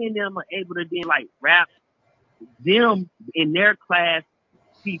Envy and them are able to then like wrap them in their class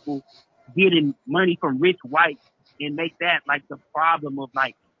people getting money from rich whites and make that like the problem of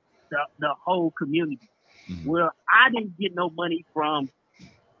like the whole community. Mm-hmm. Well, I didn't get no money from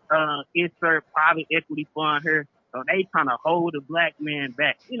insert private equity fund here, so they trying to hold the black man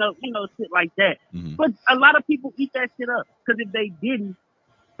back. Shit like that. Mm-hmm. But a lot of people eat that shit up because if they didn't,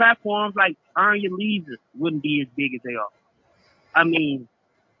 platforms like Earn Your Leisure wouldn't be as big as they are. I mean,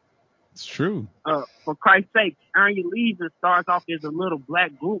 it's true. For Christ's sake, Earn Your Leisure starts off as a little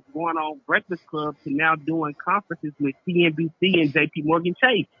black group going on Breakfast Club to now doing conferences with CNBC and JP Morgan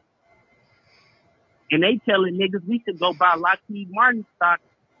Chase. And they telling niggas we should go buy Lockheed Martin stock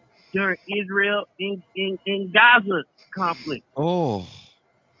during Israel in Gaza conflict. That's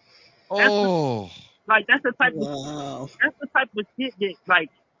the type of shit that like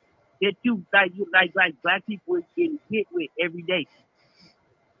you black people is getting hit with every day.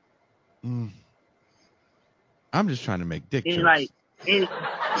 I'm just trying to make dick jokes. Like it's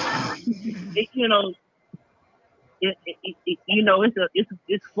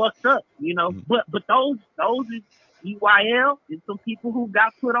fucked up, But those is EYL and some people who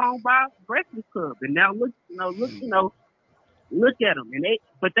got put on by Breakfast Club, and now look at them, and they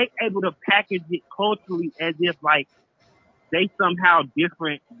able to package it culturally as if like they somehow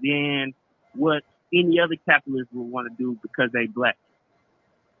different than what any other capitalist would want to do because they black.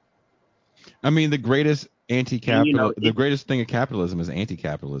 I mean, the greatest the greatest thing of capitalism is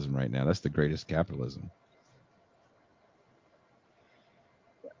anti-capitalism right now. That's the greatest capitalism.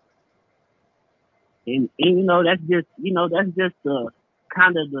 And that's just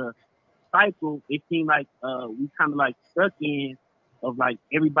kind of the cycle. It seemed like we kind of like stuck in of like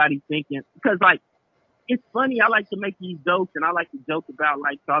everybody thinking, because like it's funny. I like to make these jokes and I like to joke about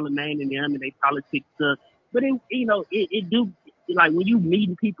like Charlemagne and them and they politics stuff. But it do like when you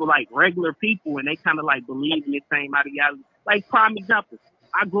meeting people like regular people and they kind of like believe in the same ideology. Like prime example,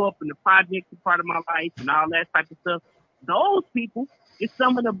 I grew up in the projects part of my life and all that type of stuff. Those people is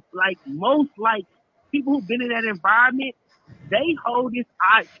some of the like most like people who've been in that environment. They hold this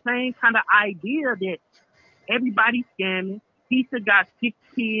same kind of idea that everybody's scamming. Tisa got 6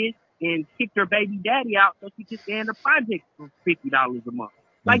 kids and kicked her baby daddy out so she could stay in the project for $50 a month.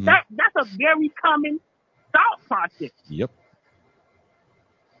 Like that's a very common thought process. Yep.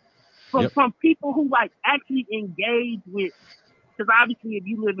 From people who like actually engage with, because obviously if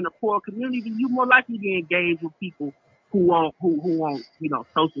you live in a poor community, you're more likely to engage with people who want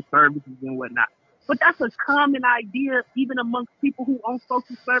social services and whatnot. But that's a common idea even amongst people who own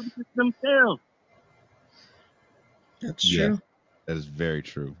social services themselves. That's true. That is very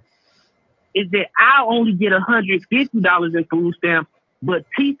true. Is that I only get $150 in food stamps, but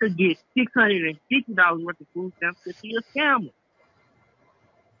Tisa gets $650 worth of food stamps because she's a scammer.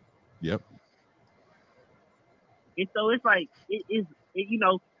 Yep. And so it's like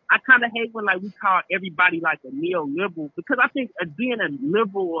I kind of hate when like we call everybody like a neoliberal, because I think being a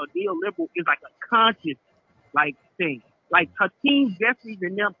liberal or a neoliberal is like a conscious like thing. Like Hakeem Jeffries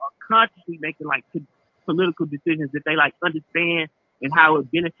and them are consciously making like political decisions that they like understand and how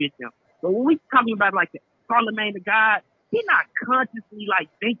it benefits them. But when we talking about like the Charlemagne the God, he's not consciously like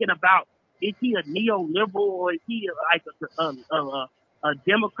thinking about is he a neoliberal or is he like a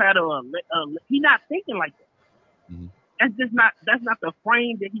Democrat or he's not thinking like that. Mm-hmm. That's not the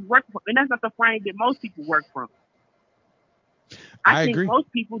frame that he worked from, and that's not the frame that most people work from. I think agree.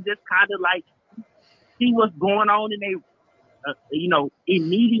 Most people just kind of like see what's going on in their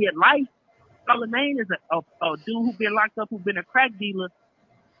immediate life. Charlemagne is a dude who's been locked up, who's been a crack dealer,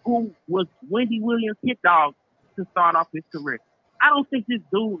 who was Wendy Williams' hit dog to start off his career. I don't think this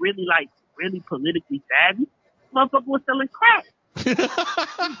dude really politically savvy. Motherfucker was selling crack.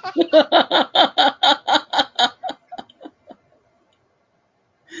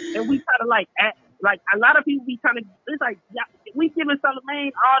 And we kind of like a lot of people be trying to. It's like we giving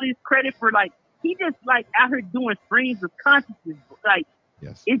Charlamagne all this credit for like he just like out here doing streams of consciousness. Like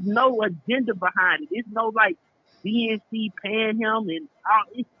Yes. it's no agenda behind it. It's no like DNC paying him and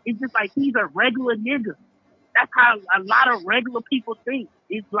it's just like he's a regular nigga. That's how a lot of regular people think.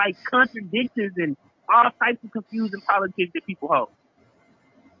 It's like contradictions and all types of confusing politics that people hold.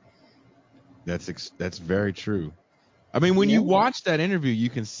 That's very true. I mean, when you watch that interview, you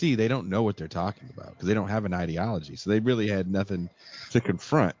can see they don't know what they're talking about because they don't have an ideology. So they really had nothing to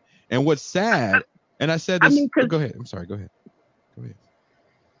confront. And what's sad, and I said this. Go ahead. I'm sorry. Go ahead.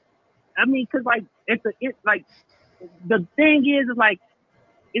 I mean, cause like it's like the thing is like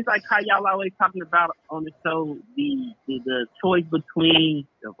it's like how y'all always talking about on the show the choice between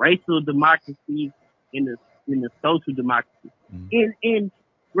the racial democracy and the social democracy. And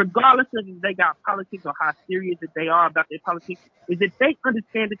regardless of if they got politics or how serious that they are about their politics, is that they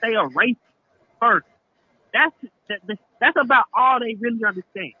understand that they are race first. That's about all they really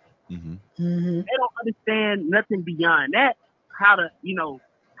understand. They don't understand nothing beyond that. How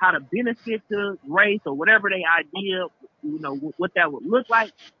to benefit the race or whatever their idea, what that would look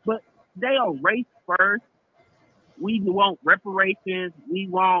like. But they are race first. We want reparations. We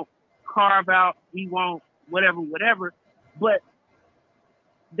want carve out. We want whatever. But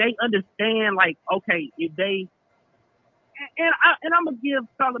they understand, like, okay, if they and I'm gonna give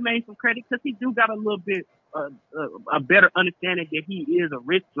Charlamagne some credit because he do got a little bit a better understanding that he is a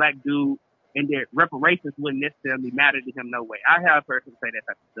rich black dude and that reparations wouldn't necessarily matter to him no way. I have heard him say that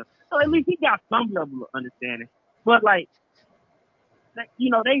type of stuff, so at least he got some level of understanding. But like,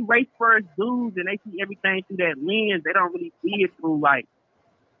 they race first dudes and they see everything through that lens. They don't really see it through like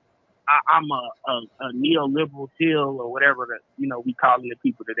I'm a neoliberal shill or whatever we calling the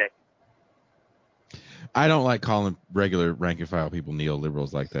people today. I don't like calling regular rank and file people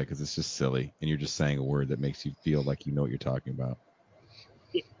neoliberals like that because it's just silly and you're just saying a word that makes you feel like you know what you're talking about.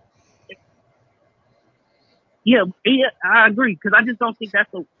 Yeah, I agree because I just don't think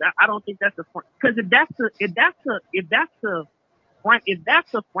that's the. I don't think that's the because if that's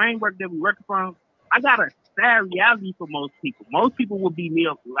the framework that we work from, I got a sad reality for most people. Most people will be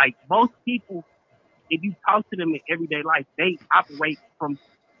most people. If you talk to them in everyday life, they operate from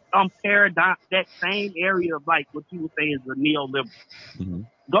some paradigm, that same area of like what you would say is a neoliberal. Mm-hmm.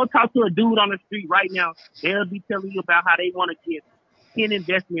 Go talk to a dude on the street right now. They'll be telling you about how they want to get 10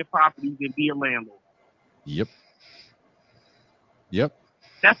 investment properties and be a landlord. Yep.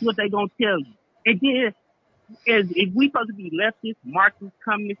 That's what they gonna tell you. And then, if we supposed to be leftist, Marxist,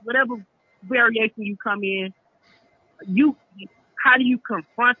 communist, whatever variation you come in, how do you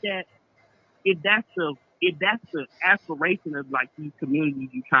confront that if that's the aspiration of like these communities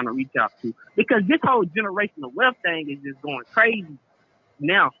you're trying to reach out to? Because this whole generational wealth thing is just going crazy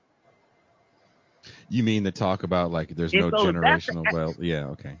now. You mean the talk about like there's no generational wealth? Yeah,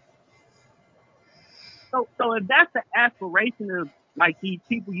 okay. So if that's the aspiration of like these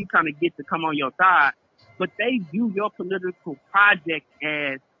people you kind of get to come on your side, but they view your political project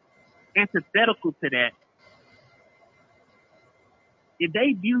as antithetical to that. If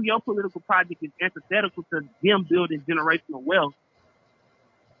they view your political project as antithetical to them building generational wealth,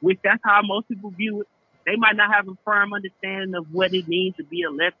 which that's how most people view it, they might not have a firm understanding of what it means to be a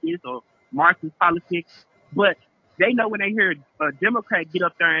leftist or Marxist politics, but they know when they hear a Democrat get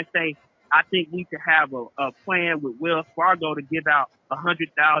up there and say, I think we should have a plan with Wells Fargo to give out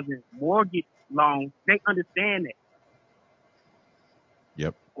 100,000 mortgage loans. They understand that.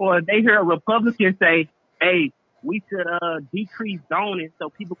 Yep. Or if they hear a Republican say, hey, we should decrease zoning so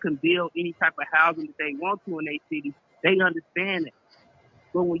people can build any type of housing that they want to in their city, they understand that.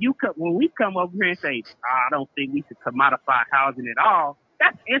 But when we come over here and say, I don't think we should commodify housing at all,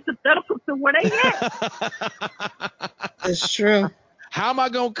 that's antithetical to where they at. It's true. How am I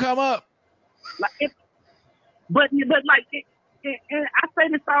gonna come up? But and I say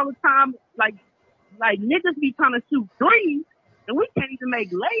this all the time, like niggas be trying to shoot threes, and we can't even make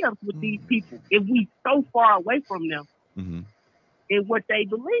layups with these people if we so far away from them in what they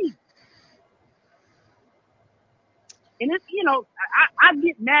believe. And it's I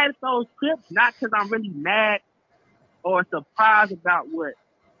get mad at those clips not because I'm really mad or surprised about what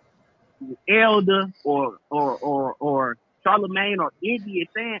Elder or Charlamagne or Iggy is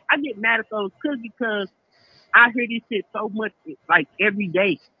saying. I get mad at those clips because I hear this shit so much, like every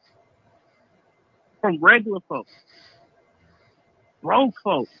day, from regular folks, broke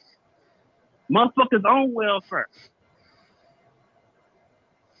folks, motherfuckers on welfare.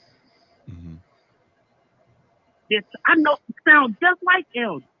 This I know sound just like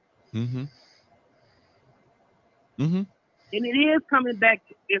Elder. And it is coming back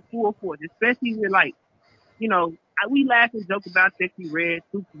in full force, especially with like we laugh and joke about Sexy Red,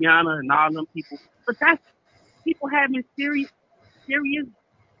 Sukiana, and all them people, but that's people having serious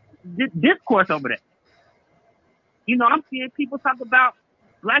discourse over that. I'm seeing people talk about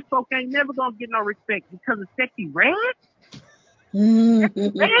black folk ain't never gonna get no respect because of Sexy Red.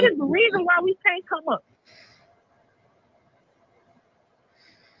 Sexy Red is the reason why we can't come up.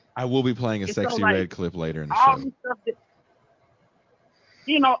 I will be playing a Sexy Red clip later in the all show. This stuff that,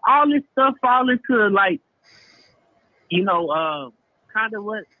 all this stuff fall into kind of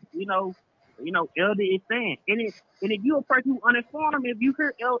what Elder is saying. And if you're a person who uninformed, if you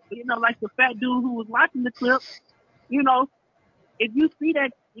hear like the fat dude who was watching the clip, if you see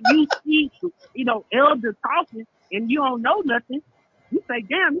Elder talking and you don't know nothing, you say,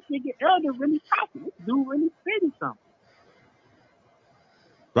 damn, this nigga Elder really talking. This dude really spitting something.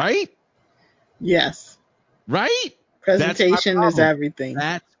 Right? Yes. Right? Presentation is everything.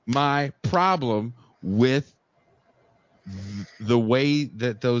 That's my problem with the way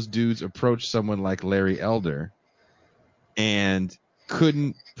that those dudes approach someone like Larry Elder and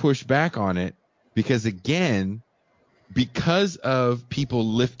couldn't push back on it because of people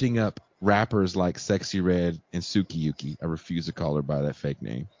lifting up rappers like Sexy Red and Sukiyuki. I refuse to call her by that fake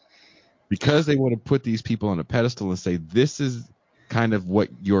name. Because they want to put these people on a pedestal and say, this is kind of what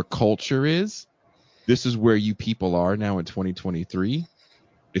your culture is. This is where you people are now in 2023.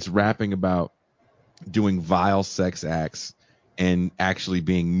 It's rapping about doing vile sex acts and actually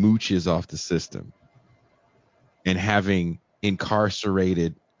being mooches off the system and having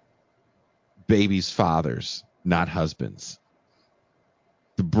incarcerated babies' fathers, not husbands.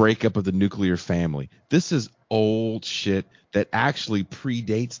 The breakup of the nuclear family. This is old shit that actually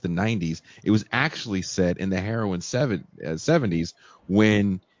predates the 90s. It was actually said in the heroin 70s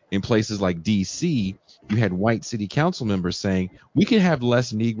when in places like D.C., you had white city council members saying, we could have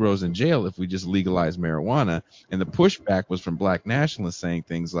less Negroes in jail if we just legalize marijuana. And the pushback was from black nationalists saying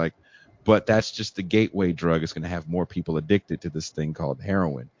things like, but that's just the gateway drug. It's going to have more people addicted to this thing called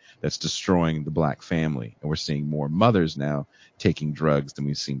heroin that's destroying the black family. And we're seeing more mothers now taking drugs than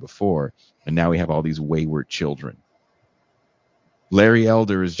we've seen before. And now we have all these wayward children. Larry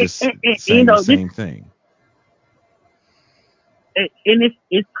Elder is just saying the same thing. And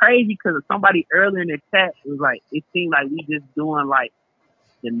it's crazy because somebody earlier in the chat was like, it seemed like we just doing like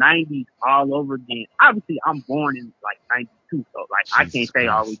the 90s all over again. Obviously, I'm born in like 92, so like Jesus I can't say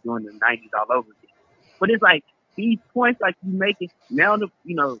all we doing the 90s all over again. But it's like these points like you make it now,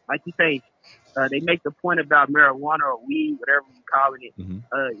 like you say, they make the point about marijuana or weed, whatever you calling it.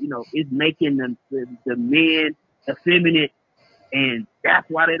 Mm-hmm. It's making the men effeminate, and that's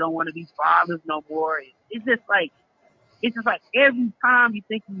why they don't want to be fathers no more. It's just like every time you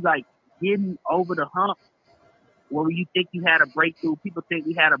think you like getting over the hump, where you think you had a breakthrough, people think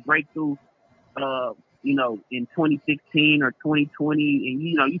we had a breakthrough, in 2016 or 2020, and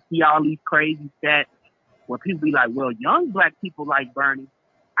you see all these crazy stats where people be like, well, young black people like Bernie.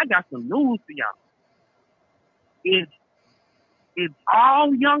 I got some news for y'all. If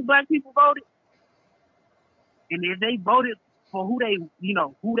all young black people voted, and if they voted for who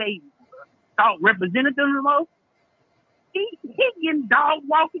they thought represented them the most, he getting dog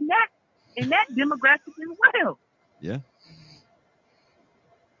walking that in that demographic as well. Yeah.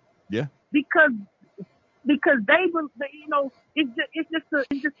 Yeah. Because it's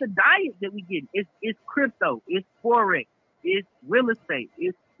just a diet that we get. It's crypto, it's forex, it's real estate,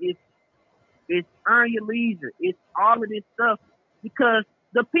 it's earn your leisure, it's all of this stuff. Because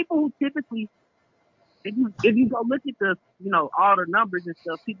the people who typically, if you go look at the all the numbers and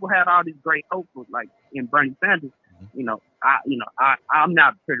stuff, people had all this great hope for like in Bernie Sanders. I'm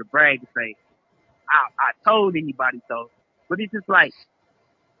not here to brag to say I told anybody so, but it's just like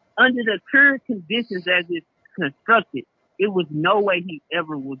under the current conditions as it's constructed, it was no way he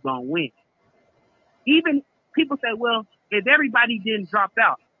ever was gonna win. Even people say, well, if everybody didn't drop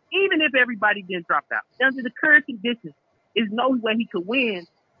out, even if everybody didn't drop out, under the current conditions, there's no way he could win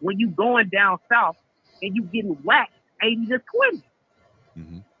when you going down south and you getting whacked 80 to 20.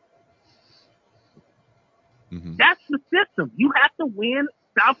 Mm-hmm. Mm-hmm. That's the system. You have to win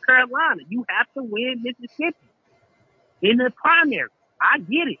South Carolina. You have to win Mississippi in the primary. I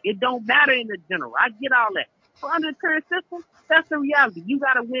get it. It don't matter in the general. I get all that. But under the current system, that's the reality. You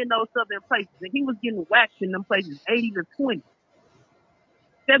got to win those southern places. And he was getting whacked in them places 80 to 20,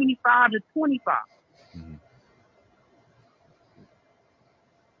 75 to 25. Mm-hmm.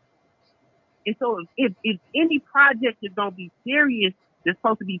 And so if any project is going to be serious, they're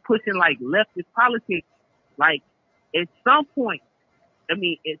supposed to be pushing like leftist politics, like at some point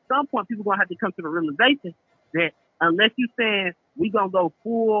people going to have to come to the realization that unless you're saying we're going to go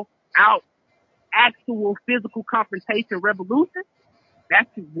full out actual physical confrontation revolution. That's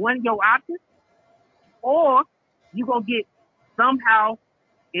one of your options. Or you're going to get somehow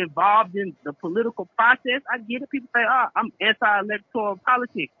involved in the political process. I get it. People say, I'm anti-electoral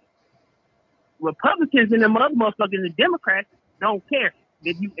politics. Republicans and them other motherfuckers and Democrats don't care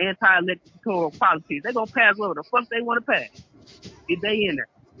if you anti-electoral politics. They're going to pass whatever the fuck they want to pass if they in there.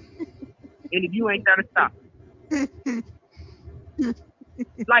 And if you ain't there to stop it.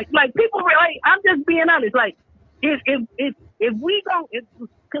 like people, like, I'm just being honest. Like, if we don't,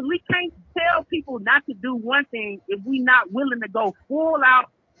 because we can't tell people not to do one thing if we not willing to go full out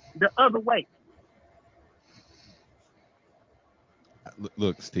the other way.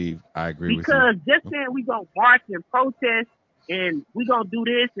 Look, Steve, I agree with you. Because just saying we gonna march and protest and we gonna do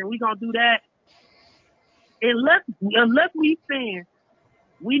this and we gonna do that, unless we saying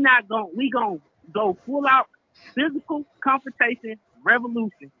we gonna go full out physical confrontation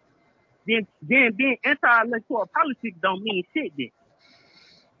revolution, then anti-electoral politics don't mean shit then.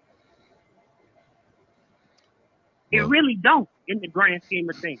 It really don't in the grand scheme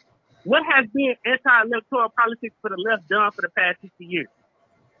of things. What has been anti-electoral politics for the left done for the past 60 years?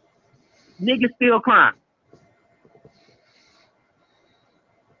 Niggas still crime.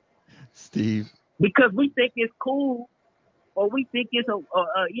 Steve. Because we think it's cool, or we think it's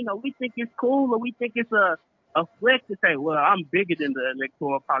we think it's cool, or we think it's a flex to say, well, I'm bigger than the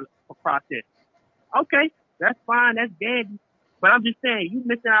electoral process. Okay, that's fine, that's dandy. But I'm just saying, you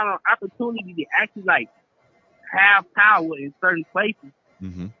missing out on opportunity to actually like have power in certain places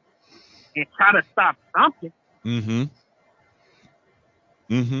and try to stop something.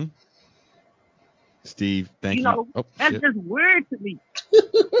 Steve, thank you. That's just weird to me.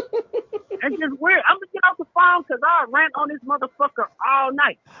 That's just weird. I'm gonna get off the phone because I rant on this motherfucker all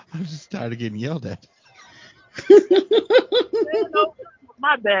night. I'm just tired of getting yelled at.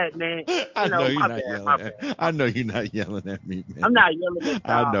 My bad, man. I know you're not yelling at me. I know you're not yelling at me, man. I'm not yelling at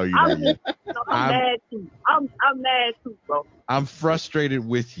y'all. I know you're not yelling. I'm mad too. I'm mad too, bro. I'm frustrated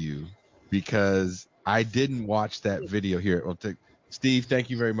with you because I didn't watch that video here. Steve,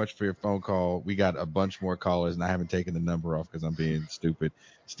 thank you very much for your phone call. We got a bunch more callers, and I haven't taken the number off because I'm being stupid.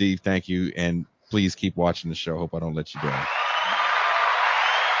 Steve, thank you, and please keep watching the show. Hope I don't let you down.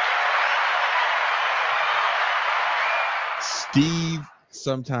 Steve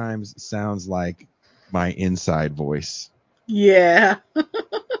sometimes sounds like my inside voice. Yeah.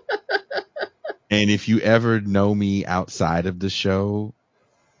 And if you ever know me outside of the show,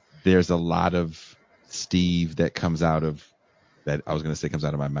 there's a lot of Steve that comes out of that I was going to say comes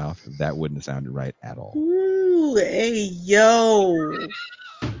out of my mouth. That wouldn't have sounded right at all. Ooh, hey, yo.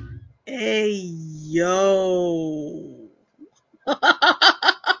 Hey, yo.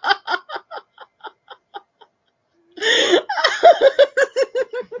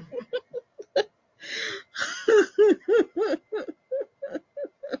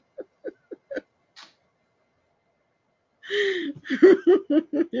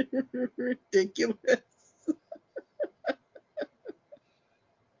 Ridiculous.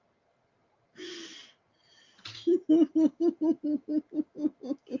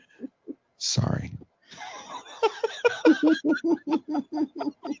 Sorry.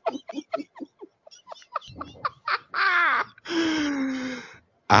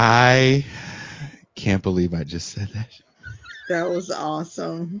 I can't believe I just said that. That was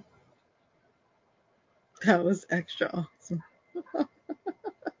awesome. That was extra awesome.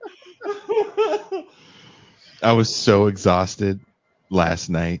 I was so exhausted last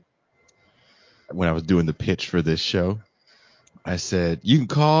night when I was doing the pitch for this show. I said, you can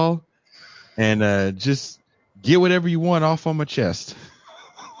call and just get whatever you want off on my chest.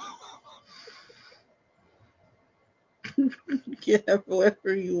 Get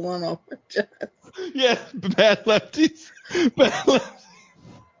whatever you want off my chest. Yeah, bad lefties. Bad lefties.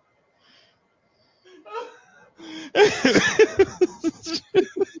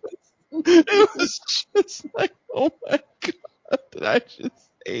 It was just like, oh my God, did I just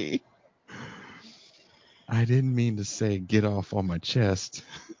say? I didn't mean to say get off on my chest.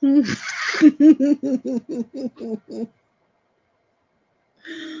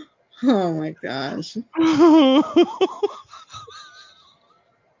 Oh my gosh.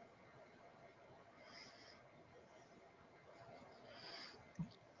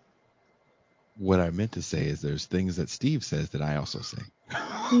 What I meant to say is there's things that Steve says that I also say.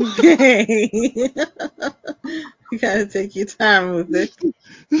 Okay. You gotta take your time with it.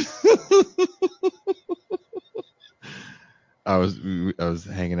 I was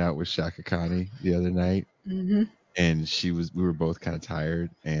hanging out with Shaka Kani the other night, and we were both kind of tired,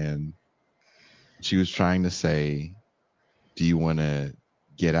 and she was trying to say, do you want to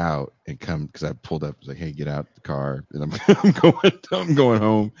get out and come, because I pulled up. I was like, hey, get out the car, and I'm going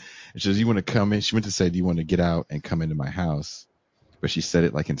home. And she says, you want to come in? She went to say, do you want to get out and come into my house? But she said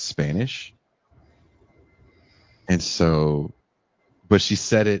it like in Spanish, and so, but she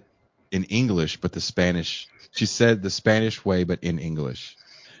said it in English, but she said the Spanish way, but in English.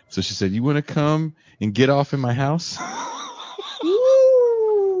 So she said, you want to come and get off in my house? I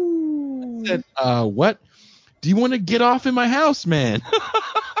said, what? Do you want to get off in my house, man?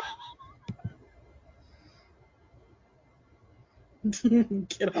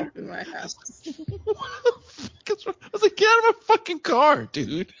 Get off in my house. I was like, get out of my fucking car,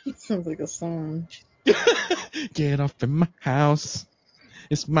 dude. It sounds like a song. Get off in my house.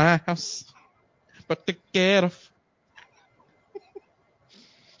 It's my house. But to get off.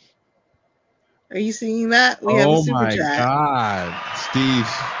 Are you seeing that? We have a super my chat. God. Steve,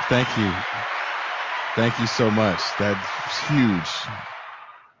 thank you. Thank you so much. That's huge.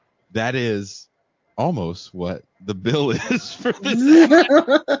 That is almost what the bill is for this.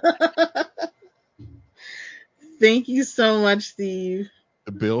 Thank you so much, Steve.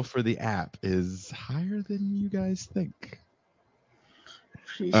 The bill for the app is higher than you guys think.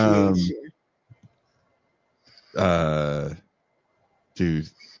 Appreciate you. Dude,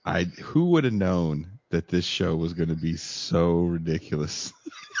 who would have known that this show was going to be so ridiculous?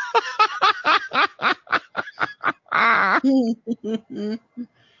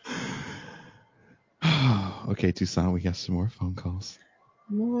 Okay, Tucson, we got some more phone calls.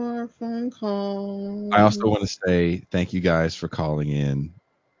 More phone calls. I also want to say thank you guys for calling in.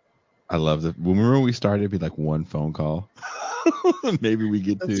 I love that. Remember when we started, it'd be like one phone call. Maybe we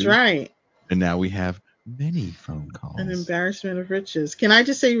get That's two. right. And now we have many phone calls. An embarrassment of riches. Can I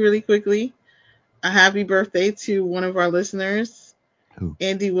just say really quickly a happy birthday to one of our listeners, Who?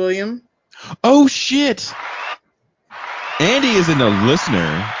 Andy William. Oh, shit. Andy isn't a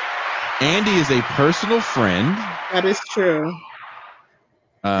listener. Andy is a personal friend. That is true.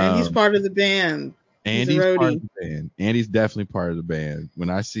 And he's part of the band. Andy's part of the band. Andy's definitely part of the band. When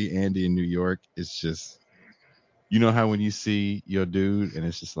I see Andy in New York, it's just, you know how when you see your dude and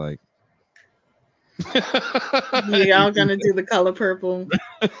it's just like, y'all gonna do the Color Purple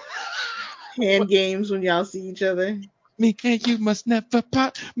hand games when y'all see each other? Me and you must never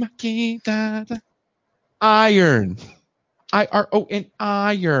part my key. Iron. IRON,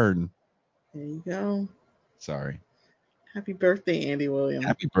 iron. There you go. Sorry. Happy birthday, Andy William.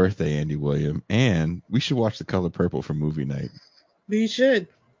 Happy birthday, Andy William. And we should watch The Color Purple for movie night. We should.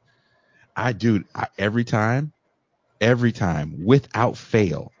 Every time, without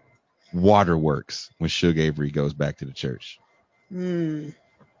fail, Waterworks when Suge Avery goes back to the church.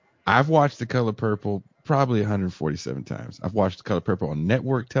 I've watched The Color Purple probably 147 times. I've watched The Color Purple on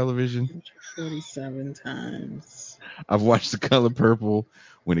network television. 147 times. I've watched The Color Purple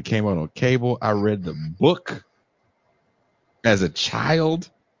when it came out on cable. I read the book as a child.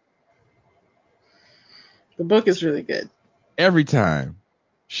 The book is really good. Every time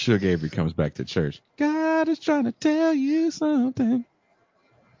Suge Avery comes back to church, God is trying to tell you something.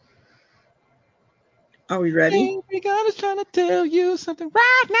 Are we ready? God is trying to tell you something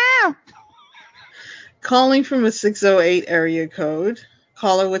right now. Calling from a 608 area code.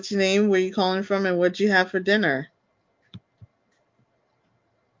 Caller, what's your name? Where you calling from? And what you have for dinner?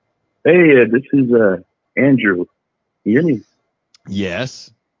 Hey, this is Andrew. You hear me?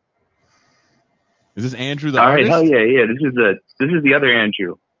 Yes. Is this Andrew the All artist? right, hell yeah. This is the other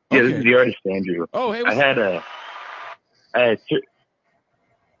Andrew. Yeah, Okay. This is the artist Andrew. Oh, hey. I had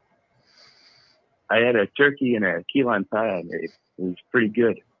a turkey and a key lime pie I made. It was pretty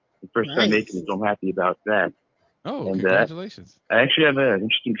good. The first time making it, so I'm happy about that. Oh, and, congratulations. I actually have an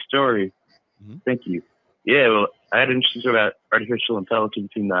interesting story. Mm-hmm. Thank you. Yeah, well, I had an interesting story about artificial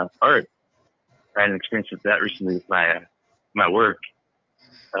intelligence in art. I had an experience with that recently with my work.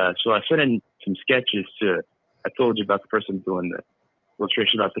 So I sent in some sketches I told you about the person doing the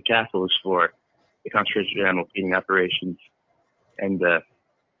illustration about the castles for the concentration animal feeding operations. And I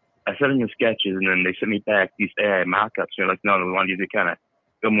sent in the sketches, and then they sent me back these AI mock-ups. And they're like, no, we want you to kind of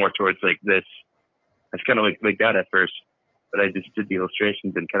go more towards like this. I was kind of like that at first, but I just did the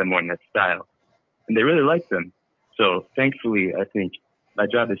illustrations and kind of more in that style. And they really liked them. So thankfully, I think my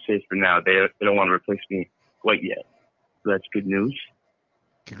job is safe for now. They don't want to replace me quite yet. So that's good news.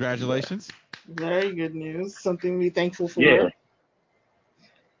 Congratulations. Very good news. Something to be thankful for.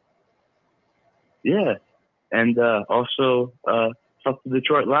 Yeah. And also, fuck the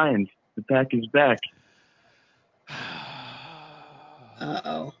Detroit Lions. The pack is back.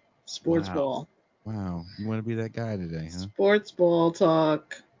 Uh-oh. Sports ball. Wow. You want to be that guy today, huh? Sports ball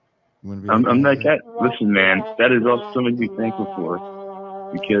talk. I'm that guy. Listen, man, that is also something to be thankful for.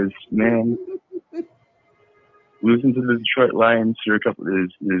 because, man, losing to the Detroit Lions for a couple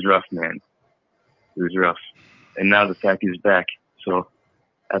is rough, man. It was rough. And now the Packers back, so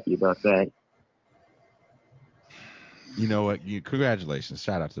happy about that. You know what? Congratulations.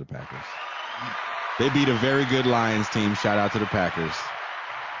 Shout out to the Packers. They beat a very good Lions team. Shout out to the Packers.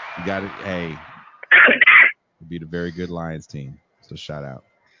 You got it. Hey, they beat a very good Lions team. So shout out.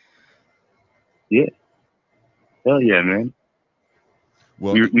 Yeah. Hell yeah, man.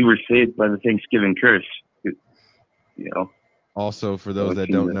 Well, we were saved by the Thanksgiving curse. You know. Also, for those that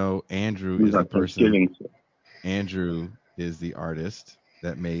don't know, Andrew is the person. Andrew is the artist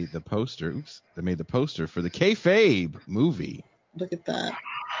that made the poster. That made the poster for the Kayfabe movie. Look at that.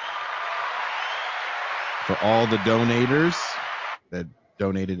 For all the donators that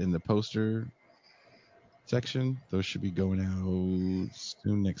donated in the poster section, those should be going out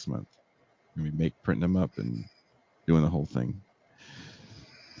soon next month. We printing them up and doing the whole thing.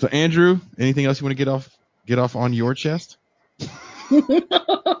 So, Andrew, anything else you want to get off on your chest? No,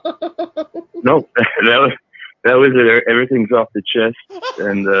 that was it. Everything's off the chest,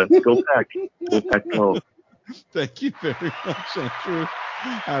 and go Pack go. Thank you very much, Andrew.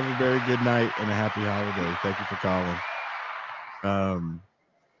 Have a very good night and a happy holiday. Thank you for calling.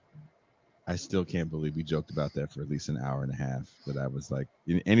 I still can't believe we joked about that for at least an hour and a half. That I was like,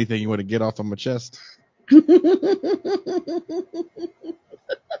 anything you want to get off on my chest?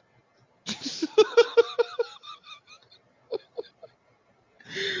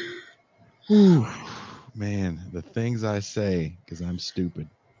 Whew, man, the things I say because I'm stupid.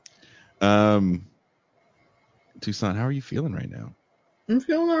 Tucson, how are you feeling right now? I'm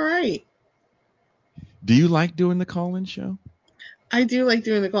feeling all right. Do you like doing the call-in show? I do like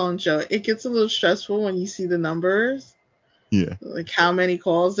doing the call-in show. It gets a little stressful when you see the numbers. Yeah. Like how many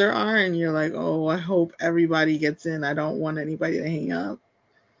calls there are, and you're like, oh, I hope everybody gets in. I don't want anybody to hang up.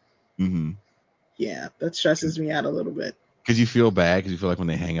 Mm-hmm. Yeah, that stresses me out a little bit. Because you feel bad, because you feel like when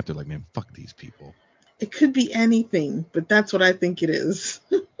they hang up, they're like, man, fuck these people. It could be anything, but that's what I think it is.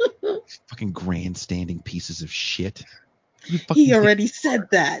 Fucking grandstanding pieces of shit. He already said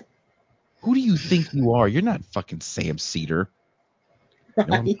that. Who do you think you are? You're not fucking Sam Cedar.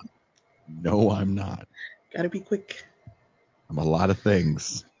 Right. No, I'm not. Gotta be quick. I'm a lot of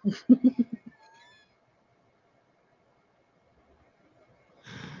things.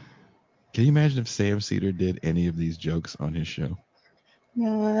 Can you imagine if Sam Cedar did any of these jokes on his show?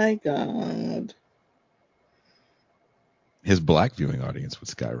 My God. His black viewing audience would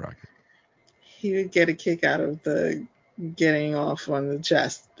skyrocket. He would get a kick out of the getting off on the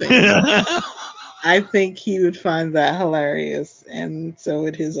chest thing. I think he would find that hilarious, and so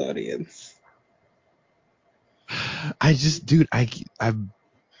would his audience.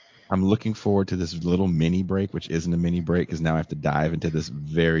 I'm looking forward to this little mini break, which isn't a mini break, because now I have to dive into this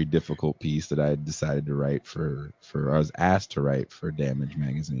very difficult piece that I decided to write I was asked to write for Damage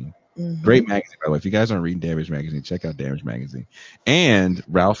Magazine. Mm-hmm. Great magazine, by the way. If you guys aren't reading Damage Magazine, check out Damage Magazine. And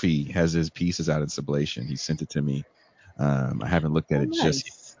Ralphie has his pieces out in Sublation. He sent it to me. I haven't looked at it just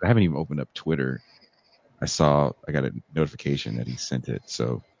yet. I haven't even opened up Twitter. I got a notification that he sent it.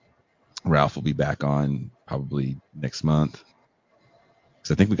 So Ralph will be back on probably next month.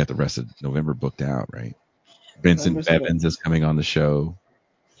 Because I think we got the rest of November booked out, right? Vincent Bevins is coming on the show.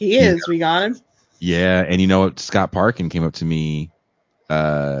 He is. We got him. Yeah, and you know what? Scott Parkin came up to me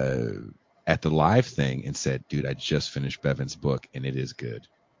at the live thing and said, dude, I just finished Bevin's book, and it is good.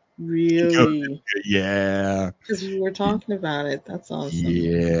 Really? Yeah. Because we were talking about it. That's awesome.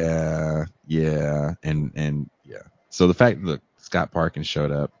 Yeah. And yeah. So the fact, look, Scott Parkin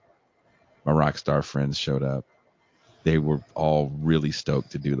showed up. My rock star friends showed up. They were all really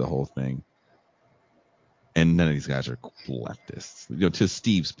stoked to do the whole thing. And none of these guys are leftists. You know, to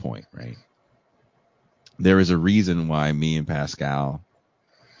Steve's point, right? There is a reason why me and Pascal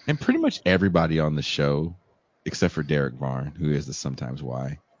and pretty much everybody on the show, except for Derek Varn, who is the Sometimes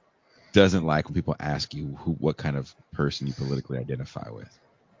Why, doesn't like when people ask you what kind of person you politically identify with.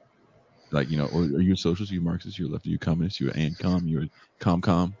 Like, you know, are you a socialist, are you a Marxist, are you a left, are you a communist, are you an ANCOM, you're a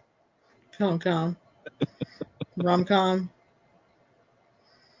COMCOM? COMCOM. Rom-com.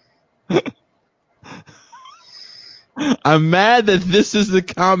 I'm mad that this is the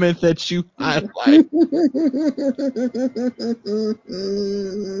comment that you highlight.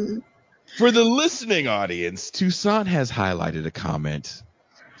 For the listening audience, Tucson has highlighted a comment.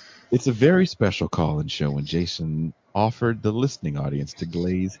 It's a very special call-in show when Jason offered the listening audience to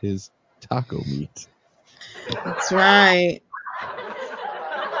glaze his taco meat. That's right.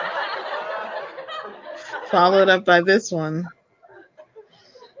 Followed up by this one.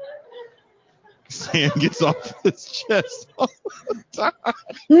 Sand gets off his chest all the time.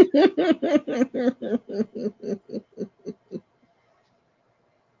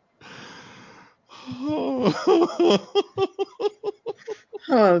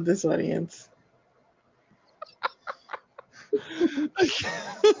 Oh, this audience.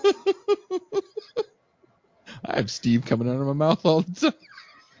 I have Steve coming out of my mouth all the time.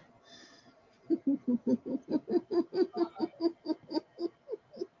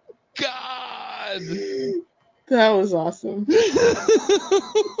 God. That was awesome.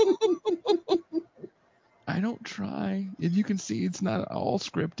 I don't try. And you can see it's not all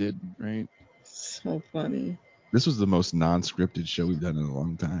scripted, right? So funny. This was the most non-scripted show we've done in a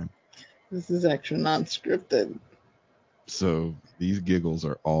long time. This is extra non-scripted. So these giggles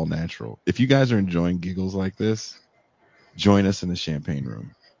are all natural. If you guys are enjoying giggles like this, join us in the champagne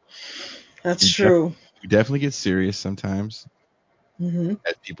room. That's true. We definitely get serious sometimes. Mm-hmm.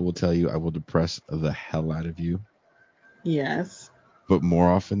 As people will tell you, I will depress the hell out of you. Yes. But more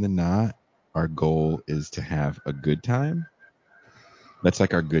often than not, our goal is to have a good time. That's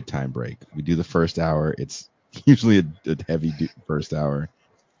like our good time break. We do the first hour. It's usually a heavy first hour.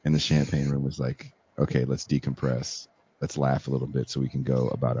 And the champagne room is like, okay, let's decompress. Let's laugh a little bit so we can go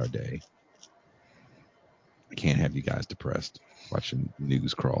about our day. I can't have you guys depressed watching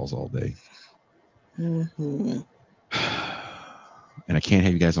news crawls all day. Mm-hmm. And I can't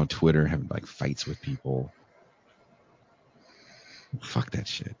have you guys on Twitter having like fights with people. Fuck that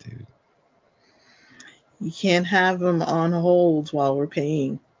shit, dude. You can't have them on hold while we're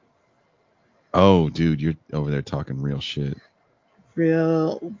paying. Oh, dude, you're over there talking real shit.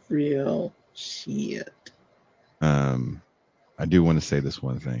 Real shit. I do want to say this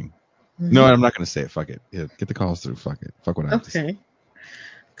one thing. Mm-hmm. No, I'm not going to say it. Fuck it. Yeah, get the calls through. Fuck it. Fuck what I have to say. Okay.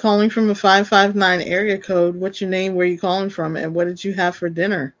 Calling from a 559 area code. What's your name? Where are you calling from? And what did you have for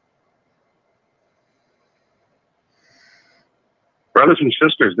dinner? Brothers and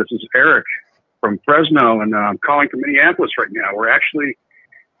sisters, this is Eric from Fresno, and I'm calling from Minneapolis right now.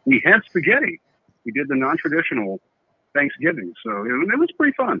 We had spaghetti. We did the non-traditional Thanksgiving, so it was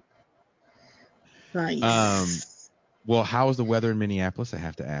pretty fun. Nice. Well, how is the weather in Minneapolis? I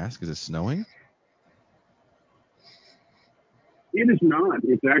have to ask. Is it snowing? It is not.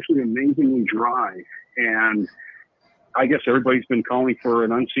 It's actually amazingly dry, and I guess everybody's been calling for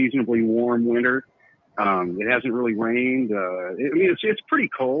an unseasonably warm winter. It hasn't really rained. It's pretty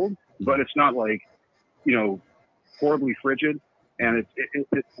cold, but it's not like, horribly frigid. And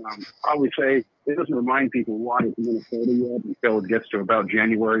I would say it doesn't remind people why it's Minnesota yet until it gets to about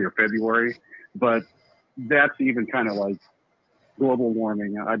January or February. But that's even kind of like global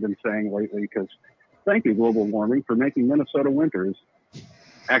warming, I've been saying lately, because thank you, global warming, for making Minnesota winters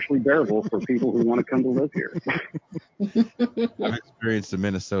actually bearable for people who want to come to live here. I've experienced the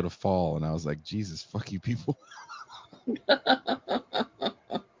Minnesota fall, and I was like, Jesus, fuck you people.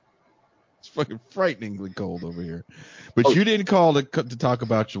 It's fucking frighteningly cold over here. But you didn't call to talk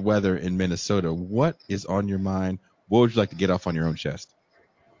about your weather in Minnesota. What is on your mind? What would you like to get off on your own chest?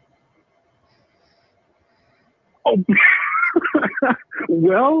 Oh,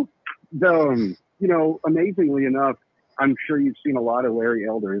 well, amazingly enough, I'm sure you've seen a lot of Larry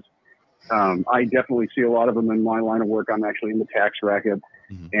Elders. I definitely see a lot of them in my line of work. I'm actually in the tax racket,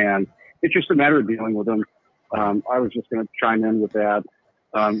 and it's just a matter of dealing with them. I was just going to chime in with that.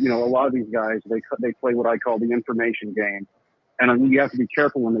 A lot of these guys, they play what I call the information game, and you have to be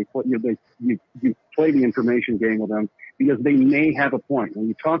careful when they play. You play the information game with them because they may have a point. When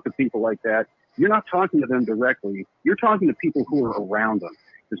you talk to people like that, you're not talking to them directly. You're talking to people who are around them,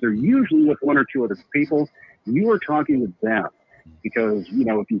 because they're usually with one or two other people. You are talking with them. Because,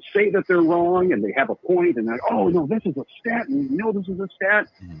 if you say that they're wrong and they have a point and they're, oh, no, this is a stat, and this is a stat,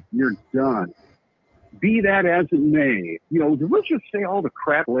 you're done. Be that as it may, let's just say all the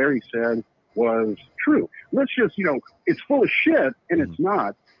crap Larry said was true. Let's just, it's full of shit, and it's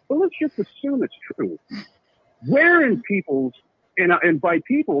not, but let's just assume it's true. Where in people's, and by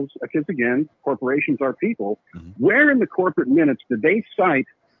people's, because again, corporations are people, where in the corporate minutes did they cite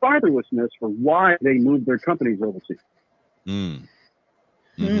fatherlessness for why they moved their companies overseas? And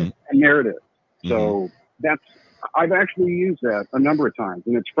there it is. So I've actually used that a number of times,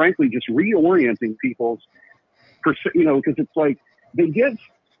 and it's frankly just reorienting people's, because it's like they get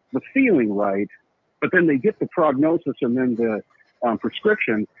the feeling right, but then they get the prognosis and then the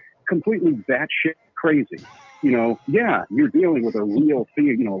prescription completely batshit crazy. You're dealing with a real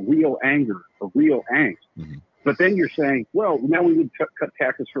fear, real anger, a real angst. But then you're saying, well, now we need to cut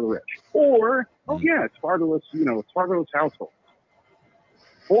taxes for the rich. Or, it's fatherless, it's fatherless households.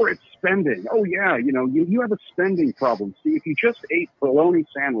 Or it's spending. Oh, yeah, you have a spending problem. See, if you just ate bologna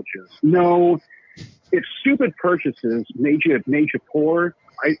sandwiches. No, if stupid purchases made you poor,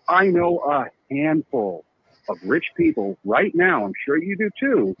 I know a handful of rich people right now, I'm sure you do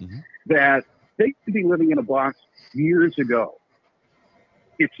too, that they could be living in a box years ago.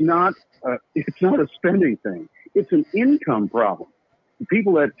 It's not a spending thing. It's an income problem. The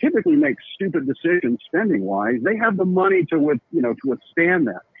people that typically make stupid decisions spending wise, they have the money to withstand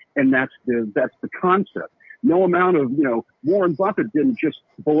that. And that's the concept. No amount of, Warren Buffett didn't just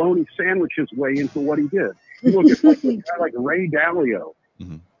bologna sandwich his way into what he did. You look at a guy like Ray Dalio.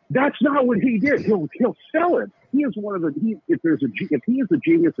 That's not what he did. He'll sell it. He is one of the, if he is a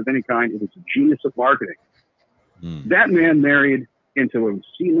genius of any kind, it is a genius of marketing. That man married into a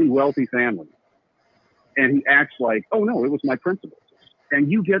obscenely wealthy family. And he acts like, oh no, it was my principles.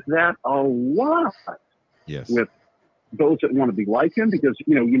 And you get that a lot with those that want to be like him, because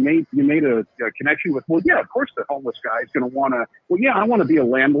you made a connection with, well, yeah, of course the homeless guy is going to want to, well, yeah, I want to be a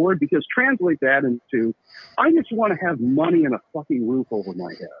landlord, because translate that into, I just want to have money and a fucking roof over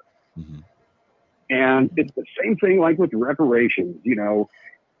my head. And it's the same thing like with reparations.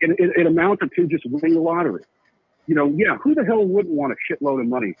 It amounted to just winning the lottery. Yeah, who the hell wouldn't want a shitload of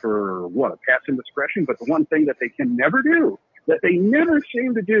money for what, a passing discretion? But the one thing that they can never do, that they never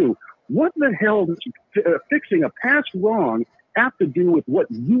seem to do, what the hell does fixing a past wrong have to do with what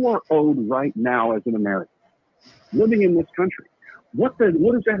you are owed right now as an American living in this country? What does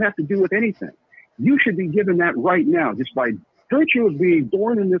that have to do with anything? You should be given that right now, just by virtue of being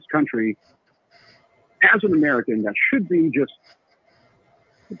born in this country as an American. That should be just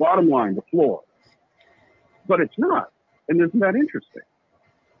the bottom line, the floor. But it's not. And isn't that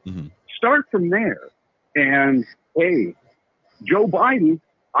interesting? Start from there. And hey, Joe Biden,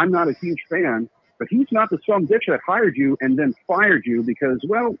 I'm not a huge fan, but he's not the some bitch that hired you and then fired you because,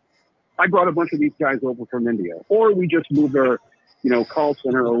 well, I brought a bunch of these guys over from India, or we just moved our, call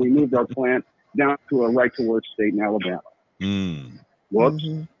center, or we moved our plant down to a right to work state in Alabama. Whoops.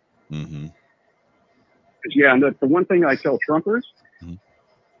 Yeah, and the one thing I tell Trumpers,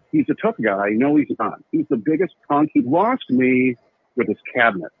 he's a tough guy. No, he's not. He's the biggest punk. He lost me with his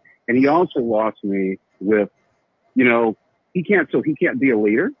cabinet, and he also lost me with, he can't be a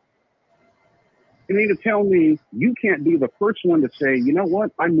leader. You need to tell me you can't be the first one to say, you know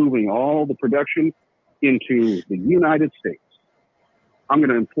what, I'm moving all the production into the United States. I'm going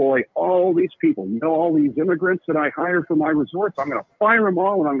to employ all these people. All these immigrants that I hire for my resorts, I'm going to fire them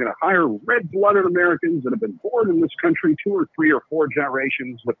all, and I'm going to hire red-blooded Americans that have been born in this country 2 or 3 or 4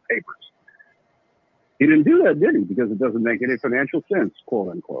 generations with papers. He didn't do that, did he? Because it doesn't make any financial sense, quote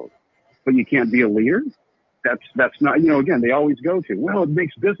unquote. But you can't be a leader? That's not, again, they always go to, well, it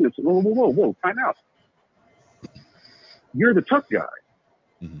makes business. Whoa, time out. You're the tough guy.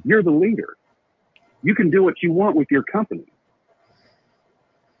 You're the leader. You can do what you want with your company.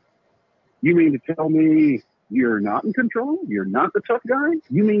 You mean to tell me you're not in control? You're not the tough guy?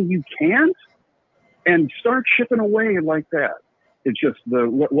 You mean you can't? And start chipping away like that. It's just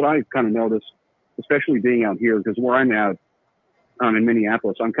what I've kind of noticed, especially being out here, because where I'm at, in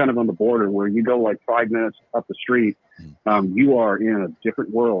Minneapolis, I'm kind of on the border where you go like 5 minutes up the street, you are in a different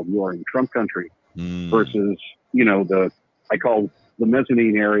world. You are in Trump country versus, I call the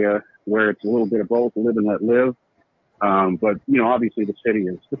mezzanine area, where it's a little bit of both, live and let live. But obviously the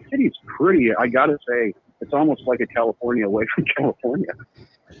city's pretty. I gotta say, it's almost like a California away from California.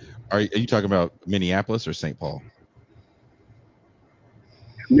 Are you talking about Minneapolis or St. Paul?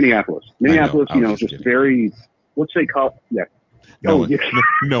 Minneapolis, just very, let's say, yeah. No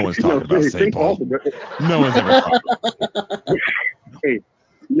one's talking about St. Paul. No one's ever talking. Hey,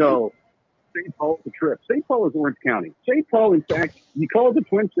 no. St. Paul's a trip. St. Paul is Orange County. St. Paul, in fact, you call it the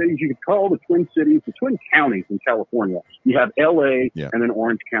Twin Cities, you could call it the Twin Cities, the Twin Counties in California. You have L.A. and then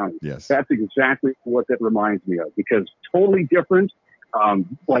Orange County. Yes. That's exactly what that reminds me of, because totally different,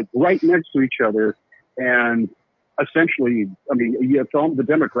 like right next to each other. And essentially, the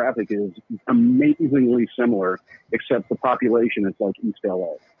demographic is amazingly similar, except the population is like East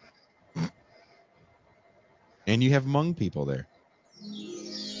L.A. And you have Hmong people there.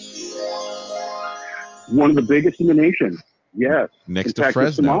 One of the biggest in the nation. Yes. Next to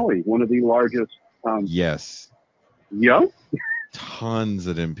Fresno. Somali, one of the largest. Yes. Yeah. Tons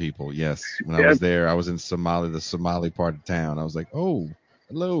of them people. Yes. When I was there, I was in Somali, the Somali part of town. I was like, oh,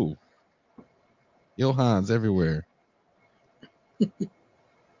 hello. Johans everywhere. It's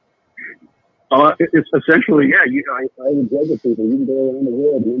essentially, yeah. I would judge with people. You can go around the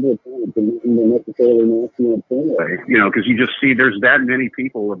world a number of times and necessarily not see it anyway. Because you just see there's that many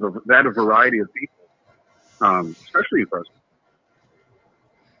people, that a variety of people. Especially in Fresno.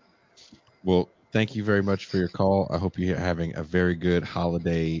 Well, thank you very much for your call. I hope you're having a very good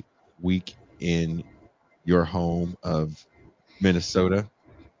holiday week in your home of Minnesota.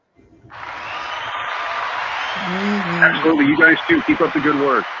 Absolutely. You guys too. Keep up the good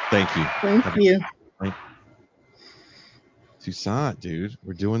work. Thank you. Thank you. Toussaint, dude,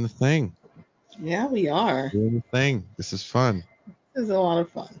 we're doing the thing. Yeah, we are. Doing the thing. This is fun. This is a lot of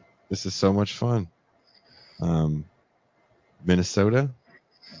fun. This is so much fun. Minnesota,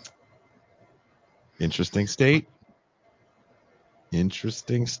 interesting state.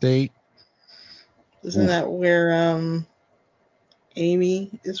 Interesting state. Isn't that where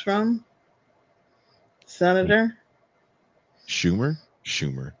Amy is from? Senator? Schumer?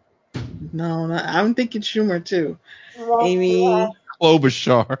 No, I'm thinking Schumer too. Amy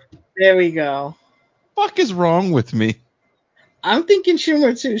Klobuchar. There we go. Fuck is wrong with me? I'm thinking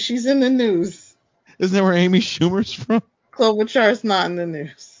Schumer too. She's in the news. Isn't that where Amy Schumer's from? Klobuchar's not in the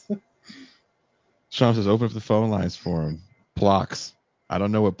news. Sean says, open up the phone lines for him. Plox. I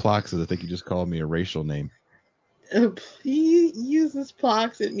don't know what Plox is. I think you just called me a racial name. He uses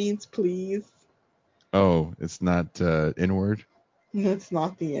Plox. It means please. Oh, it's not N-word? It's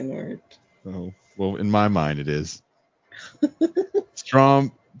not the N-word. Oh, well, in my mind it is.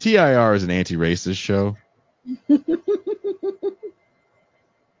 Strom, TIR is an anti-racist show.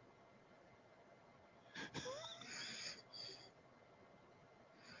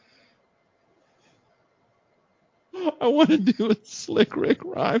 I want to do a Slick Rick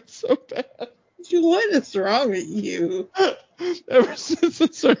rhyme so bad. What is wrong with you? Ever since I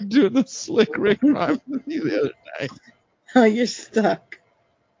started doing the Slick Rick rhyme with you the other night. Oh, you're stuck.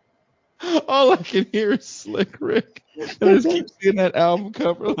 All I can hear is Slick Rick. And I just keep seeing that album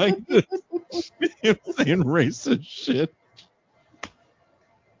cover like this. Him saying racist shit.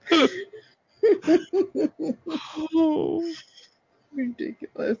 Oh.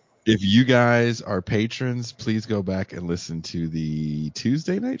 Ridiculous. If you guys are patrons, please go back and listen to the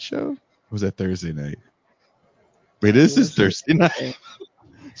Tuesday night show. Or was that Thursday night? Wait, this is Thursday night.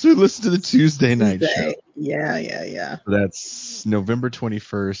 So listen to the Tuesday night show. Yeah. That's November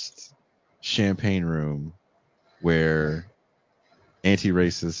 21st, Champagne Room, where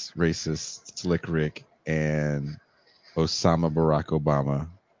anti-racist, racist Slick Rick and Osama Barack Obama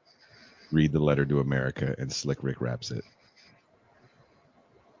read the letter to America, and Slick Rick raps it.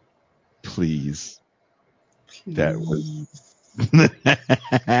 Please. That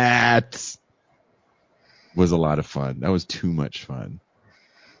was a lot of fun. That was too much fun.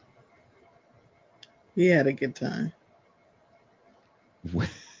 We had a good time.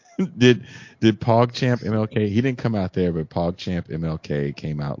 Did PogChamp MLK? He didn't come out there, but PogChamp MLK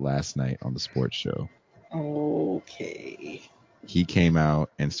came out last night on the sports show. Okay. He came out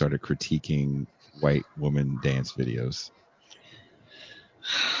and started critiquing white woman dance videos.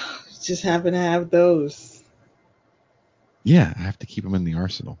 Just happen to have those. Yeah, I have to keep them in the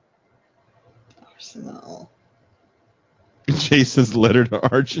arsenal. Jason's letter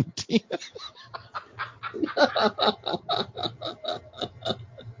to Argentina.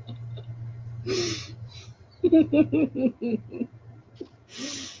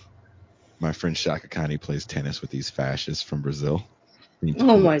 My friend Shaka Khan plays tennis with these fascists from Brazil.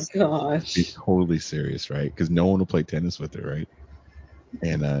 Oh my gosh. He's totally serious, right? Because no one will play tennis with her, right?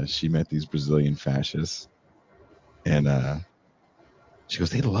 And she met these Brazilian fascists. And she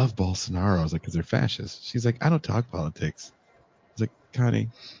goes, they love Bolsonaro. I was like, because they're fascists. She's like, I don't talk politics. I was like, Connie,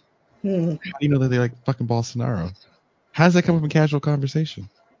 how do you know that they like fucking Bolsonaro? How does that come up in casual conversation?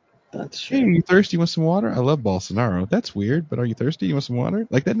 That's true. Hey, are you thirsty? You want some water? I love Bolsonaro. That's weird, but are you thirsty? You want some water?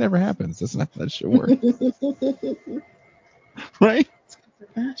 Like, that never happens. That's not how that shit works. Right?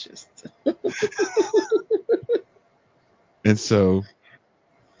 Fascists. And so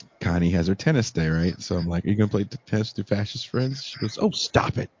Connie has her tennis day, right? So I'm like, are you going to play tennis with your fascist friends? She goes, oh,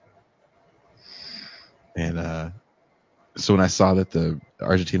 stop it. And so when I saw that the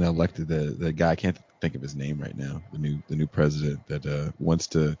Argentina elected the guy, I can't think of his name right now, the new president that wants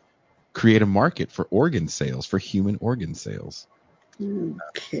to create a market for organ sales, for human organ sales.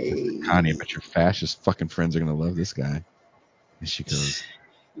 Okay. Connie, I bet your fascist fucking friends are going to love this guy. And she goes,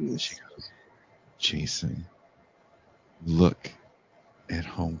 Jason, look at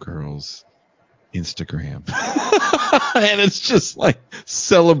Homegirl's Instagram. And it's just like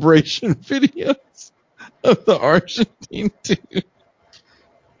celebration videos of the Argentine dude.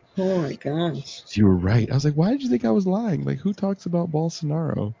 Oh my gosh. You were right. I was like, why did you think I was lying? Like, who talks about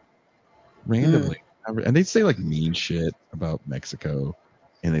Bolsonaro randomly? And they say like mean shit about Mexico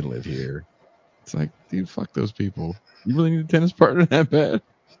and they live here. It's like, dude, fuck those people. You really need a tennis partner that bad?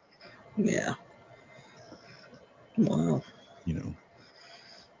 Yeah. Wow. You know,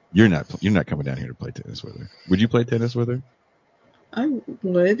 you're not coming down here to play tennis with her. Would you play tennis with her? I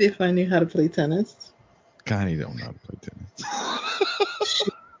would if I knew how to play tennis. Connie don't know how to play tennis.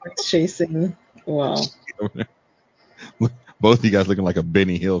 Chasing. Wow. Both of you guys looking like a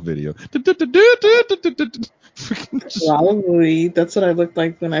Benny Hill video. Probably. That's what I looked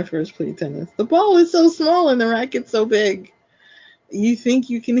like when I first played tennis. The ball is so small and the racket's so big. You think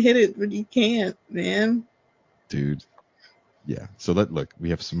you can hit it, but you can't, man. Dude. Yeah. So look, we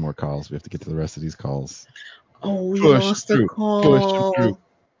have some more calls. We have to get to the rest of these calls. Oh, we lost a call. Push through.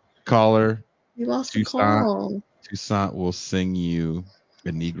 Caller. We lost a call. Toussaint will sing you a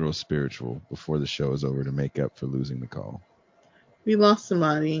Negro spiritual before the show is over to make up for losing the call. We lost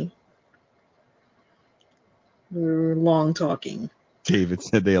somebody. We were long talking. David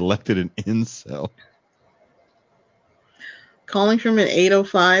said they elected an incel. Calling from an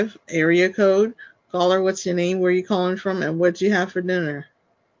 805 area code. Caller, what's your name? Where are you calling from? And what do you have for dinner?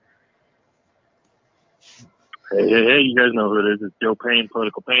 Hey, you guys know who it is. It's Joe Payne,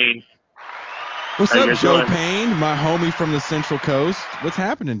 Political Pain. What's up, Joe Payne? My homie from the Central Coast. What's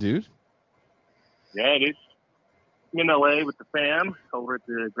happening, dude? Yeah, dude. I'm in LA with the fam over at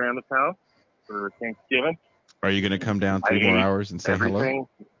the grandma's house for Thanksgiving. Are you going to come down 3 more hours and say hello?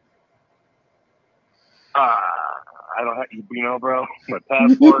 I don't have, you know, bro, my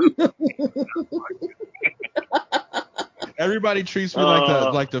passport. Everybody treats me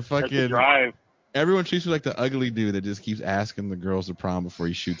like the fucking drive. Everyone treats me like the ugly dude that just keeps asking the girls to prom before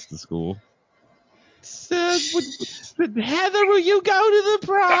he shoots the school. Heather, will you go to the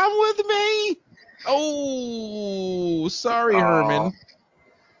prom with me? Oh, sorry, Herman.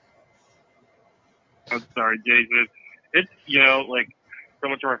 I'm sorry, Jason. It's, you know, like, so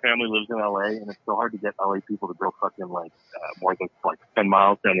much of our family lives in LA, and it's so hard to get LA people to go fucking, like, more than, 10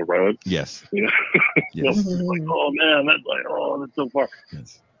 miles down the road. Yes. You know? Yes. It's like, oh, man, that's so far.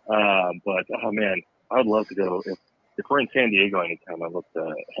 Yes. But, oh, man, I would love to go. If we're in San Diego anytime, I'd love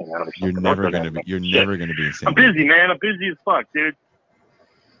to hang out or something. You're never going to be in San Diego. I'm busy, man. I'm busy as fuck, dude.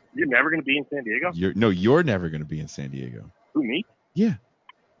 You're never going to be in San Diego? You're never going to be in San Diego. Who, me? Yeah.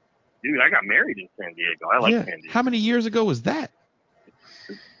 Dude, I got married in San Diego. I like San Diego. How many years ago was that?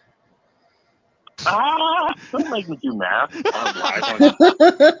 Don't make me do math.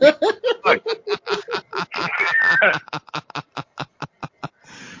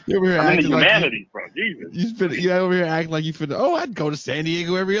 You over here I'm in the acting like humanities, bro. Jesus. You over here acting like you finna. Oh, I'd go to San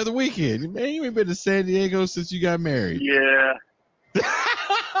Diego every other weekend. Man, you ain't been to San Diego since you got married. Yeah.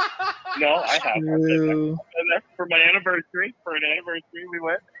 No, I have. I've been there for my anniversary. For an anniversary, we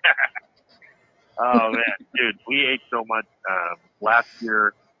went. Oh man, dude, we ate so much. Last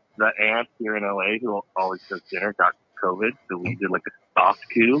year, the aunt here in LA who always does dinner got COVID, so we did like a soft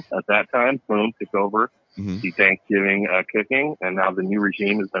coup at that time. Boom, took over the Thanksgiving cooking, and now the new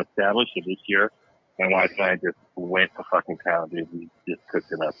regime has been established. So this year, my wife and I just went to fucking town, dude. We just cooked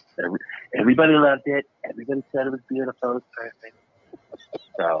it up. Everybody loved it. Everybody said it was beautiful. It was perfect.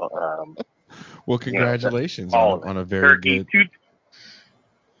 So, well, congratulations on a very turkey, good.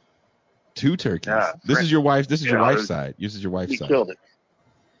 Two turkeys. Yeah, this is your wife. This is your wife's was, side. This is your wife's side. We killed it.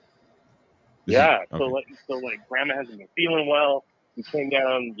 Okay. So grandma hasn't been feeling well. We came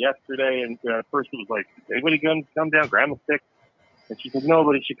down yesterday, and first it was like, anybody come down? Grandma's sick. And she said,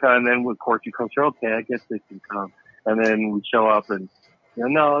 nobody should come. And then, of course, you come, okay, I guess they can come. And then we show up and,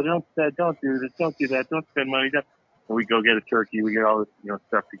 no, don't do this. Don't do that. Don't spend money. And we go get a turkey. We get all this,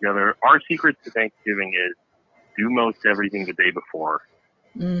 stuff together. Our secret to Thanksgiving is do most everything the day before.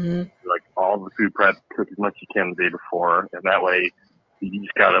 Mm-hmm. Like all the food prep, cook as much as you can the day before. And that way, you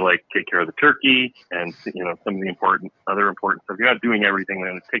just gotta take care of the turkey and some of the other important stuff. You're not doing everything,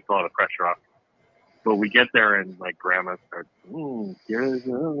 then it takes a lot of pressure off. But we get there and grandma starts,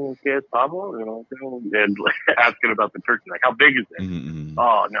 ¿quieres pavo? And asking about the turkey, how big is it? Mm-hmm.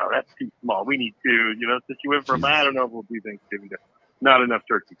 Oh no, that's too small. We need two. So she went from I don't know if we'll do Thanksgiving to not enough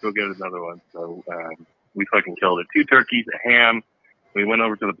turkey. Go get another one. So we fucking killed it. 2 turkeys, a ham. We went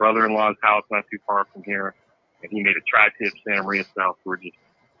over to the brother-in-law's house not too far from here. And he made a tri-tip Santa Maria style. So we're just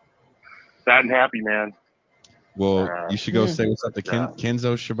sad and happy, man. Well, you should go say what's up to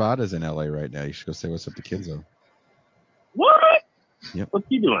Kenzo Shibata's in LA right now. You should go say what's up to Kenzo. What? Yep. What's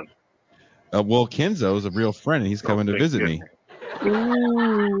he doing? Well, Kenzo's a real friend, and he's coming to visit me.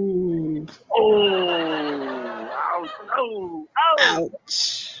 Ooh. Oh.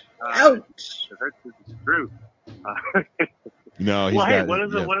 Ouch. Ouch. It hurts. This is true. No, he's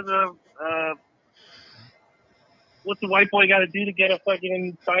what's the white boy got to do to get a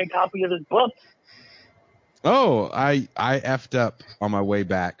fucking signed copy of his book? Oh, I effed up on my way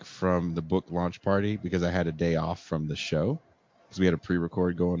back from the book launch party because I had a day off from the show because we had a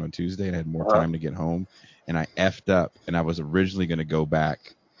pre-record going on Tuesday and I had more time to get home, and I effed up, and I was originally going to go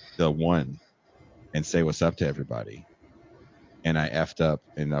back the 1 and say what's up to everybody. And I effed up,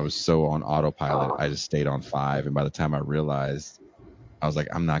 and I was so on autopilot. I just stayed on 5, and by the time I realized, I was like,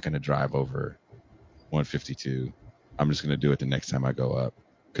 I'm not going to drive over 152. I'm just going to do it the next time I go up,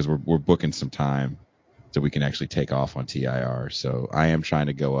 because we're booking some time so we can actually take off on TIR. So I am trying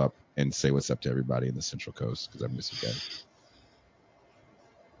to go up and say what's up to everybody in the Central Coast, because I miss you guys.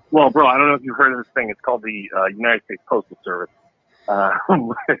 Well, bro, I don't know if you've heard of this thing. It's called the United States Postal Service. But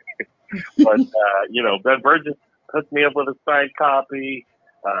Ben Burgess hooked me up with a signed copy.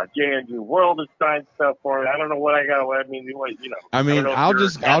 J&J World has signed stuff for it. I don't know what I got. I mean, I'll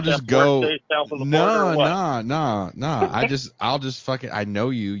just go. No. I'll just fucking. I know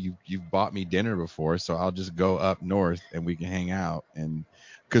you've bought me dinner before, so I'll just go up north and we can hang out. And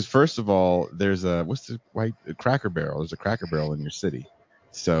because first of all, there's what's the white Cracker Barrel? There's a Cracker Barrel in your city,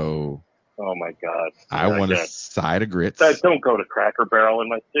 so. Oh my God! I want a side of grits. Don't go to Cracker Barrel in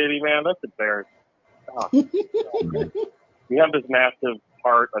my city, man. That's embarrassing. Oh. We have this massive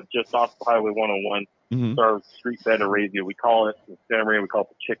part of just off Highway 101. It's our street bed Arabia. We call it in Santa Maria. We call it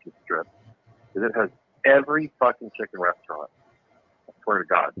the Chicken Strip because it has every fucking chicken restaurant. I swear to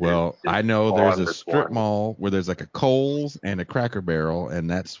God. Well, I know there's a strip mall where there's like a Kohl's and a Cracker Barrel, and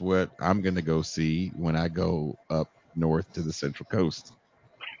that's what I'm gonna go see when I go up north to the Central Coast.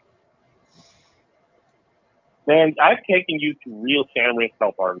 Man, I've taken you to real Santa Maria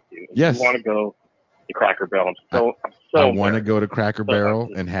style barbecue. Yes. You want to go to Cracker Barrel? I want to go to Cracker Barrel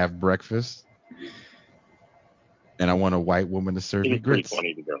and have breakfast, and I want a white woman to serve me grits. It's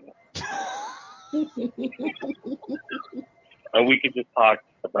funny to go. And we could just talk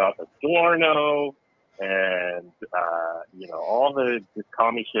about Adorno and all the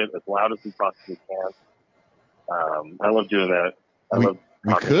commie shit as loud as we possibly can. I love doing that. I love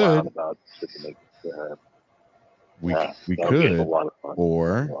talking loud about shit that makes. We could,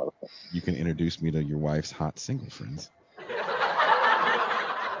 or you can introduce me to your wife's hot single friends.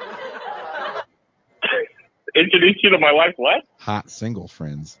 Introduce you to my wife's what? Hot single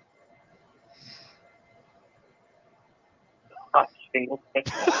friends. Hot single friends.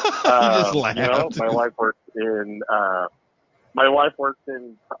 You just laughed. My wife works in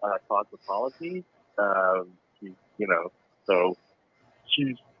cosmetology. So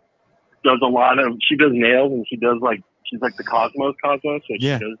she does a lot of. She does nails, and she does she's like the Cosmos. So she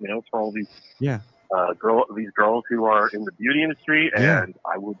does nails for all these these girls who are in the beauty industry. And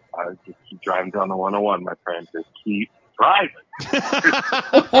I would just keep driving down the 101, my friend. Just keep driving.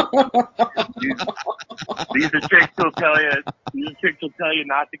 These are chicks who'll tell you. These are chicks who'll tell you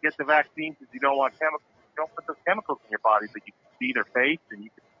not to get the vaccine because you don't want chemicals. You don't put those chemicals in your body, but you can see their face and you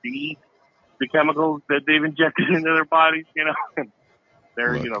can see the chemicals that they've injected into their bodies.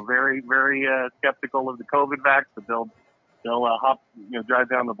 They're very very skeptical of the COVID vax, but they'll drive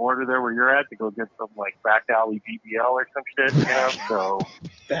down the border there where you're at to go get some back alley BBL or some shit. So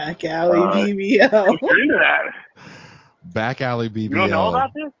back alley BBL. You're into that. Back alley BBL. You don't know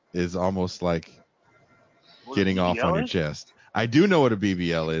about this? Is almost like getting off on your chest. I do know what a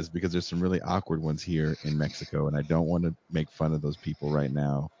BBL is because there's some really awkward ones here in Mexico, and I don't want to make fun of those people right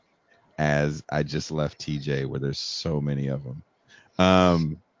now, as I just left TJ where there's so many of them.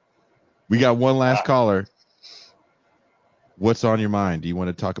 We got one last caller. What's on your mind? Do you want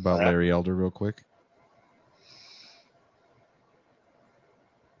to talk about Larry Elder real quick?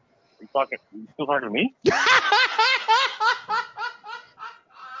 You still talking to me?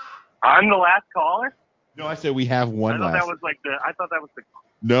 I'm the last caller? No, I said we have one last. I thought that was the.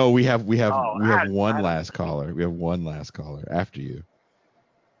 No, we have one last caller. We have one last caller after you.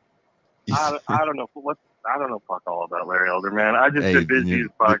 I don't know. I don't know fuck all about Larry Elder, man. I just been busy as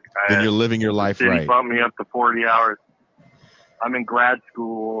fuck. Then you're living your life right. He bumped me up to 40 hours. I'm in grad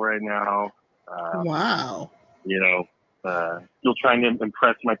school right now. Wow. Still trying to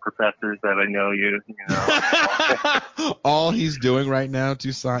impress my professors that I know you. All he's doing right now,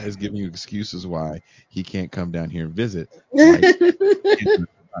 Toussaint, is giving you excuses why he can't come down here and visit.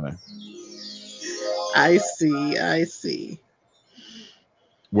 I see.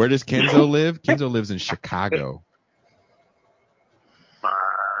 Where does Kenzo live? Kenzo lives in Chicago. Fuck,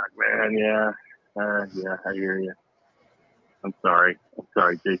 man. Yeah, I hear you. I'm sorry,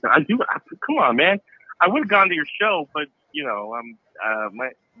 Jason. Come on, man. I would have gone to your show, but my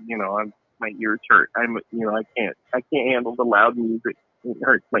ears hurt. I can't handle the loud music. It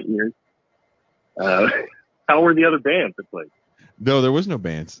hurts my ears. How were the other bands that played? No, there was no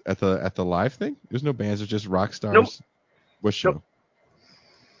bands at the live thing. There's no bands. It's just rock stars. Nope. What show? Nope.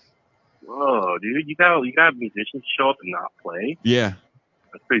 Whoa, dude! You got musicians show up and not play? Yeah.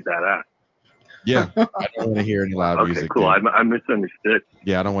 That's pretty badass. Yeah, I don't want to hear any loud music. Okay, cool. I misunderstood.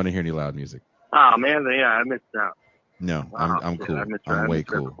 Yeah, I don't want to hear any loud music. Oh man, yeah, I missed out. No, I'm cool. I I'm way missed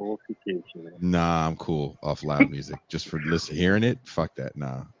that cool. whole situation, man. Nah, I'm cool off loud music. Just for hearing it, fuck that.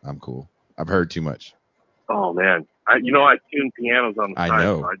 Nah, I'm cool. I've heard too much. Oh man, I tune pianos on the I side,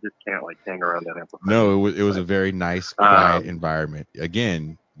 know. so I just can't like hang around that amplifier. No, it was a very nice, quiet environment.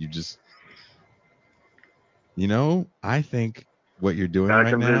 Again, you just, I think what you're doing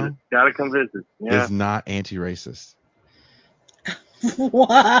right now gotta come visit. Yeah. is not anti-racist.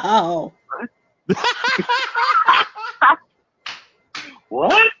 Wow.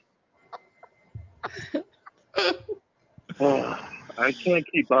 What? I can't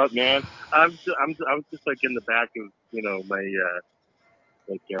keep up, man. I was just like in the back of my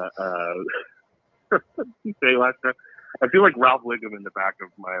you say last time. I feel like Ralph Wiggum in the back of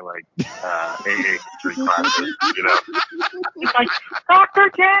my AA history classes. It's like Dr.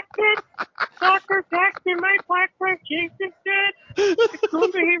 Jackson, my black friend Jason said the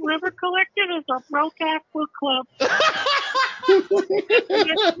Combahee River Collective is a broke-ass book club.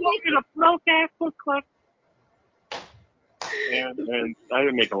 It's a broke-ass book club. And I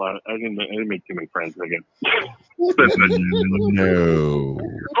didn't make I didn't make too many friends, I guess. No.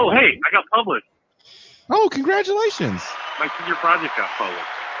 Oh, hey, I got published. Oh, congratulations. My senior project got published.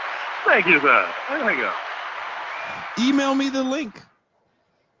 Thank you, sir. There you go. Email me the link.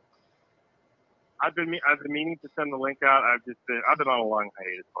 I've been meaning to send the link out. I've been on a long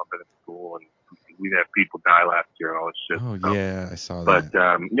hiatus. I've been at school, and we had people die last year and all this shit. Oh, so. yeah, I saw that.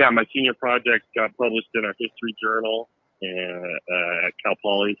 But, my senior project got published in our history journal at Cal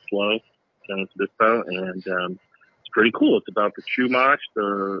Poly SLO, San Francisco, and it's pretty cool. It's about the Chumash,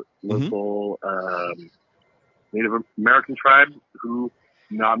 the local Native American tribe who,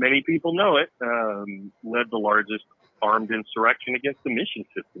 not many people know it, led the largest armed insurrection against the mission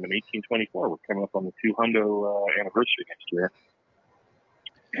system in 1824. We're coming up on the 200th anniversary next year.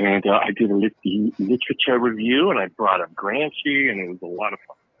 And I did a literature review, and I brought up Gramsci, and it was a lot of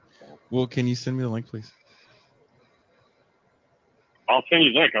fun. Well, can you send me the link, please? I'll send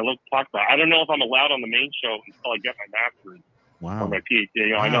you the link. I'd love to talk about it. I don't know if I'm allowed on the main show until I get my master's or my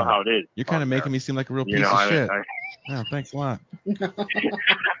PhD. I know how it is. You're kind of making me seem like a real piece of shit. Oh, thanks a lot.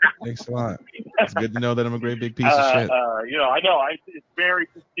 Thanks a lot. It's good to know that I'm a great big piece of shit. I know. It's a very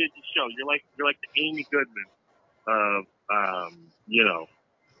prestigious show. You're like the Amy Goodman of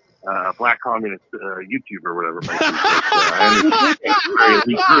black communist YouTuber or whatever.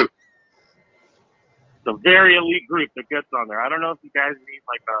 It's a very elite group that gets on there. I don't know if you guys need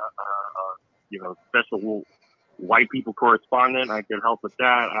like a special white people correspondent. I could help with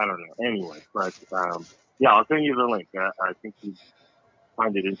that. I don't know. Anyway, but I'll send you the link. I think you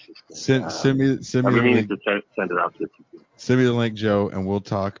find it interesting. Send me the link. To send it out to you. Send me the link, Joe, and we'll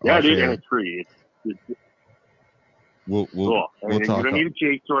talk. Yeah, dude, and it's free. We'll cool. We'll talk. You don't need a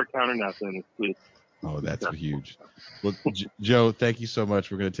JSTOR account or nothing. Oh, that's huge. Well, Joe, thank you so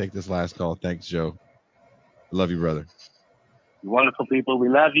much. We're going to take this last call. Thanks, Joe. Love you, brother. Wonderful people. We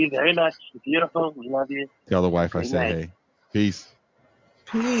love you very much. Beautiful. We love you. Tell the wife I say hey. Peace.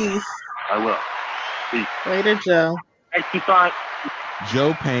 Peace. I will. Peace. Later, Joe. Thanks, you thought.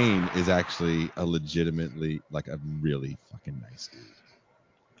 Joe Payne is actually a really fucking nice dude.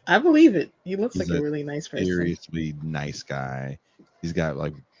 I believe it. He looks like a really nice person. Seriously nice guy. He's got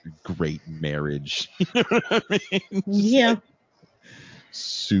like great marriage. You know what I mean? Yeah.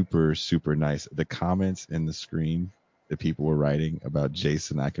 Super, super nice. The comments in the screen that people were writing about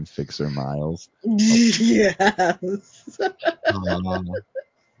Jason I Can Fix Her Miles. Yes.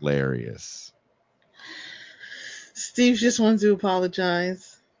 Hilarious. Steve just wanted to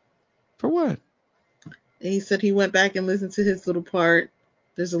apologize. For what? He said he went back and listened to his little part.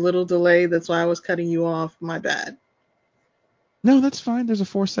 There's a little delay. That's why I was cutting you off. My bad. No, that's fine. There's a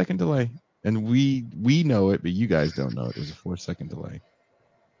 4-second delay. And we know it, but you guys don't know it. There's a 4-second delay.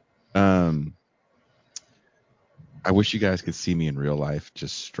 I wish you guys could see me in real life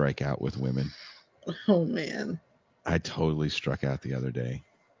just strike out with women. Oh, man. I totally struck out the other day.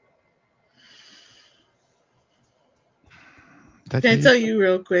 Can I tell you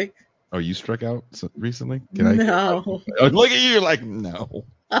real quick? Oh, you struck out recently? No. Oh, look at you. You're like, no.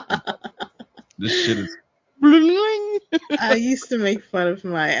 This shit is... I used to make fun of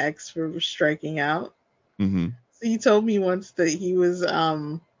my ex for striking out. Mm-hmm. So he told me once that he was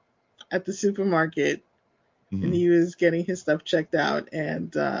at the supermarket and he was getting his stuff checked out,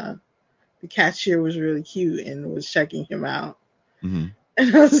 and the cashier was really cute and was checking him out. Mm-hmm.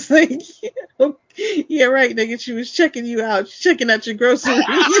 And I was like, yeah, right, nigga. She was checking you out. She's checking out your groceries.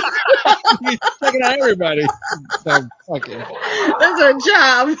 She's checking out everybody. So fucking. That's her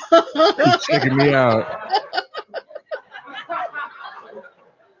job. She's checking me out.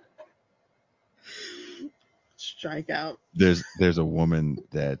 strikeout. There's a woman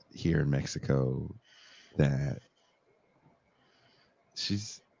that here in Mexico that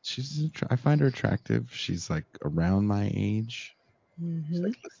I find her attractive. She's like around my age. She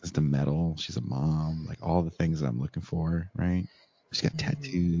like listens to metal. She's a mom, like all the things that I'm looking for, right? She's got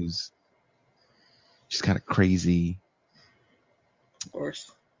tattoos. She's kind of crazy. Of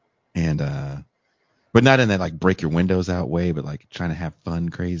course. And but not in that like break your windows out way, but like trying to have fun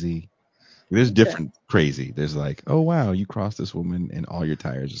crazy. There's different crazy. There's like, oh wow, you crossed this woman and all your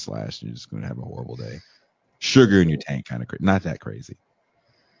tires are slashed and you're just gonna have a horrible day. Sugar in your tank kind of crazy. Not that crazy.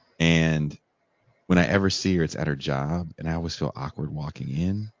 And when I ever see her, it's at her job, and I always feel awkward walking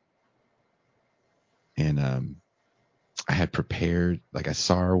in. And I had prepared, like I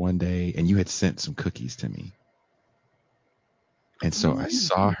saw her one day, and you had sent some cookies to me. And so I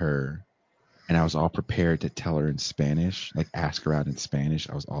saw her, and I was all prepared to tell her in Spanish, like ask her out in Spanish.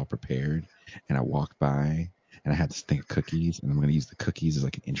 I was all prepared, and I walked by, and I had this thing of cookies, and I'm going to use the cookies as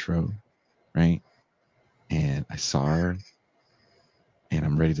like an intro, right? And I saw her, and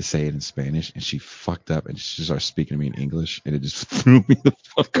I'm ready to say it in Spanish, and she fucked up, and she started speaking to me in English, and it just threw me the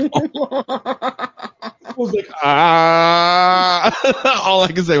fuck off. I was like, all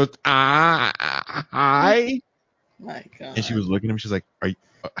I could say was, hi. My God. And she was looking at me, she's like, are you,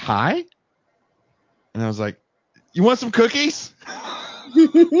 hi? And I was like, you want some cookies? And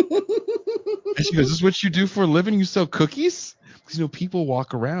she goes, is this what you do for a living? You sell cookies? Because, people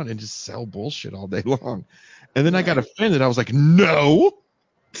walk around and just sell bullshit all day long. And then I got offended. I was like, no.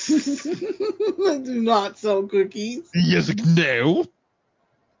 I do not sell cookies. Yes, like, no.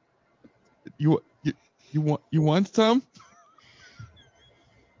 You want some?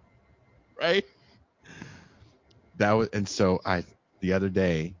 Right? That was, and so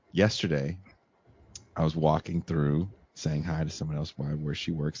yesterday, I was walking through saying hi to someone else where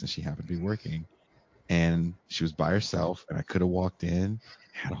she works, and she happened to be working, and she was by herself, and I could have walked in,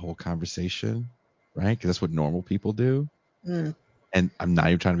 had a whole conversation, right? Because that's what normal people do. And I'm not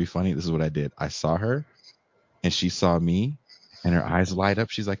even trying to be funny. This is what I did. I saw her, and she saw me, and her eyes light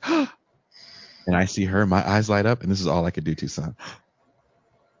up. She's like, and I see her, my eyes light up, and this is all I could do, Tucson.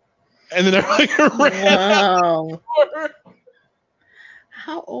 And then I ran. Wow.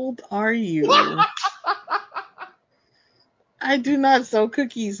 How old are you? I do not sell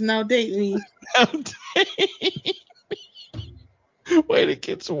cookies. Now date me. Wait, it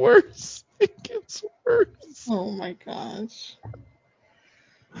gets worse. It gets worse. Oh my gosh.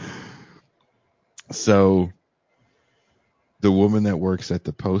 So the woman that works at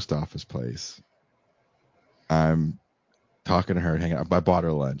the post office place, I'm talking to her and hanging out. I bought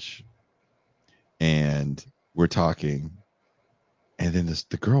her lunch, and we're talking, and then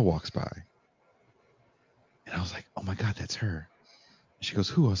the girl walks by, and I was like, oh my God, that's her. And she goes,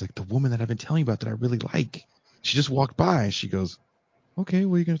 who? I was like, the woman that I've been telling you about that I really like. She just walked by, and she goes, okay,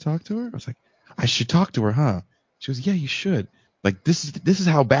 well, you gonna talk to her? I was like, I should talk to her, huh? She goes, yeah, you should. Like, this is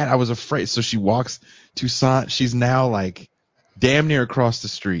how bad I was afraid. So she walks to she's now like damn near across the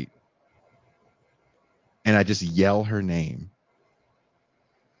street, and I just yell her name.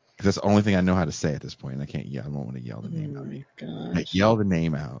 That's the only thing I know how to say at this point, and I can't yell. I don't want to yell the name out. Gosh. I yell the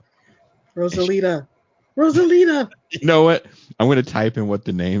name out. Rosalita. Rosalita. You know what? I'm going to type in what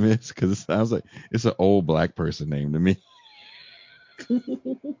the name is, because it sounds like it's an old black person name to me.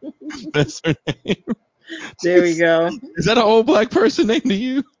 That's her name. There we go. Is that an old black person name to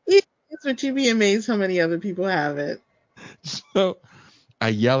you? Yes, but you'd be amazed how many other people have it. So I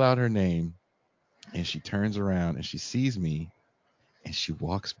yell out her name, and she turns around, and she sees me, and she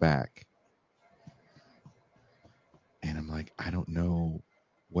walks back. And I'm like, I don't know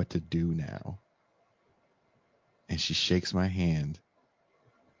what to do now. And she shakes my hand.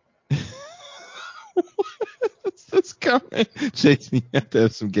 That's coming. Chase, you have to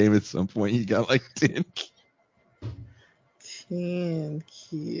have some game at some point. You got like 10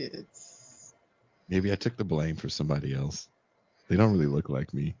 kids. Maybe I took the blame for somebody else. They don't really look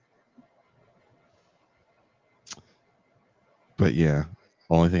like me. But yeah,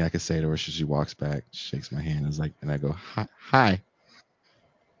 only thing I could say to her is she walks back, shakes my hand, and I go, hi.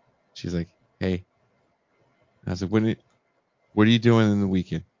 She's like, hey. I was like, what are you doing in the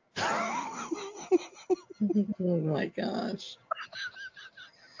weekend? Oh my gosh.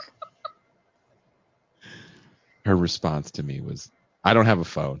 Her response to me was, I don't have a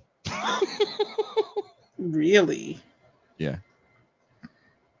phone. Really? Yeah.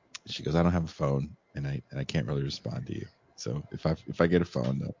 She goes, I don't have a phone, and I can't really respond to you. So if I get a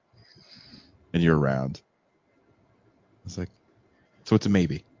phone though, and you're around, I was like, so it's a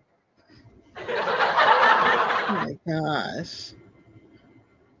maybe. Oh my gosh.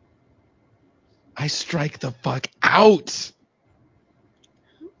 I strike the fuck out.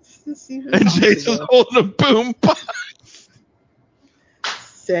 This even And Jason's possible? holding a boom box.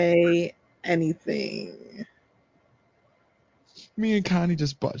 Say anything. Me and Connie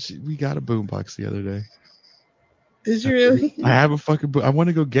just we got a boom box the other day. Did you really? I have a fucking I want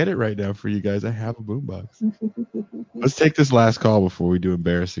to go get it right now for you guys. I have a boom box. Let's take this last call before we do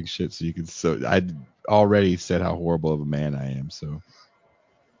embarrassing shit so you can I already said how horrible of a man I am, so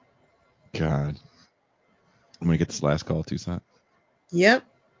God. I'm gonna get this last call, Toussaint. Yep.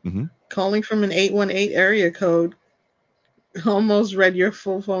 Mm-hmm. Calling from an 818 area code. Almost read your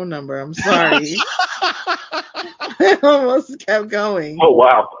full phone number. I'm sorry. I almost kept going. Oh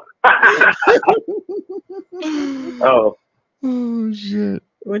wow. Oh. Oh shit.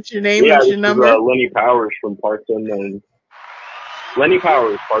 What's your name? Yeah, What's this your is number? Lenny Powers from Parks Unknown. Lenny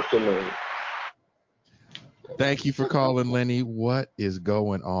Powers, Parks Unknown. Thank you for calling, Lenny. What is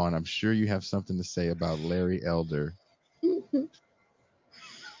going on? I'm sure you have something to say about Larry Elder.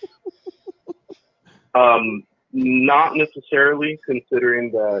 Not necessarily,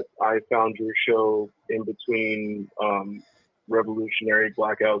 considering that I found your show in between Revolutionary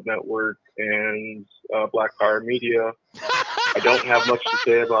Blackout Network and Black Fire Media. I don't have much to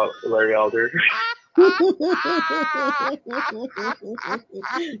say about Larry Elder.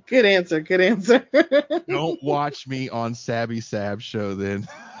 Good answer. Good answer. Don't watch me on Sabby Sab show then.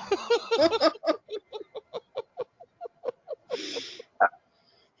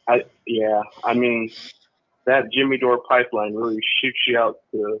 I mean, that Jimmy Dore pipeline really shoots you out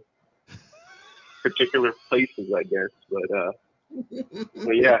to particular places, I guess. But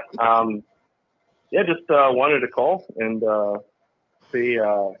yeah, just wanted to call and say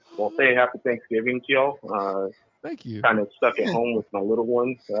happy Thanksgiving to y'all. Thank you. Kind of stuck at home with my little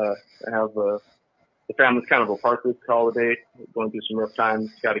ones. I have the family's kind of apart this holiday, going through some rough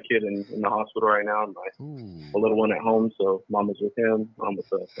times. Got a kid in the hospital right now, and my little one at home. So mama's with him. I'm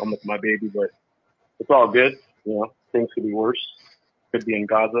with my baby, but it's all good. You know, things could be worse. Could be in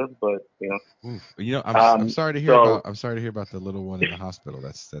Gaza, but I'm sorry to hear about the little one in the hospital.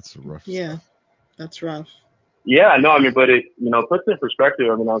 That's rough. Yeah, that's rough. Yeah, no, I mean, but it puts it in perspective.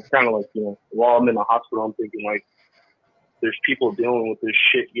 I mean, I was kind of like, while I'm in the hospital, I'm thinking like, there's people dealing with this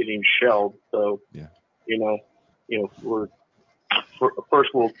shit getting shelled. So, yeah, we're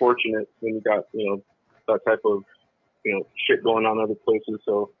first world fortunate when you got that type of shit going on other places.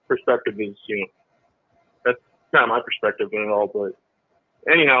 So perspective is that's kind of my perspective in it all. But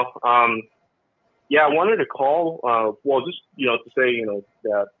anyhow, I wanted to call. Just to say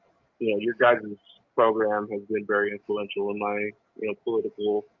that your guys' program has been very influential in my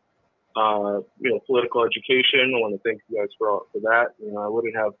political education. I want to thank you guys for that. I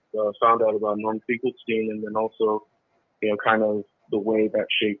wouldn't have found out about Norm Finkelstein, and then also kind of the way that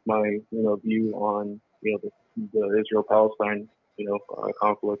shaped my view on the Israel-Palestine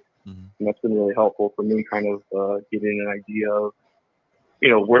conflict. Mm-hmm. And that's been really helpful for me, kind of getting an idea of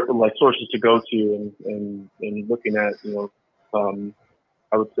where like sources to go to and looking at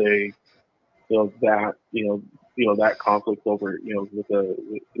I would say that conflict over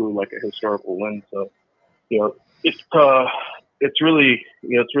through like a historical lens. So it's really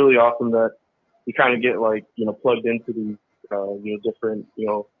it's really awesome that you kind of get like plugged into these different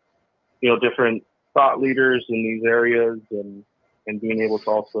different thought leaders in these areas and being able to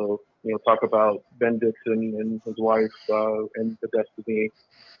also talk about Ben Dixon and his wife and the Destiny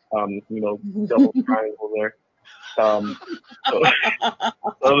double triangle there.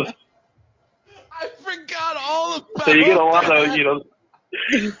 I forgot all about so you get a lot that. of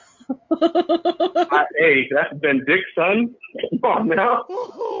hey, that's Ben Dixon. Come on now.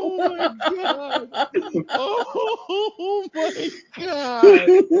 Oh my god. Oh my god.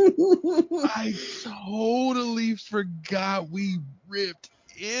 I totally forgot we ripped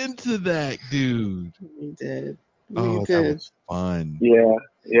into that dude. We did. That was fun. Yeah,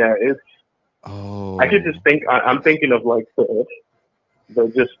 it's. Oh. I could just think. I'm thinking of like the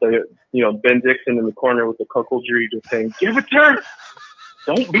Ben Dixon in the corner with the cuckoldry, just saying, "Give it to her.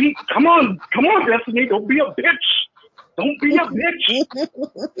 Don't be. Come on, Destiny. Don't be a bitch. Don't be a bitch."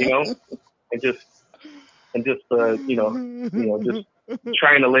 And just just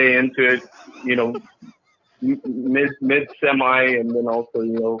trying to lay into it, mid semi, and then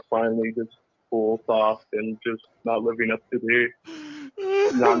also finally just full soft and just not living up to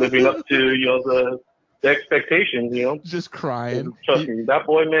the expectations. Just crying. Trust me, that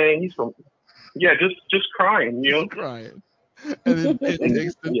boy, man, he's from just crying, crying. And then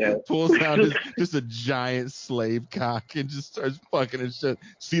Dixon pulls out just a giant slave cock and just starts fucking and shit.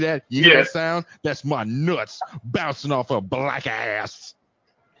 See that? You hear that sound? That's my nuts bouncing off a black ass.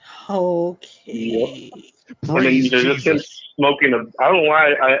 Okay. And then just him smoking I don't know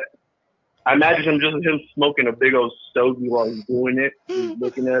why I imagine him smoking a big old stogie while he's doing it. He's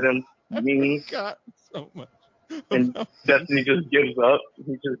looking at him, mean. God, so much. And Destiny just gives up.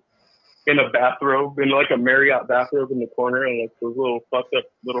 He's just in a bathrobe, in like a Marriott bathrobe in the corner, and like those little fucked up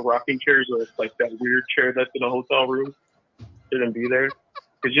little rocking chairs, or it's like that weird chair that's in a hotel room. Shouldn't be there.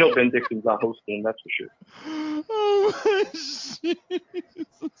 Because Ben Dixon's not hosting, that's for sure. Oh my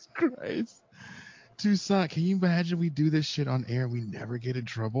Jesus Christ. Tucson, can you imagine we do this shit on air and we never get in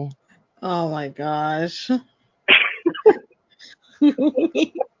trouble? Oh my gosh.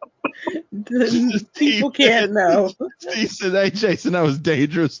 People can't know. Steve said, hey, Jason, I was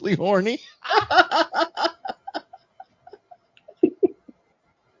dangerously horny.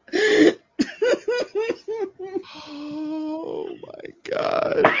 Oh my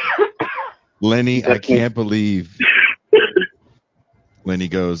God. Lenny, I can't believe. Lenny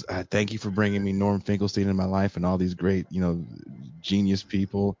goes, thank you for bringing me Norm Finkelstein in my life and all these great, genius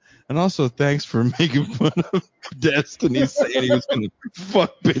people. And also thanks for making fun of Destiny saying he was going to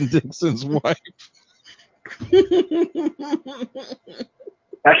fuck Ben Dixon's wife.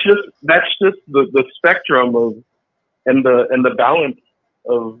 That's just the spectrum of and the balance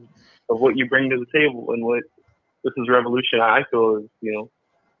of what you bring to the table and what This Is Revolution I feel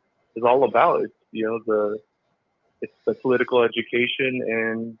is all about. It's the political education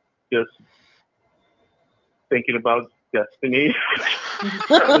and just thinking about destiny.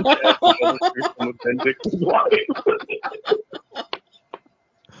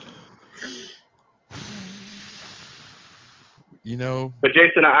 But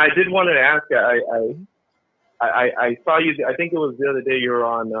Jason, I did want to ask. I saw you. I think it was the other day. You were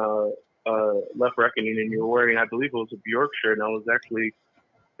on Left Reckoning, and you were wearing, I believe it was a Bjork shirt, and I was actually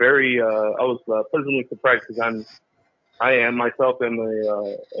very. I was pleasantly surprised because I am myself am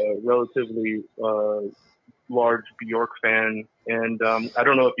a relatively large Bjork fan, and I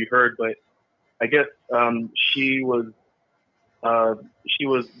don't know if you heard, but I guess she was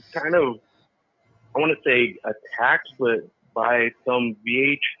kind of, I want to say attacked, but by some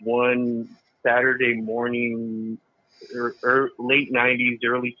VH1 Saturday morning late 90s,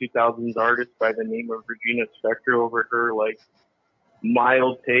 early 2000s artist by the name of Regina Spektor over her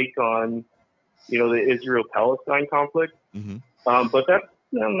mild take on the Israel-Palestine conflict. Mm-hmm. But that's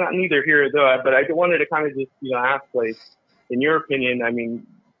not neither here nor there. But I wanted to kind of just ask, in your opinion, I mean,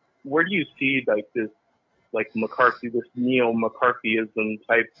 where do you see this McCarthy, this neo-McCarthyism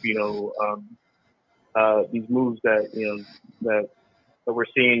type, these moves that that we're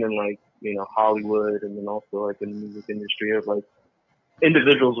seeing in Hollywood, and then also in the music industry of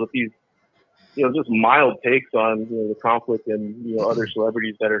individuals with these just mild takes on the conflict, and other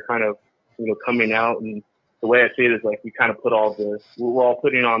celebrities that are kind of coming out. And the way I see it is we kind of we're all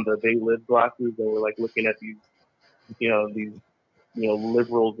putting on the they live glasses, and we're looking at these these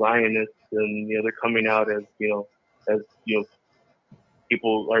liberal Zionists, and they're coming out as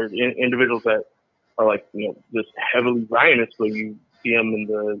people or individuals that are just heavily Zionist, but you see them in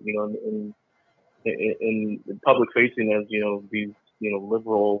the in public facing as these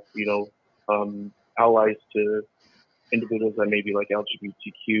liberal allies to individuals that may be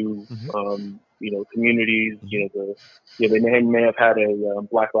LGBTQ communities. They may have had a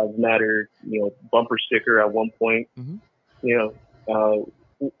Black Lives Matter bumper sticker at one point. I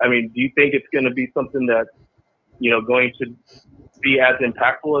mean, do you think it's going to be something that going to be as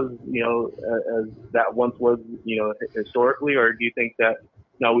impactful as that once was historically, or do you think that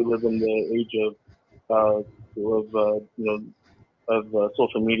now we live in the age of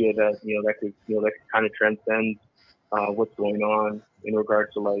social media that that could kind of transcend what's going on in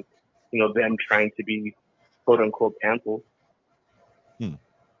regards to them trying to be quote unquote canceled?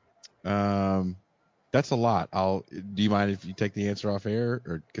 That's a lot. Do you mind if you take the answer off air,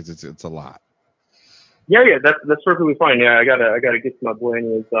 or because it's a lot? Yeah, that's perfectly fine. Yeah, I gotta get to my boy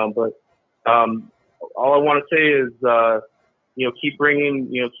anyways. But all I want to say is keep bringing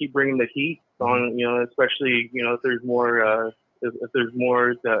the heat on. Especially if there's more if there's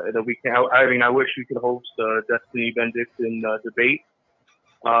more that we can. I mean, I wish we could host Destiny Ben Dixon debate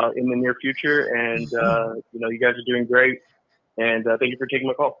in the near future. And you guys are doing great. And thank you for taking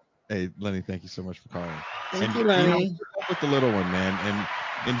my call. Hey, Lenny, thank you so much for calling. Thank you, Lenny. With the little one, man, and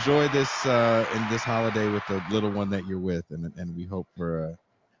enjoy this in this holiday with the little one that you're with, and we hope for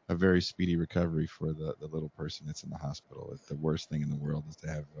a very speedy recovery for the little person that's in the hospital. It's the worst thing in the world is to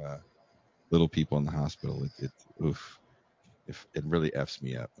have little people in the hospital. Oof. If it really F's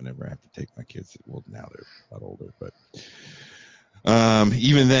me up whenever I have to take my kids. Well, now they're a lot older, but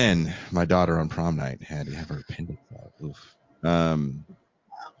even then, my daughter on prom night had to have her appendix out. Oof.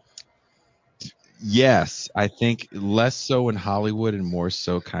 Yes, I think less so in Hollywood and more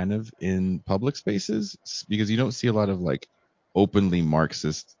so kind of in public spaces because you don't see a lot of like openly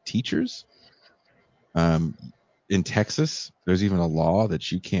Marxist teachers. In Texas, there's even a law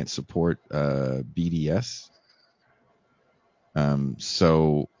that you can't support BDS.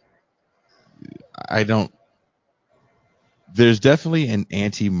 So I don't. There's definitely an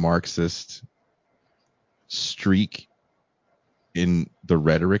anti-Marxist streak in the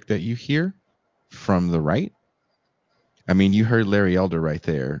rhetoric that you hear from the right. I mean, you heard Larry Elder right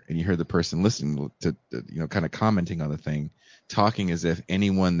there, and you heard the person listening to kind of commenting on the thing, talking as if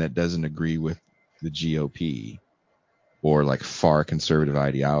anyone that doesn't agree with the GOP or like far conservative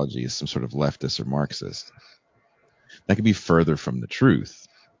ideology is some sort of leftist or Marxist. That could be further from the truth.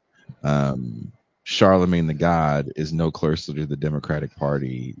 Charlemagne the God is no closer to the Democratic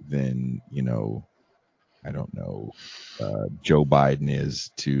Party than, I don't know, Joe Biden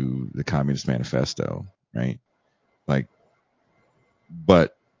is to the Communist Manifesto, right? Like,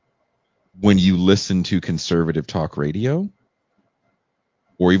 but when you listen to conservative talk radio,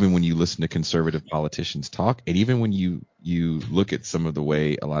 or even when you listen to conservative politicians talk, and even when you look at some of the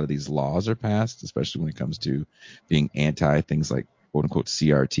way a lot of these laws are passed, especially when it comes to being anti things like quote unquote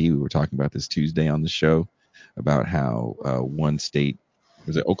CRT. We were talking about this Tuesday on the show about how one state,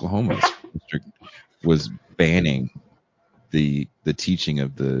 was it Oklahoma district, was banning the teaching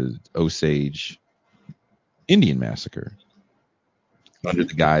of the Osage Indian massacre under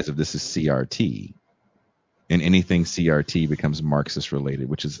the guise of this is CRT. And anything CRT becomes Marxist related,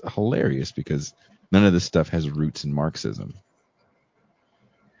 which is hilarious because none of this stuff has roots in Marxism.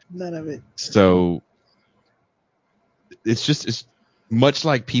 None of it. So it's much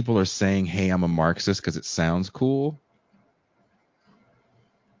like people are saying, hey, I'm a Marxist because it sounds cool.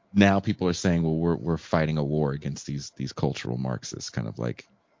 Now people are saying, well, we're fighting a war against these cultural Marxists, kind of like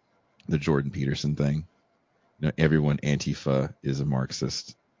the Jordan Peterson thing. Everyone Antifa is a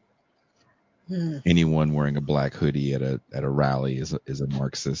Marxist. Anyone wearing a black hoodie at a rally is a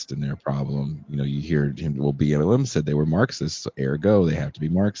Marxist and their problem. You hear him. Well, BLM said they were Marxists, so ergo they have to be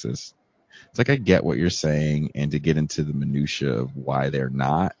Marxists. It's like I get what you're saying, and to get into the minutia of why they're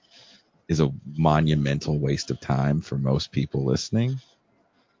not is a monumental waste of time for most people listening.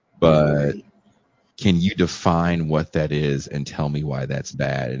 But can you define what that is and tell me why that's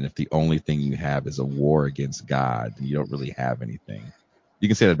bad? And if the only thing you have is a war against God, then you don't really have anything. You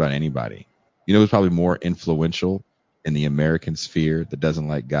can say that about anybody. Who's probably more influential in the American sphere that doesn't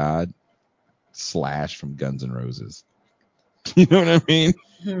like God? Slash from Guns N' Roses. You know what I mean?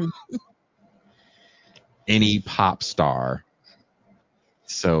 Any pop star.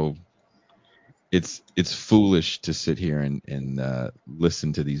 So it's foolish to sit here and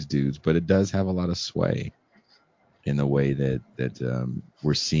listen to these dudes, but it does have a lot of sway in the way that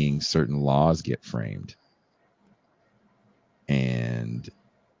we're seeing certain laws get framed. And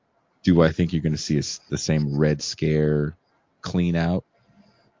do I think you're going to see the same Red Scare clean out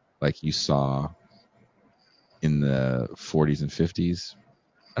like you saw in the 40s and 50s?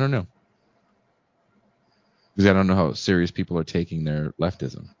 I don't know. Because I don't know how serious people are taking their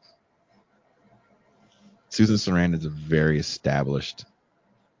leftism. Susan Sarandon is a very established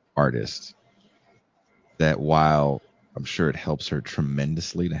artist that while I'm sure it helps her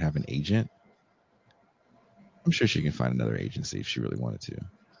tremendously to have an agent, I'm sure she can find another agency if she really wanted to.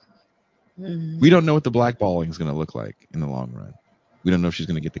 We don't know what the blackballing is going to look like in the long run. We don't know if she's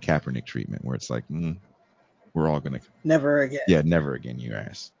going to get the Kaepernick treatment where it's like, we're all going to... Never again. Yeah, never again, you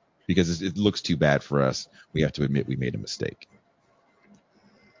ass. Because it looks too bad for us. We have to admit we made a mistake.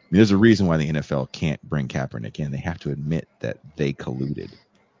 There's a reason why the NFL can't bring Kaepernick in. They have to admit that they colluded.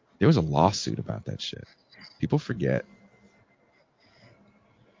 There was a lawsuit about that shit. People forget.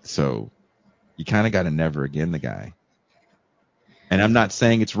 So you kind of got to never again the guy. And I'm not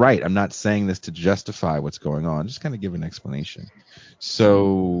saying it's right. I'm not saying this to justify what's going on. Just kind of give an explanation.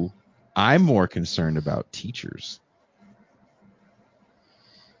 So I'm more concerned about teachers.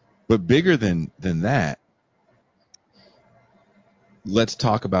 But bigger than that, let's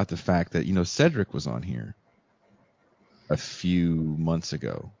talk about the fact that, Cedric was on here a few months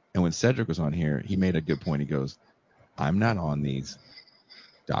ago. And when Cedric was on here, he made a good point. He goes, I'm not on these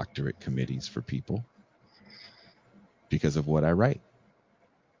doctorate committees for people because of what I write.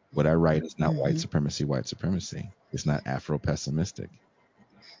 What I write is not white supremacy. It's not Afro-pessimistic.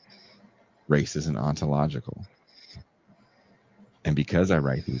 Race isn't ontological. And because I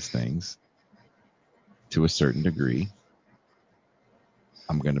write these things, to a certain degree,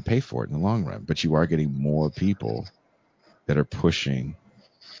 I'm going to pay for it in the long run. But you are getting more people that are pushing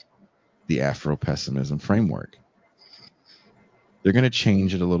the Afro-pessimism framework. They're going to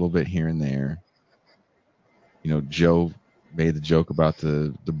change it a little bit here and there. Joe made the joke about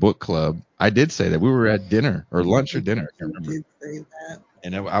the book club. I did say that we were at dinner or lunch or dinner. I can't remember. You did say that.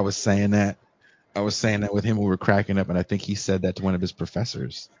 And I was saying that. I was saying that with him. We were cracking up, and I think he said that to one of his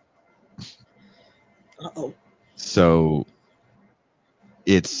professors. Uh-oh. So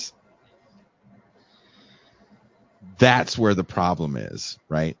that's where the problem is,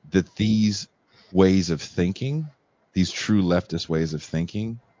 right? That these ways of thinking, these true leftist ways of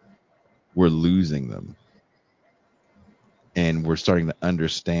thinking, we're losing them. And we're starting to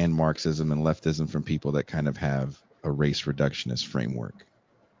understand Marxism and leftism from people that kind of have a race reductionist framework.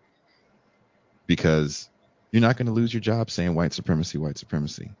 Because you're not going to lose your job saying white supremacy, white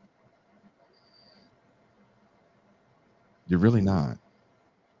supremacy. You're really not.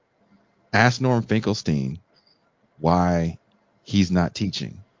 Ask Norm Finkelstein why he's not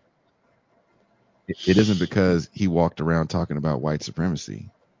teaching. It isn't because he walked around talking about white supremacy.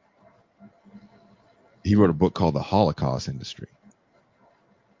 He wrote a book called The Holocaust Industry.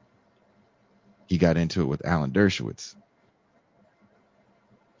 He got into it with Alan Dershowitz.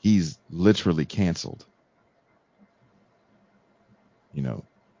 He's literally canceled.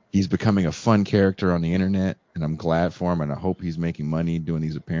 He's becoming a fun character on the internet, and I'm glad for him, and I hope he's making money doing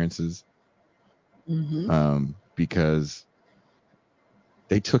these appearances. Mm-hmm. Because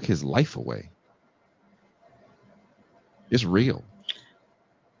they took his life away. It's real.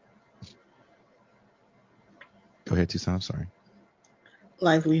 Go ahead, Tucson. I'm sorry.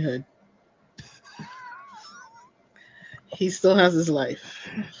 Livelihood. He still has his life.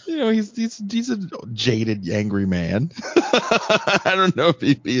 He's a jaded, angry man. I don't know if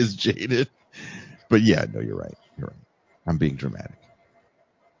he is jaded, but yeah, no, you're right. You're right. I'm being dramatic.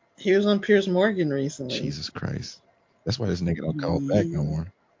 He was on Piers Morgan recently. Jesus Christ. That's why this nigga don't call back no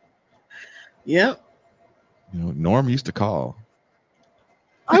more. Yep. Norm used to call.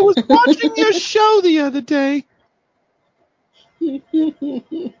 I was watching your show the other day.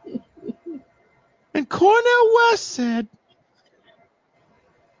 And Cornel West said.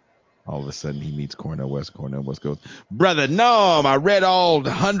 All of a sudden, he meets Cornel West. Cornel West goes, Brother Norm, I read all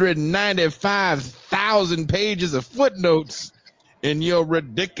 195,000 pages of footnotes in your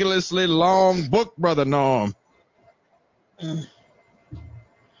ridiculously long book, Brother Norm.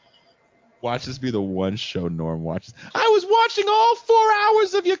 Watch this be the one show Norm watches. I was watching all 4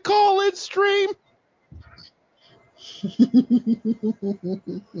 hours of your call-in stream.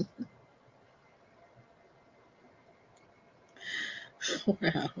 4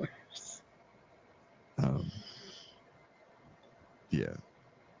 hours. Yeah,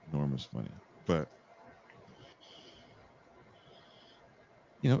 Norm is funny, but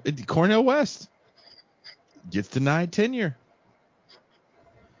Cornel West gets denied tenure.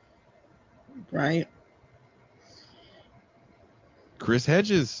 Right. Chris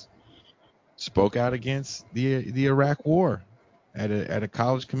Hedges spoke out against the Iraq War at a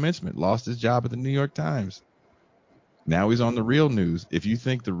college commencement, lost his job at the New York Times. Now he's on the Real News. If you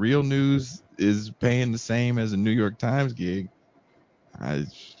think the Real News is paying the same as a New York Times gig, I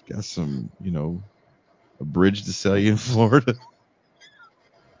got some, a bridge to sell you in Florida.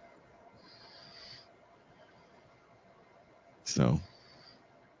 So,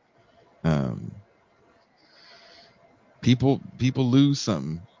 people lose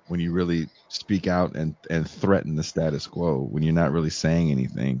something when you really speak out and threaten the status quo. When you're not really saying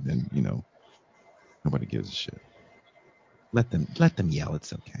anything, then nobody gives a shit. Let them yell.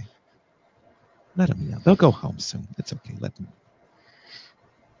 It's okay. Let them yell. They'll go home soon. It's okay. Let them.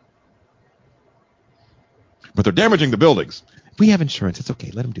 But they're damaging the buildings. We have insurance. It's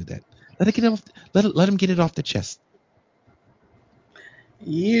okay. Let them do that. Let them get it off the chest.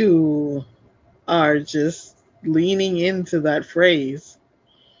 You are just leaning into that phrase.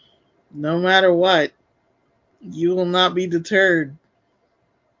 No matter what, you will not be deterred.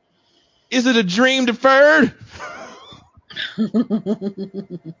 Is it a dream deferred?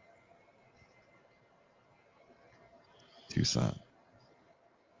 Tucson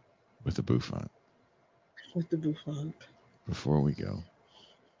with the bouffant. With the bouffant. Before we go,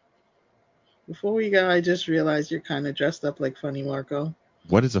 I just realized you're kind of dressed up like Funny Marco.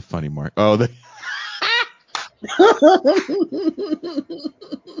 What is a Funny Marco? Oh,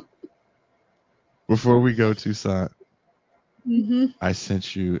 Before we go, Tucson, I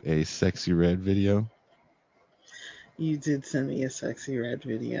sent you a Sexy Red video. You did send me a Sexy Red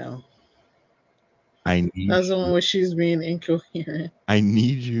video. That's the one where she's being incoherent. I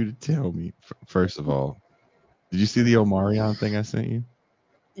need you to tell me, first of all, did you see the Omarion thing I sent you?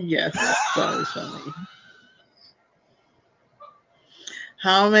 Yes, that was funny.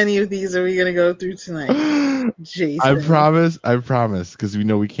 How many of these are we gonna go through tonight, Jason? I promise, because we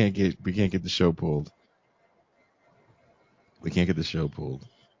know we can't get the show pulled. We can't get the show pulled.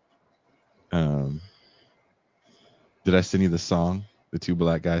 Did I send you the song? The two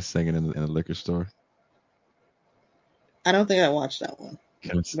black guys singing in a liquor store? I don't think I watched that one.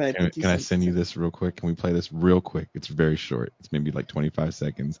 Can I send you this real quick? Can we play this real quick? It's very short. It's maybe like 25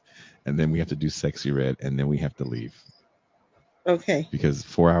 seconds. And then we have to do Sexy Red, and then we have to leave. Okay. Because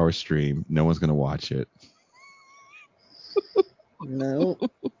 4-hour stream, no one's going to watch it. No.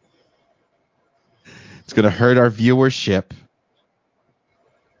 It's going to hurt our viewership.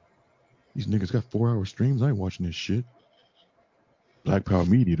 These niggas got 4-hour streams. I ain't watching this shit. Black Power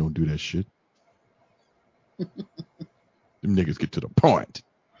Media don't do that shit. Them niggas get to the point.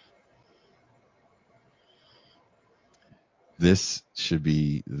 This should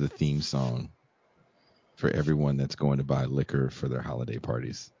be the theme song for everyone that's going to buy liquor for their holiday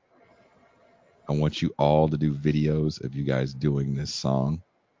parties. I want you all to do videos of you guys doing this song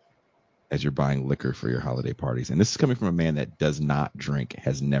as you're buying liquor for your holiday parties. And this is coming from a man that does not drink,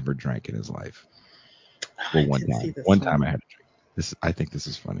 has never drank in his life. Well, one time. One time I had a drink. I think this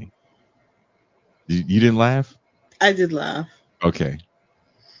is funny. You didn't laugh? I did laugh. Okay.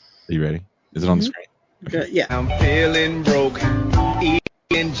 Are you ready? Is it on the screen? Okay. Yeah. I'm feeling broke.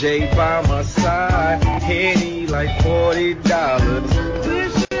 E&J by my side. Henny like $40.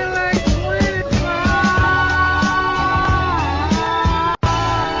 Wishing like 25.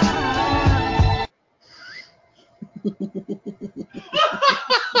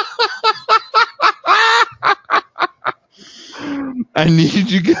 I need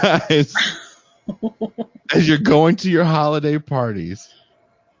you guys, as you're going to your holiday parties,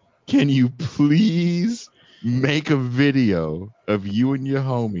 can you please make a video of you and your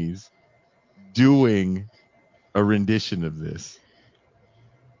homies doing a rendition of this?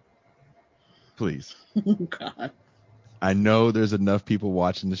 Please. Oh, God. I know there's enough people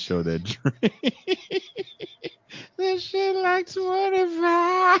watching the show that drink. This shit like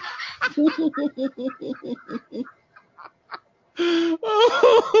 25.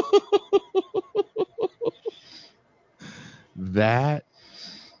 That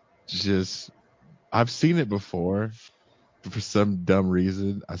just, I've seen it before, but for some dumb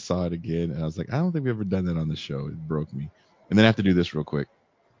reason I saw it again and I was like, I don't think we've ever done that on the show. It broke me. And then I have to do this real quick.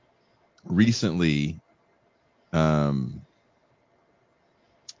 Recently, I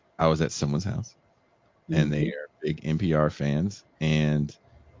was at someone's house and they are big NPR fans, and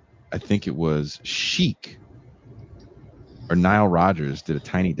I think it was Chic or Nile Rodgers did a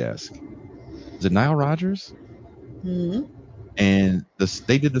Tiny Desk. Is it Nile Rodgers? Mm-hmm. And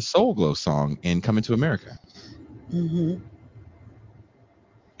they did the Soul Glow song in Coming to America. Mm-hmm.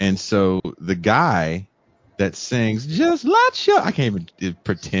 And so the guy that sings Just Let You, I can't even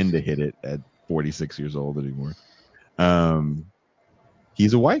pretend to hit it at 46 years old anymore.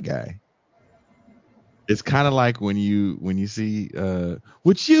 He's a white guy. It's kind of like when you see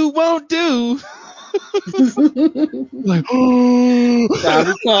What You Won't Do. Like, oh,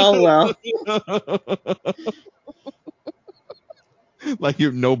 Bobby Caldwell. Like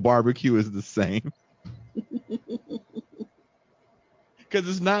no barbecue is the same. Because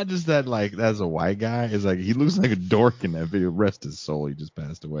it's not just that, like, that's a white guy. It's like he looks like a dork in that video. Rest his soul, he just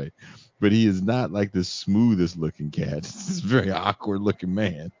passed away. But he is not like the smoothest looking cat. It's this very awkward looking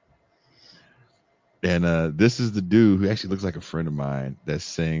man. And this is the dude who actually looks like a friend of mine that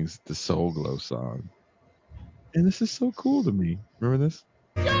sings the Soul Glow song. And this is so cool to me. Remember this?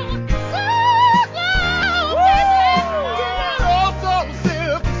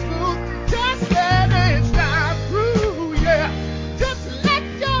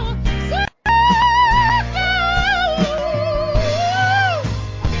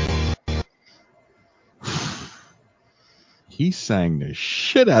 He sang the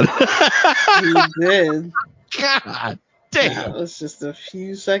shit out of it. He did. God damn. That was just a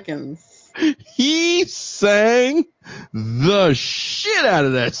few seconds. He sang the shit out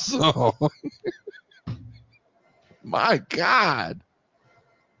of that song. My God.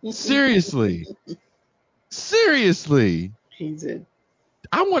 Seriously. Seriously. He did.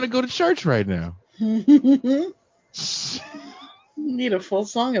 I want to go to church right now. You need a full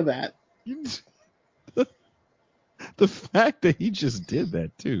song of that. The fact that he just did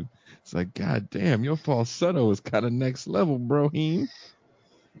that too. It's like, God damn, your falsetto is kind of next level, bro.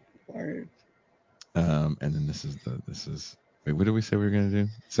 Word. And then this is wait, what did we say we were gonna do?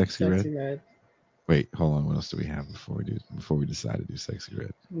 Sexy Red? Wait, hold on. What else do we have before we decide to do Sexy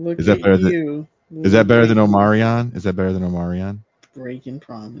Red? Is that better than Omarion? Is that better than Omarion? Breaking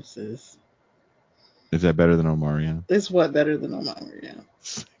promises. Is that better than Omarion? It's what better than Omarion?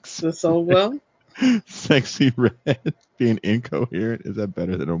 The Soul Glow? Sexy Red being incoherent, is that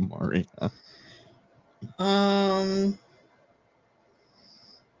better than Omarion?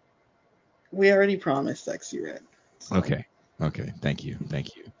 We already promised Sexy Red. So. Okay. Thank you.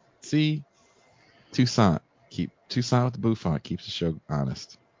 See, Toussaint with the bouffant keeps the show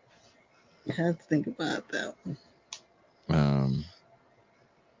honest. I had to think about that one.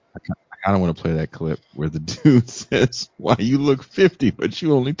 I kind of want to play that clip where the dude says, "Why you look 50, but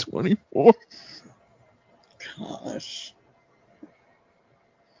you only 24." Gosh.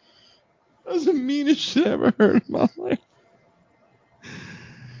 That's the meanest shit I ever heard in my life.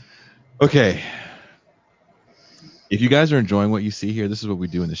 Okay. If you guys are enjoying what you see here, this is what we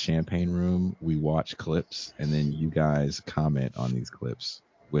do in the champagne room. We watch clips, and then you guys comment on these clips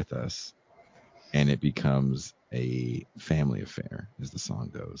with us, and it becomes a family affair, as the song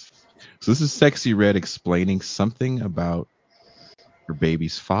goes. So this is Sexy Red explaining something about her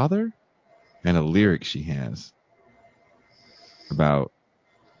baby's father and a lyric she has about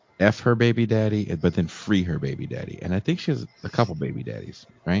F her baby daddy, but then free her baby daddy. And I think she has a couple baby daddies,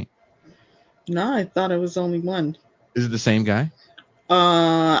 right? No, I thought it was only one. Is it the same guy?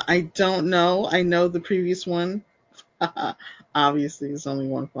 I don't know. I know the previous one. Obviously, it's only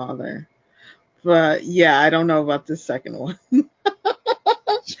one father. But yeah, I don't know about this second one.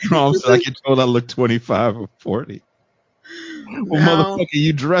 Strom said I get told I look 25 or 40. Well, motherfucker,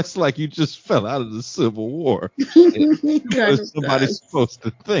 you dress like you just fell out of the Civil War. What is somebody supposed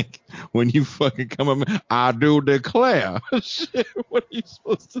to think when you fucking come up? I do declare. Shit, what are you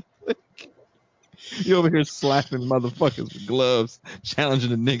supposed to think? You over here slapping motherfuckers with gloves, challenging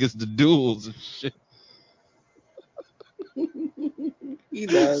the niggas to duels and shit. He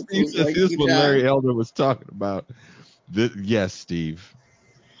does. Steve says Like this is what Larry Elder was talking about. Yes, Steve.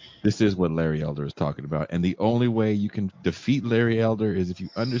 This is what Larry Elder is talking about. And the only way you can defeat Larry Elder is if you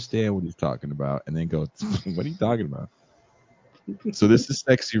understand what he's talking about and then go, what are you talking about? So this is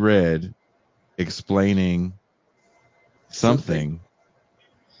Sexy Red explaining something.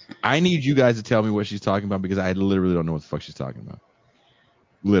 I need you guys to tell me what she's talking about because I literally don't know what the fuck she's talking about.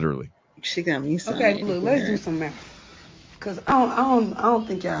 Literally. She got me sounding. Okay, look, let's do some math. Cause I don't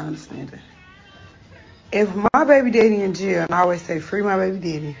think y'all understand it. If my baby daddy in jail, and I always say free my baby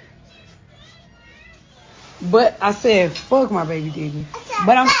daddy, but I said fuck my baby daddy,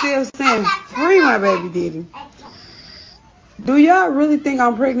 but I'm still saying free my baby daddy. Do y'all really think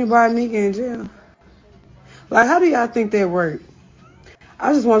I'm pregnant by a nigga in jail? Like, how do y'all think that work?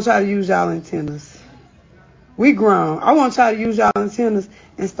 I just want y'all to use y'all antennas. We grown. I want y'all to use y'all antennas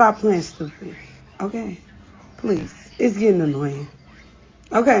and stop playing stupid. Okay? Please. It's getting annoying.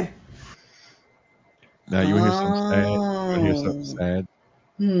 Okay. Now you hear something sad. You hear something sad.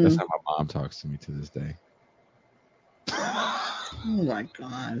 That's how my mom talks to me to this day. Oh my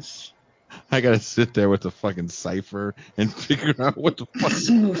gosh. I gotta sit there with the fucking cipher and figure out what the fuck.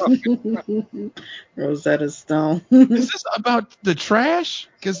 Rosetta Stone. Is this about the trash?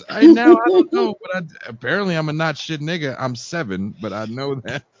 Because I don't know, but apparently I'm a not shit nigga. I'm 7, but I know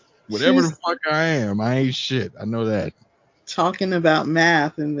that whatever the fuck I am, I ain't shit. I know that. Talking about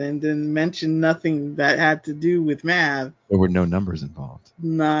math and then didn't mention nothing that had to do with math. There were no numbers involved.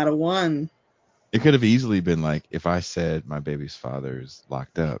 Not a one. It could have easily been like if I said my baby's father's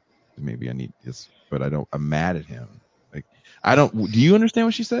locked up, maybe I need this, but I'm mad at him. Like do you understand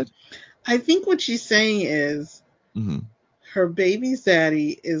what she said? I think what she's saying is her baby's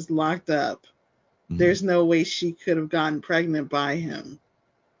daddy is locked up. There's no way she could have gotten pregnant by him.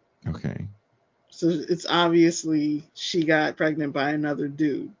 Okay. So it's obviously she got pregnant by another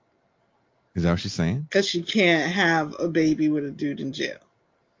dude. Is that what she's saying? Because she can't have a baby with a dude in jail.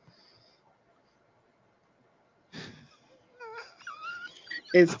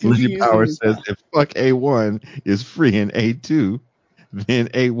 It's confusing. Lindy Power says if fuck A1 is free in A2, then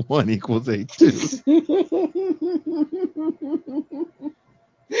A1 equals A2.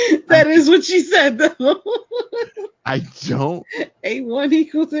 That is what she said, though. I don't. A1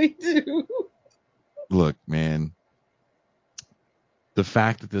 equals A2. Look, man. The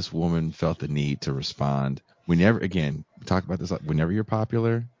fact that this woman felt the need to respond, we talk about this, whenever you're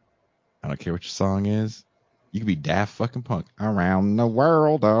popular, I don't care what your song is, you can be Daft fucking Punk. Around the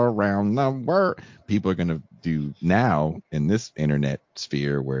world. People are going to do now in this internet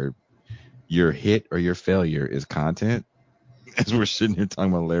sphere where your hit or your failure is content, as we're sitting here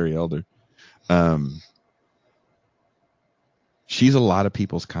talking about Larry Elder. She's a lot of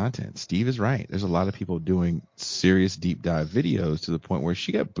people's content. Steve is right. There's a lot of people doing serious deep dive videos to the point where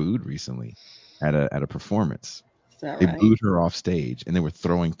she got booed recently at a performance. They booed her off stage and they were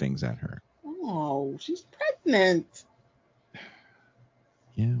throwing things at her. Oh, she's pregnant.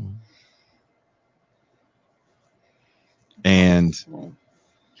 Yeah. And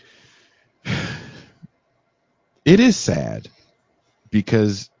it is sad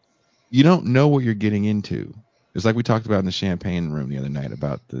because you don't know what you're getting into. It's like we talked about in the champagne room the other night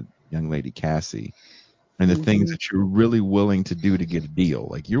about the young lady Cassie and the things that you're really willing to do to get a deal.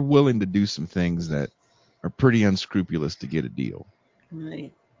 Like you're willing to do some things that are pretty unscrupulous to get a deal.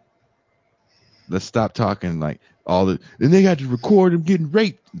 Right. Let's stop talking like all the, and they got to record him getting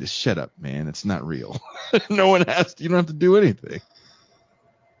raped. Just shut up, man. It's not real. No one has to, you don't have to do anything.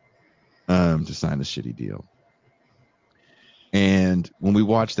 To sign a shitty deal. And when we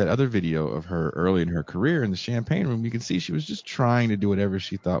watched that other video of her early in her career in the champagne room, you can see she was just trying to do whatever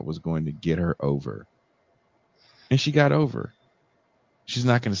she thought was going to get her over. And she got over. She's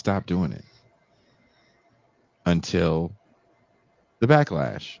not going to stop doing it until the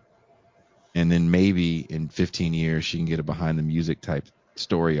backlash. And then maybe in 15 years, she can get a behind the music type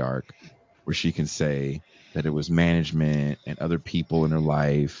story arc where she can say that it was management and other people in her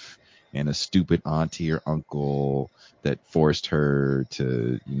life and a stupid auntie or uncle that forced her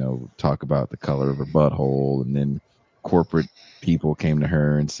to, talk about the color of her butthole. And then corporate people came to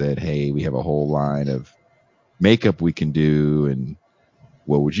her and said, hey, we have a whole line of makeup we can do. And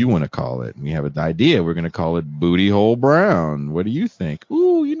what would you want to call it? And we have an idea. We're going to call it Booty Hole Brown. What do you think?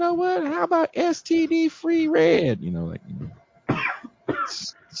 Ooh, you know what? How about STD Free Red?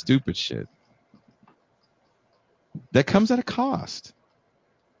 Stupid shit. That comes at a cost.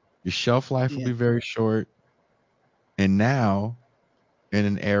 Your shelf life will be very short. And now, in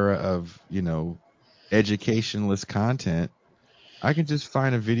an era of, educationless content, I can just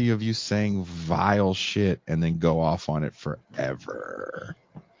find a video of you saying vile shit and then go off on it forever.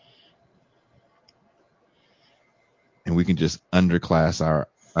 And we can just underclass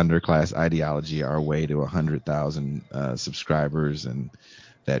ideology our way to 100,000 subscribers and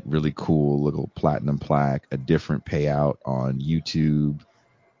that really cool little platinum plaque, a different payout on YouTube,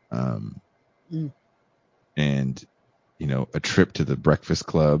 and a trip to the Breakfast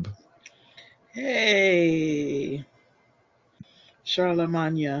Club. Hey,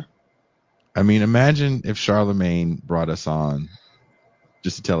 Charlemagne. I mean, imagine if Charlemagne brought us on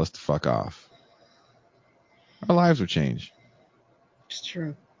just to tell us to fuck off. Our lives would change. It's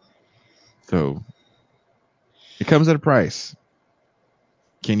true. So it comes at a price.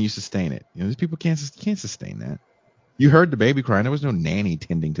 Can you sustain it? These people can't sustain that. You heard the baby crying. There was no nanny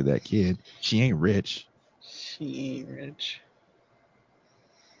tending to that kid. She ain't rich. She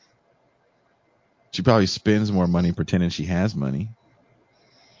probably spends more money pretending she has money.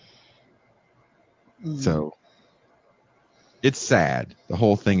 So it's sad. The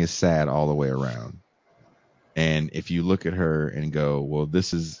whole thing is sad all the way around. And if you look at her and go, well,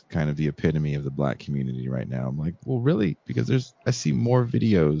 this is kind of the epitome of the black community right now. I'm like, well, really? Because I see more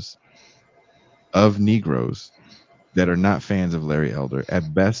videos of Negroes that are not fans of Larry Elder.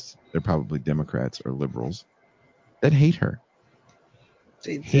 At best, they're probably Democrats or liberals that hate her.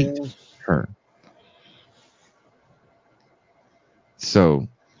 They hate do. her. So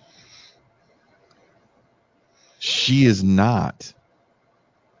she is not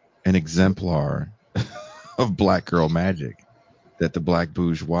an exemplar of black girl magic that the black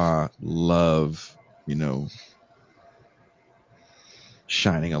bourgeois love,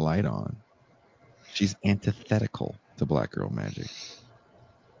 shining a light on. She's antithetical to black girl magic.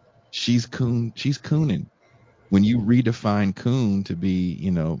 She's cooning. When you redefine coon to be,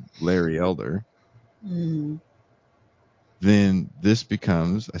 Larry Elder, then this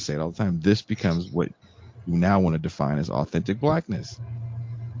becomes, I say it all the time, this becomes what you now want to define as authentic blackness.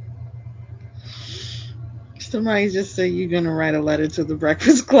 Somebody just said you're going to write a letter to the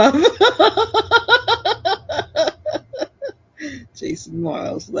Breakfast Club. Jason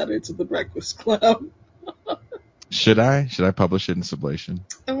Miles, letter to the Breakfast Club. Should I publish it in Sublation?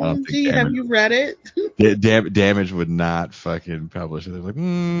 OMG, have you read it? Damage would not fucking publish it. They're like,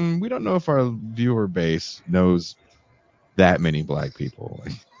 we don't know if our viewer base knows that many black people.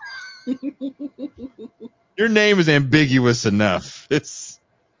 Your name is ambiguous enough. It's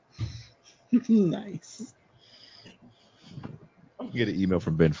nice. I'm gonna get an email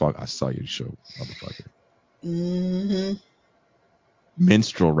from Ben Falk. I saw your show, motherfucker.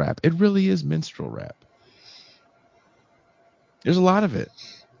 Minstrel rap. It really is minstrel rap. There's a lot of it.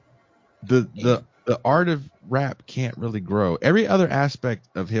 The art of rap can't really grow. Every other aspect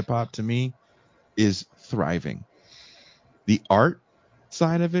of hip hop to me is thriving. The art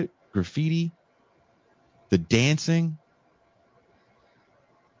side of it, graffiti, the dancing,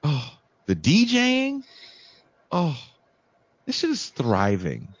 the DJing, this shit is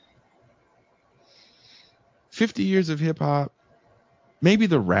thriving. 50 years of hip hop. Maybe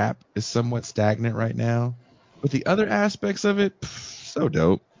the rap is somewhat stagnant right now, but the other aspects of it, so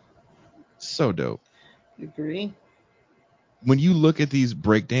dope. So dope. Agree. when you look at these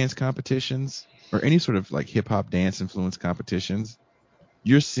breakdance competitions or any sort of like hip hop dance influence competitions,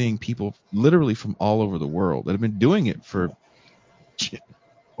 you're seeing people literally from all over the world that have been doing it for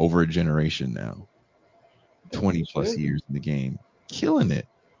over a generation now, 20 plus years in the game, killing it.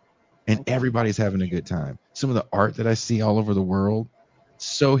 And everybody's having a good time. Some of the art that I see all over the world,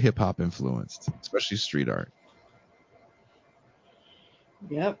 so hip hop influenced, especially street art.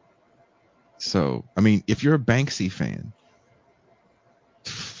 Yep. So, I mean, if you're a Banksy fan,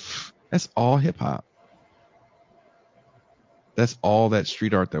 that's all hip hop. That's all that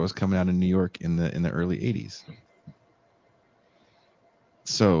street art that was coming out in New York in the early 80s.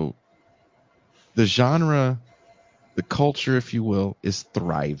 So, the genre, the culture, if you will, is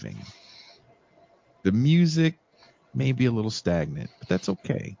thriving. The music may be a little stagnant, but that's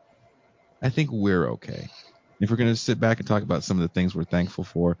okay. I think we're okay. If we're going to sit back and talk about some of the things we're thankful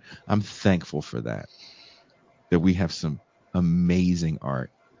for, I'm thankful for that. That we have some amazing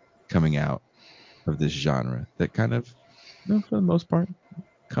art coming out of this genre that kind of, for the most part,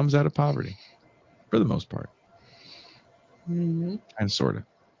 comes out of poverty. For the most part. Mm-hmm. Kind of, sort of.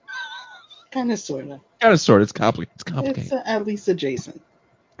 Kind of, sort of. Kind of, sort of. It's complicated. It's at least adjacent.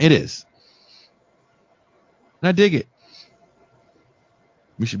 It is. And I dig it.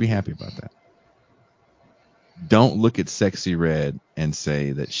 We should be happy about that. Don't look at Sexy Red and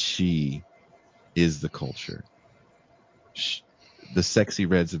say that she is the culture. The Sexy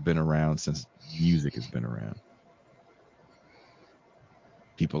Reds have been around since music has been around.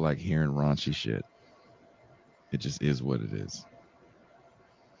 People like hearing raunchy shit. It just is what it is.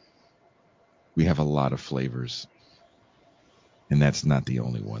 We have a lot of flavors. And that's not the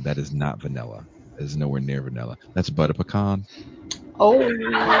only one. That is not vanilla. That is nowhere near vanilla. That's butter pecan. Oh.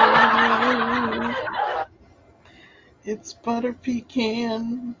 It's butter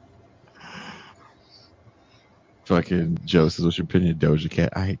pecan. Fucking Joe says, what's your opinion of Doja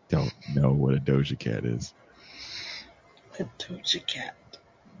Cat? I don't know what a Doja Cat is. A Doja Cat.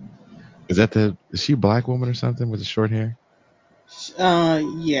 Is she a black woman or something with the short hair?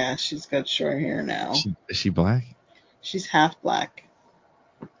 Yeah, she's got short hair now. Is she black? She's half black.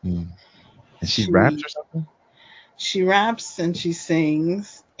 And she raps or something? She raps and she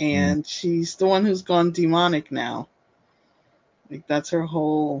sings, and she's the one who's gone demonic now. Like, that's her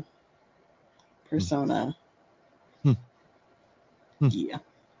whole persona. Yeah.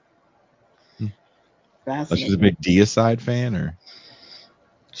 Fascinating. She's a big Deicide fan, or?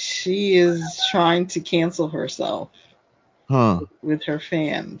 She is trying to cancel herself. With her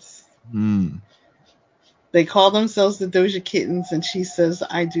fans. They call themselves the Doja Kittens, and she says,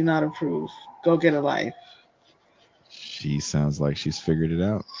 I do not approve. Go get a life. She sounds like she's figured it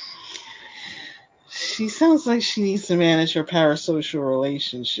out. She sounds like she needs to manage her parasocial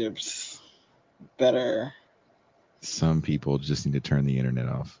relationships better. Some people just need to turn the internet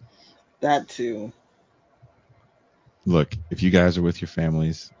off. That too. Look, if you guys are with your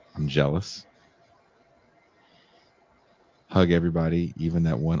families, I'm jealous. Hug everybody, even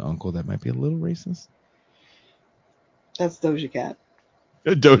that one uncle that might be a little racist. That's Doja Cat.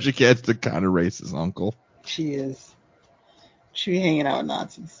 Doja Cat's the kind of racist uncle. She is. She be hanging out with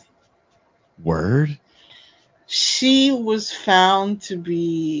Nazis. Word? She was found to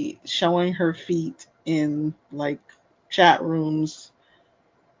be showing her feet in, like, chat rooms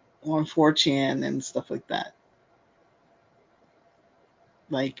on 4chan and stuff like that.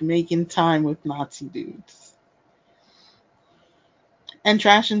 Like, making time with Nazi dudes. And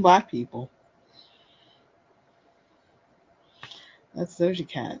trashing black people. That's Doja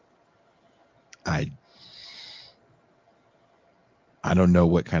Cat. I don't know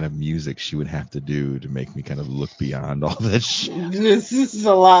what kind of music she would have to do to make me kind of look beyond all that shit. This is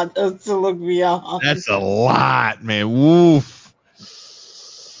a lot to look beyond. That's a lot, man. Woof.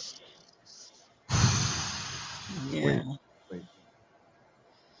 Yeah. Wait.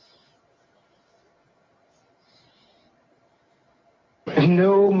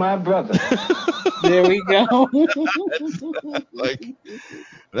 No, my brother. There we go.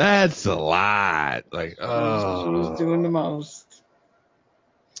 That's a lot. Like, oh. She was doing the most.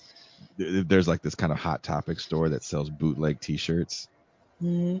 There's like this kind of Hot Topic store that sells bootleg T-shirts.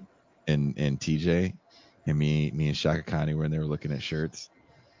 Mm-hmm. And TJ and me and Shaka Kani were in there looking at shirts,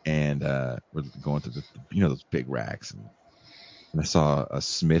 and we're going through those big racks, and I saw a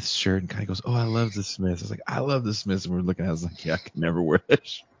Smiths shirt, and Kani goes, "Oh, I love the Smiths." I was like, "I love the Smiths," and we're looking at it, I was like, "Yeah, I can never wear that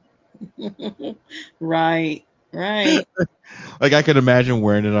shirt." Right. Like, I could imagine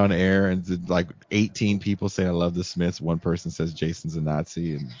wearing it on air, and like 18 people say I love the Smiths, one person says Jason's a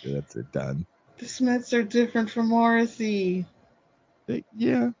Nazi, and that's it, done. The Smiths are different from Morrissey.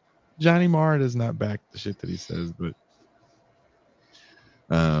 Yeah. Johnny Marr does not back the shit that he says, but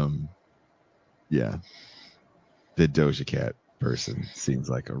Yeah. The Doja Cat person seems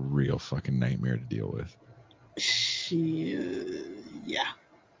like a real fucking nightmare to deal with. Yeah.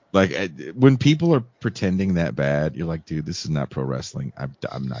 Like when people are pretending that bad, you're like, dude, this is not pro wrestling.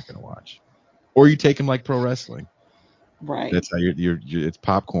 I'm not gonna watch. Or you take them like pro wrestling. Right. That's how you're it's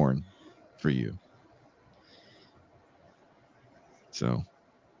popcorn for you. So,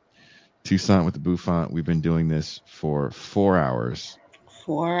 Toussaint with the Bouffant. We've been doing this for 4 hours.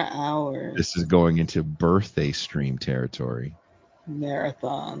 4 hours. This is going into birthday stream territory.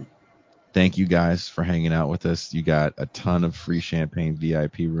 Marathon. Thank you guys for hanging out with us. You got a ton of free champagne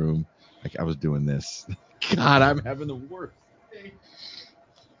VIP room. Like I was doing this. God, I'm having the worst day.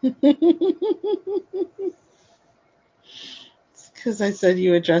 It's because I said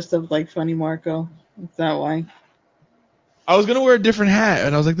you were dressed up like Funny Marco. Is that why? I was gonna wear a different hat,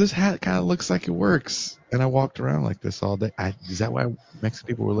 and I was like, this hat kind of looks like it works. And I walked around like this all day. Is that why Mexican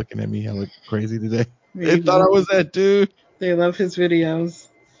people were looking at me hella crazy today? They thought I was that dude. They love his videos.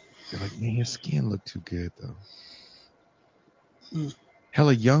 They're like, man, your skin looked too good though.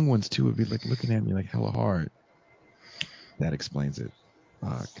 Hella young ones too would be like looking at me like hella hard. That explains it.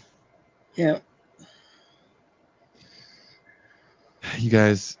 Fuck. Yep. You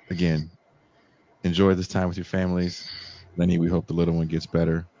guys, again, enjoy this time with your families. Lenny, we hope the little one gets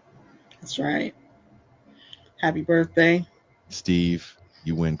better. That's right. Happy birthday. Steve,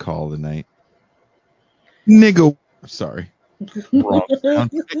 you win call of the night. Nigga. Sorry. Wrong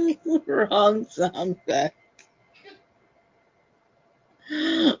sound. Wrong sound back.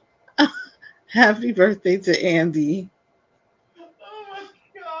 Happy birthday to Andy.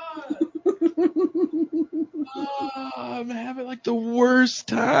 Oh, I'm having like the worst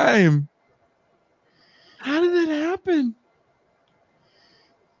time. How did that happen?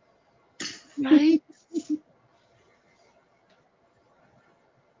 Right?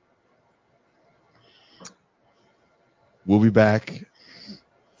 We'll be back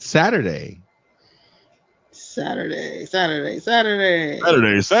Saturday. Sábado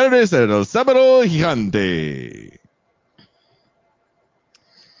Gigante.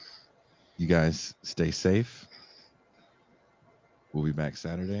 You guys stay safe. We'll be back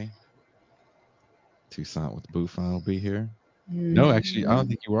Saturday. Toussaint with the Bouffant will be here. No, actually, I don't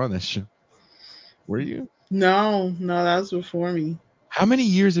think you were on that show. Were you? No, that was before me. How many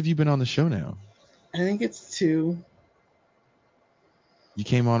years have you been on the show now? I think it's 2. You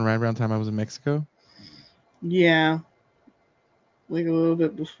came on right around the time I was in Mexico? Yeah. Like a little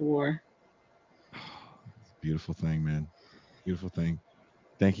bit before. Beautiful thing, man. Beautiful thing.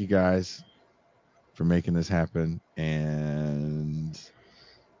 Thank you guys for making this happen. And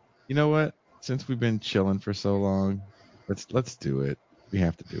you know what? Since we've been chilling for so long, let's do it. We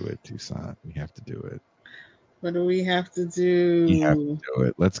have to do it, Toussaint. We have to do it. What do we have to do? We have to do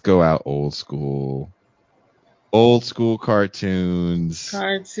it. Let's go out old school. Old school cartoons.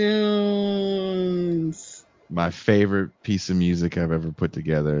 My favorite piece of music I've ever put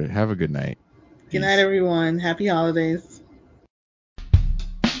together. Have a good night. Good night, everyone. Happy holidays.